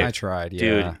recommended. Okay. I tried, Dude,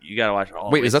 yeah. you gotta watch it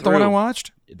all. Wait, way is that the one I through.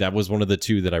 watched? That was one of the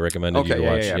two that I recommended Okay, you to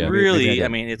yeah, watch. yeah, Yeah, yeah. Really, Maybe I I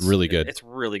mean, it's really good. It's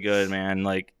really good, man.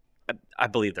 Like, I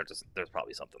believe there's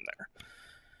probably something there.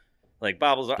 Like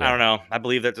Bob Lazar, I don't know. I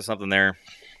believe that there's something there,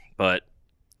 but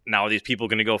now are these people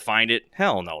going to go find it?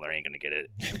 Hell no, they ain't going to get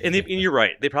it. And you're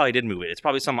right. They probably did move it. It's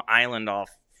probably some island off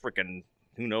freaking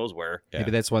who knows where. Yeah.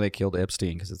 Maybe that's why they killed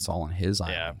Epstein, because it's all on his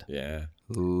island. Yeah.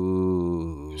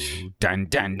 Ooh, dun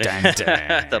dun dun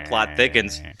dun. The plot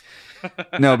thickens.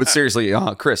 No, but seriously,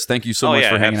 Chris, thank you so much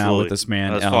for hanging out absolutely. with us, man.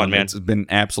 That was fun, man. It's been an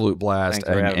absolute blast, Thanks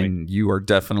for having and you are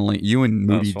definitely you and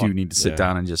That Moody was fun. do need to sit Yeah.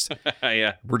 down and just.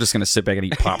 Yeah. We're just gonna sit back and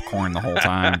eat popcorn the whole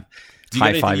time. Do you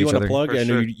got High five anything you each want other. to plug? For I know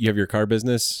sure. you have your car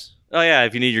business. Oh yeah,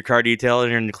 if you need your car detail and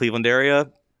you're in the Cleveland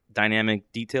area, Dynamic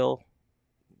Detail,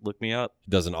 look me up.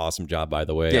 He does an awesome job, by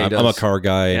the way. Yeah, I'm a car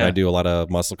guy, and Yeah. I do a lot of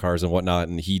muscle cars and whatnot,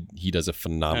 and he does a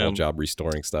phenomenal job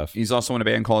restoring stuff. He's also in a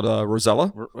band called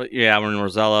Rosella. Yeah, we're in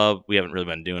Rosella. We haven't really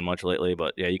been doing much lately,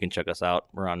 but yeah, you can check us out.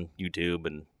 We're on YouTube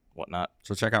and whatnot.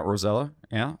 So check out Rosella.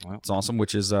 Yeah, Wow. it's awesome.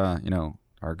 Which is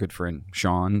our good friend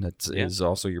Sean. That is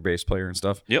also your bass player and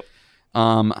stuff. Yep.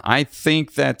 I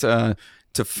think that to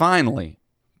finally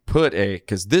put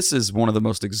because this is one of the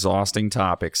most exhausting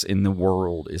topics in the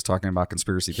world, is talking about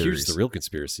conspiracy theories. Here's the real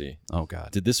conspiracy. Oh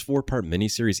God, Did this 4-part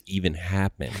miniseries even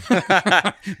happen?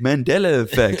 Mandela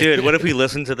Effect. Dude, what if we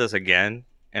listen to this again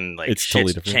and like It's shit's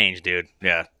totally different. changed, dude?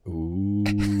 Yeah. Ooh.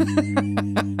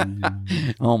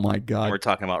 Oh my God. We're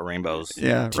talking about rainbows.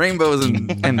 Yeah, rainbows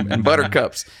and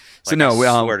buttercups. So Like, no,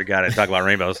 I swear to God, I talk about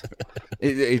rainbows.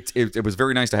 it was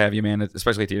very nice to have you, man.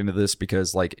 Especially at the end of this,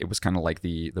 because like it was kind of like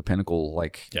the pinnacle,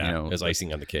 like Yeah, as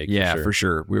icing on the cake. Yeah, for for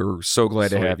sure. We were so glad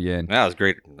to Sweet. have you in. That was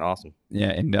great. Awesome. Yeah,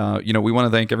 and we want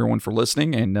to thank everyone for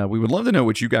listening, and we would love to know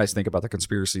what you guys think about the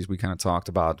conspiracies we kind of talked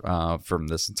about from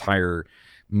this entire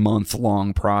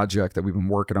month-long project that we've been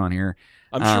working on here.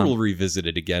 I'm sure we'll revisit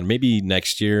it again. Maybe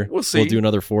next year. We'll see. We'll do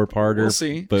another 4-parter. We'll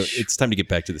see. But it's time to get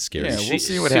back to the scary Yeah, shit. we'll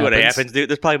see what what happens. happens, dude.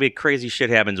 There's probably be crazy shit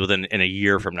happens in a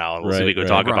year from now, and we'll see what we can Right,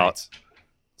 talk Right. about.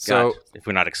 So God, if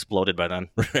we're not exploded by then.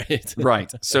 Right.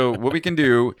 right. So what we can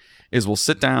do is we'll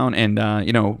sit down and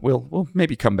we'll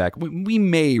maybe come back. We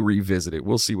may revisit it.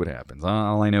 We'll see what happens.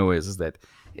 All I know is that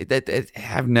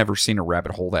I've never seen a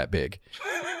rabbit hole that big.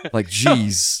 Like,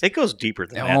 geez. It goes deeper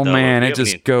than that. Oh though. man, We it haven't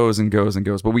just even- goes and goes and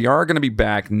goes. But we are going to be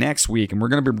back next week, and we're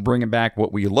going to be bringing back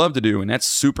what we love to do, and that's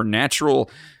supernatural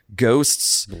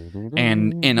ghosts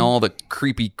and all the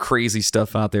creepy, crazy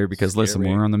stuff out there. Because listen,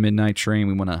 we're on the midnight train.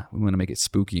 We want to make it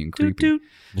spooky and creepy.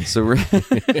 So we're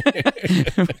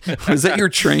was that your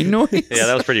train noise? Yeah,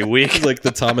 that was pretty weak. Like the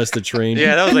Thomas the Train.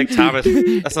 Yeah, that was like Thomas.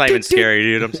 That's not even scary,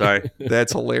 dude. I'm sorry.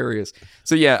 That's hilarious.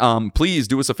 So yeah, please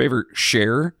do us a favor,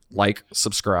 share, like,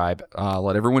 subscribe,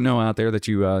 let everyone know out there that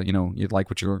you'd like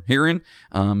what you're hearing.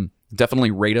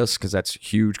 Definitely rate us, because that's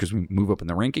huge, because we move up in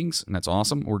the rankings, and that's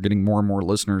awesome. We're getting more and more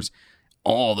listeners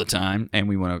all the time, and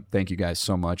we want to thank you guys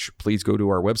so much. Please go to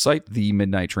our website,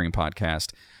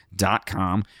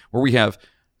 themidnighttrainpodcast.com, where we have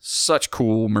such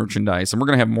cool merchandise, and we're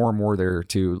going to have more and more there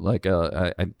too. Like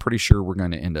I'm pretty sure we're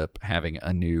going to end up having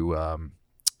a new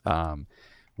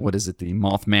what is it, the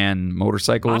Mothman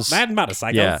motorcycles? Mothman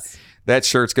motorcycles. Yeah, that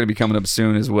shirt's going to be coming up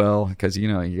soon as well, because you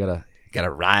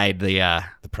gotta ride the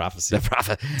prophecy. the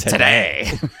prophet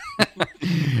today.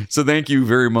 So thank you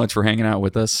very much for hanging out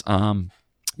with us.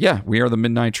 Yeah, we are the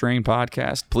Midnight Train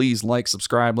Podcast. Please like,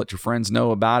 subscribe, let your friends know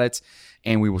about it,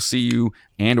 and we will see you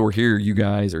and or hear you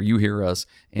guys, or you hear us,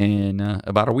 in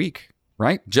about a week.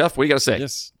 Right, Jeff? What do you got to say?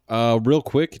 Yes. Real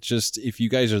quick, just if you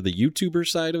guys are the YouTuber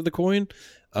side of the coin,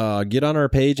 get on our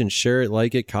page and share it,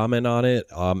 like it, comment on it.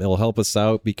 It'll help us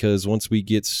out, because once we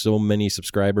get so many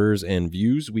subscribers and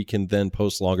views, we can then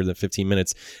post longer than 15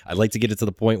 minutes. I'd like to get it to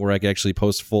the point where I can actually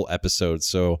post full episodes.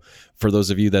 So for those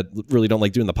of you that really don't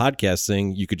like doing the podcast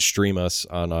thing, you could stream us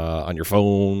on your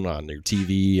phone, on your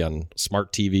TV, on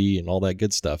smart TV, and all that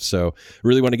good stuff. So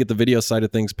really want to get the video side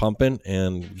of things pumping,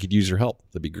 and we could use your help.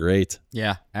 That'd be great.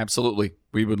 Yeah, absolutely.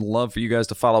 We would love for you guys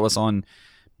to follow us on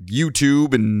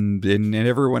YouTube and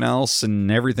everyone else and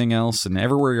everything else and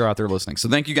everywhere you're out there listening. So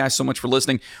thank you guys so much for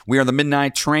listening. We are the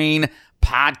Midnight Train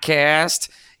Podcast,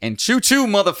 and choo-choo,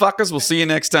 motherfuckers. We'll see you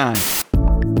next time.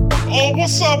 Oh,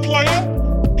 what's up, player?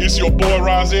 It's your boy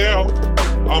Raziel.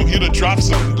 I'm here to drop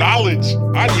some knowledge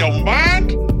on your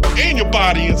mind and your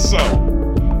body and soul.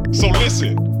 So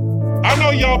listen, I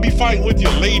know y'all be fighting with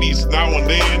your ladies now and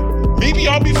then. Maybe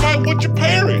y'all be fighting with your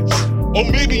parents, or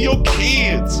maybe your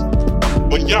kids.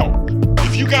 But yo,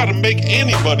 if you gotta make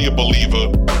anybody a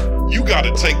believer, you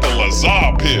gotta take the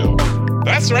Lazar pill.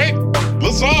 That's right,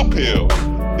 Lazar pill.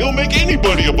 It'll make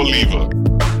anybody a believer.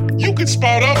 You can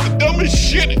spout out the dumbest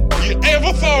shit you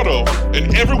ever thought of,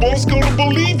 and everyone's gonna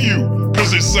believe you,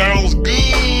 cause it sounds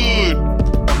good.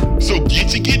 So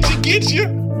get you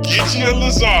a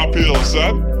Lazar pill,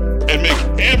 son, and make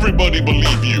everybody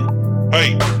believe you.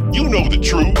 Hey, you know the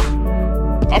truth.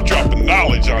 I'm dropping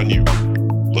knowledge on you.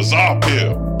 Lazar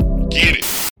pill. Get it.